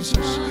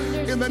Jesus.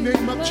 In the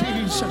name of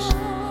Jesus.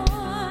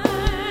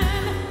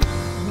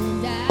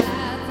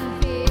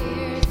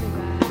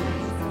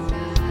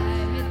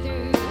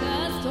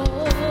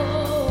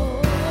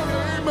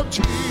 Name of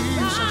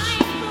Jesus.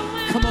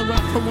 Come on,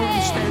 right from where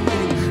I'm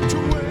standing to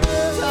where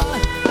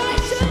I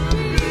should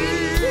be.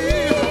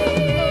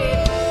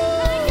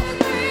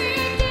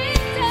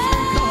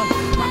 Thank God,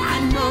 but I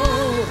know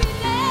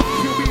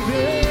He'll be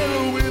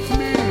there with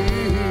me.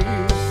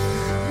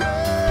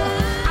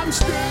 Yeah, I'm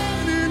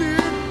standing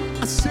in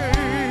a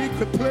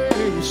sacred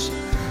place.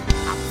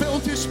 I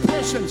felt His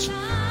presence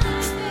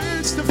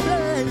face to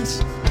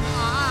face.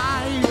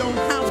 I don't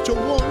have to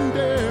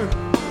wonder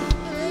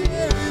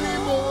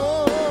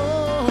anymore.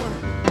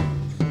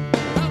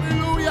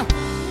 Hallelujah.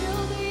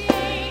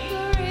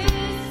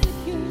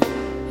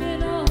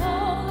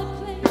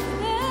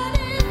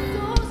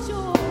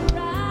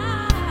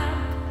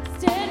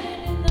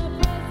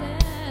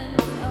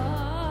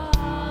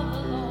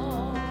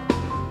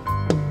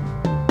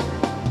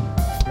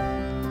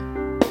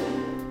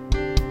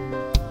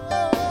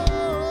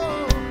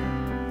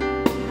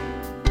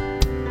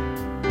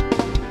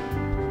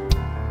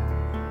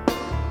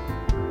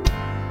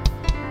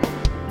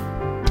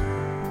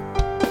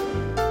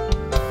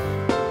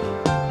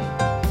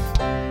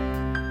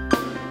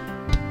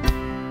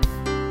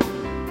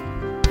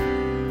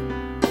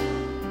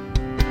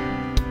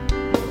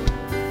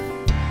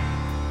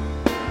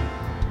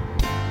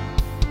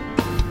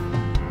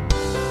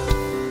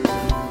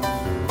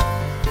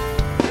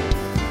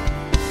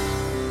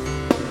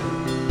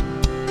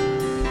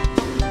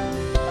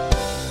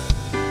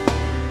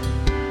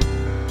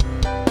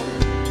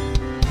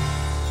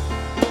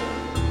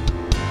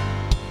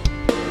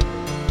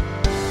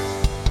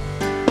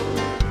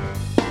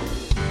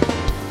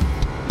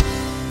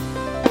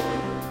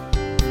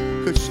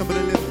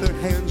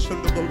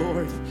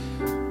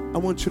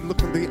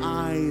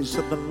 eyes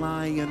of the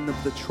Lion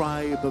of the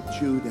tribe of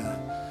Judah.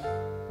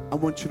 I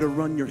want you to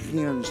run your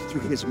hands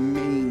through his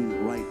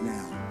mane right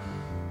now.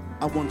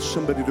 I want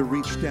somebody to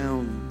reach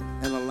down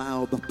and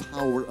allow the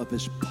power of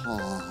his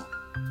paw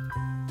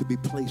to be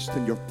placed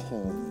in your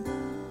palm.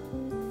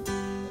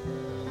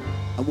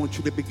 I want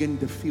you to begin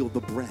to feel the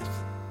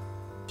breath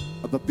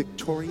of a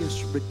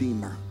victorious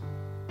Redeemer.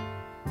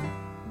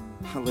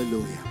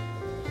 Hallelujah.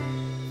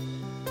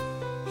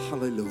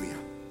 Hallelujah.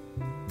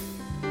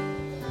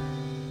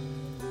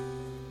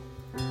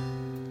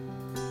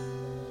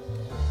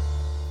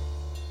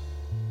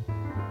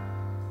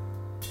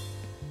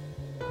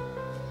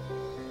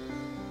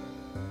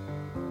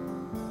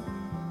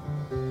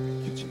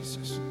 Thank you,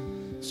 Jesus.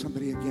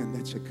 Somebody again,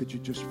 that's it. Could you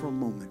just for a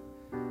moment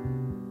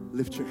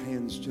lift your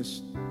hands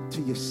just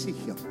till you see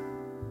him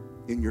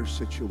in your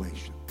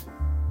situation?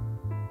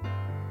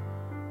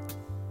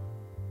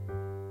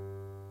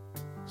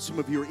 Some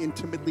of you are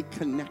intimately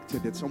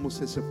connected. It's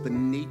almost as if the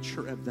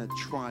nature of that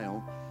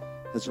trial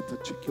has a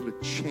particular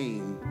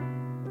chain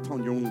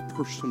upon your own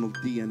personal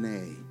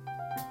DNA.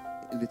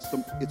 And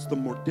it's the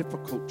more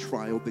difficult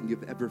trial than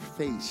you've ever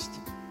faced,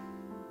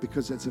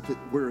 because as if it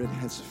were, it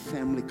has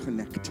family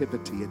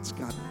connectivity. It's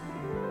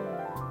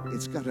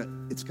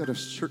got a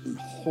certain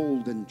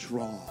hold and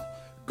draw.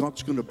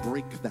 God's going to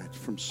break that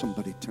from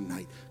somebody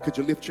tonight. Could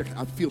you lift your hand?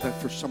 I feel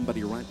that for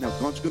somebody right now.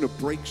 God's going to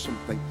break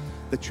something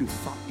that you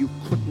thought you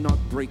could not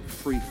break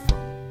free from.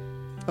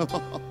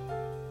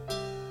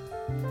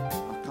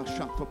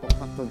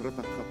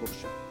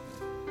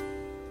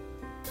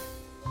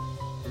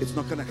 It's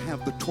not going to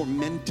have the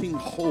tormenting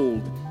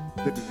hold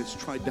that it has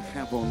tried to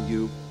have on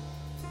you.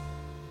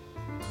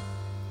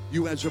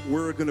 You, as it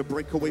were, are going to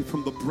break away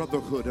from the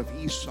brotherhood of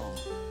Esau.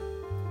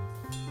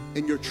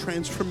 And your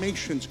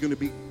transformation is going to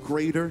be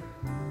greater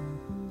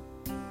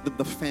than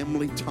the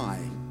family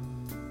tie.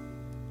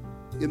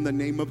 In the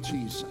name of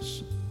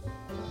Jesus.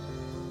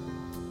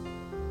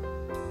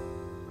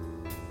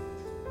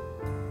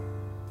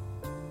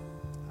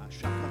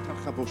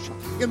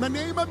 In the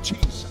name of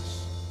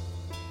Jesus.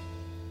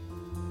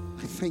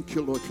 I thank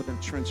you, Lord, for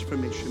that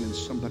transformation in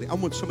somebody. I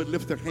want somebody to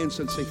lift their hands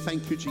and say,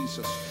 thank you,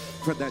 Jesus,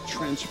 for that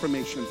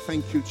transformation.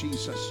 Thank you,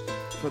 Jesus,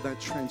 for that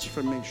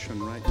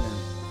transformation right now.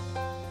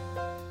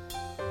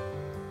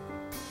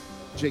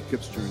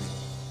 Jacob's journey.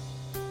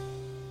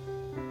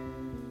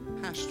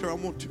 Pastor, I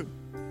want to,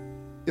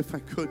 if I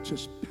could,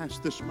 just pass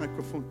this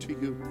microphone to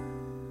you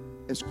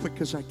as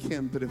quick as I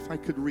can, but if I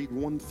could read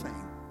one thing.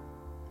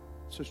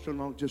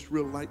 Sister-in-law, just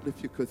real lightly,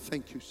 if you could.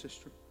 Thank you,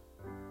 sister.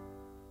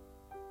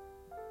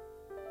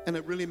 And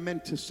I really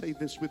meant to say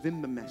this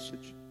within the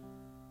message.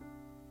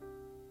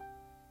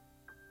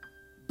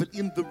 But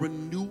in the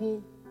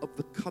renewal of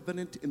the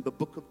covenant in the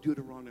book of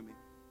Deuteronomy,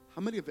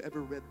 how many have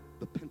ever read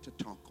the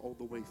Pentateuch all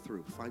the way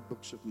through? 5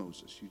 books of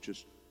Moses. You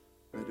just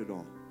read it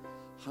all.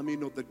 How many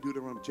know that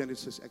Deuteronomy,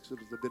 Genesis,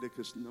 Exodus,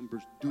 Leviticus,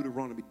 Numbers,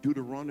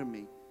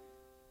 Deuteronomy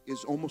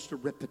is almost a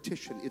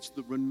repetition. It's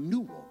the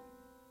renewal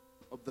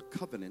of the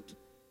covenant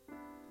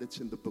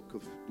that's in the book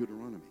of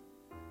Deuteronomy.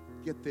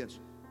 Get this.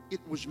 It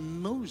was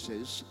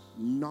Moses,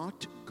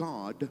 not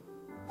God,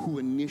 who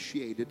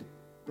initiated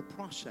the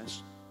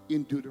process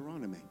in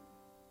Deuteronomy.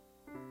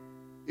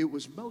 It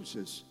was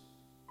Moses.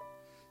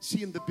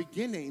 See, in the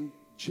beginning,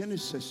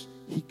 Genesis,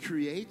 he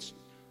creates,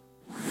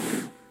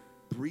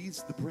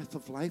 breathes the breath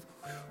of life,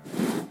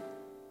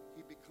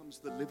 he becomes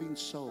the living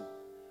soul.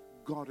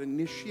 God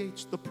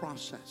initiates the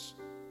process.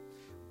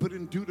 But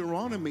in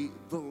Deuteronomy,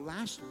 the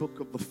last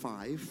book of the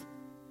 5,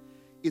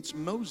 it's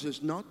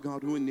Moses, not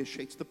God, who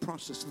initiates the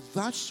process.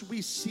 Thus,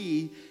 we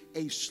see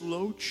a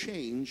slow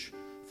change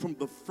from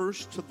the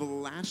first to the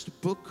last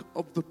book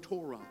of the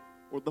Torah,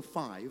 or the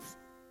 5,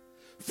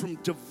 from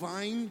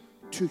divine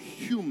to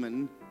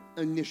human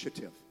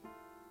initiative.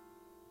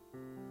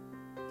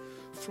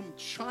 From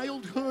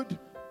childhood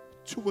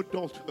to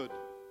adulthood.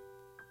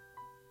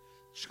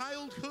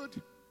 Childhood,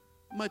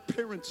 my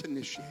parents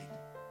initiate.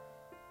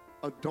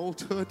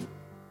 Adulthood,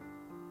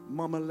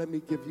 Mama, let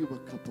me give you a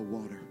cup of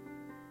water.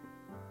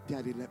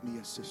 Daddy, let me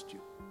assist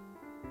you.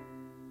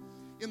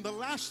 In the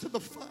last of the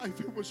 5,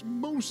 it was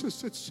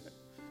Moses that said,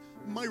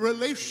 my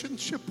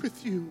relationship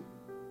with you.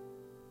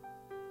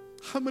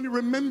 How many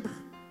remember?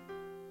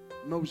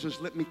 Moses,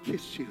 let me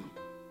kiss you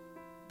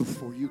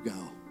before you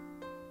go.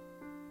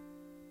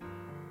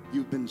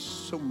 You've been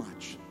so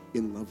much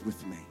in love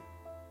with me.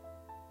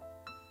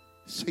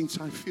 Saints,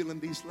 I feel in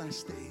these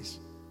last days,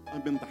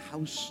 I'm in the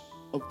house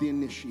of the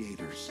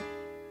initiators.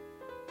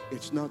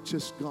 It's not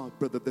just God,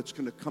 brother, that's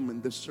going to come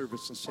in this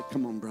service and say,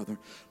 come on, brother,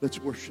 let's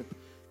worship.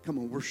 Come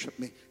on, worship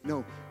me.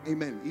 No,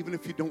 amen. Even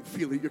if you don't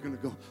feel it, you're going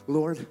to go,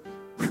 Lord,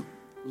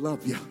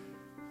 love you.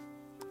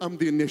 I'm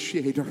the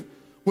initiator.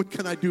 What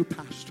can I do,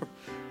 Pastor?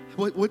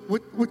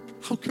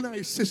 How can I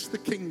assist the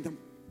kingdom?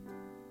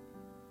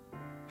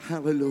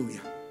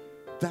 Hallelujah.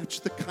 That's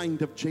the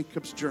kind of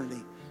Jacob's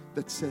journey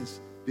that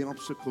says the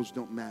obstacles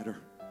don't matter.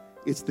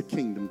 It's the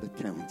kingdom that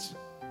counts.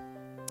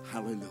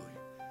 Hallelujah.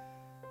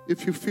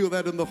 If you feel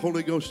that in the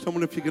Holy Ghost, I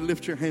wonder if you could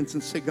lift your hands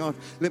and say, God,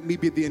 let me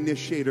be the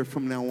initiator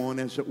from now on,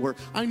 as it were.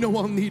 I know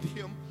I'll need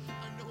Him.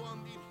 I know I'll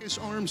need His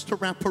arms to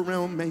wrap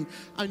around me.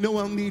 I know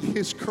I'll need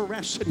His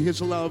caress and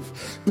His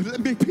love. But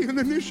let me be an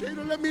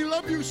initiator. Let me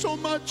love you so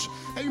much.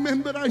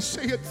 Amen. But I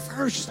say it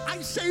first.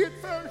 I say it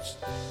first.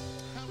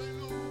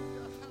 Hallelujah.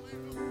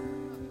 Hallelujah.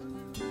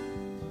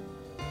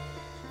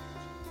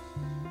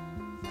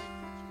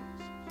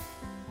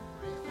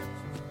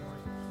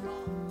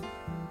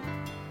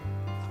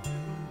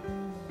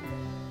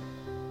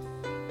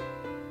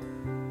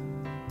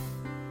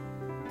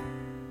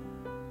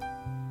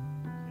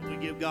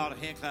 Give God a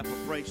hand clap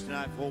of praise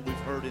tonight for what we've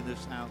heard in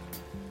this house.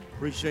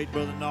 Appreciate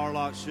Brother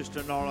Narlock,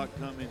 Sister Narlock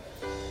coming.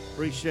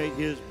 Appreciate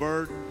his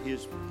burden,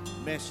 his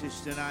message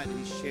tonight that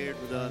he shared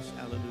with us.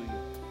 Hallelujah.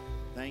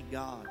 Thank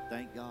God.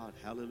 Thank God.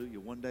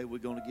 Hallelujah. One day we're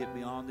going to get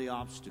beyond the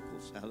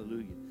obstacles.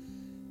 Hallelujah.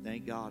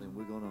 Thank God. And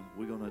we're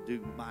going to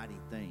do mighty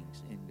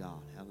things in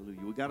God. Hallelujah.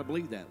 We got to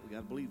believe that. We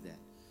got to believe that.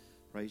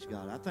 Praise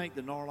God. I think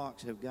the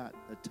Narlocks have got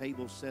a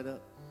table set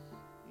up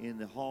in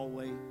the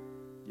hallway.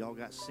 Y'all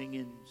got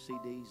singing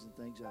CDs and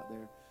things out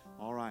there?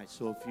 All right,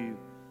 so if you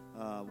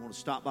want to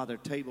stop by their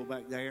table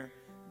back there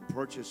and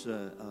purchase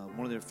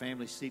one of their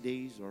family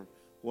CDs or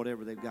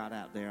whatever they've got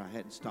out there. I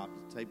hadn't stopped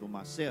at the table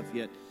myself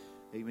yet,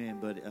 amen,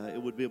 but it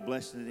would be a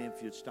blessing to them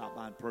if you'd stop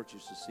by and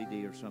purchase a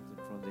CD or something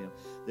from them.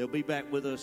 They'll be back with us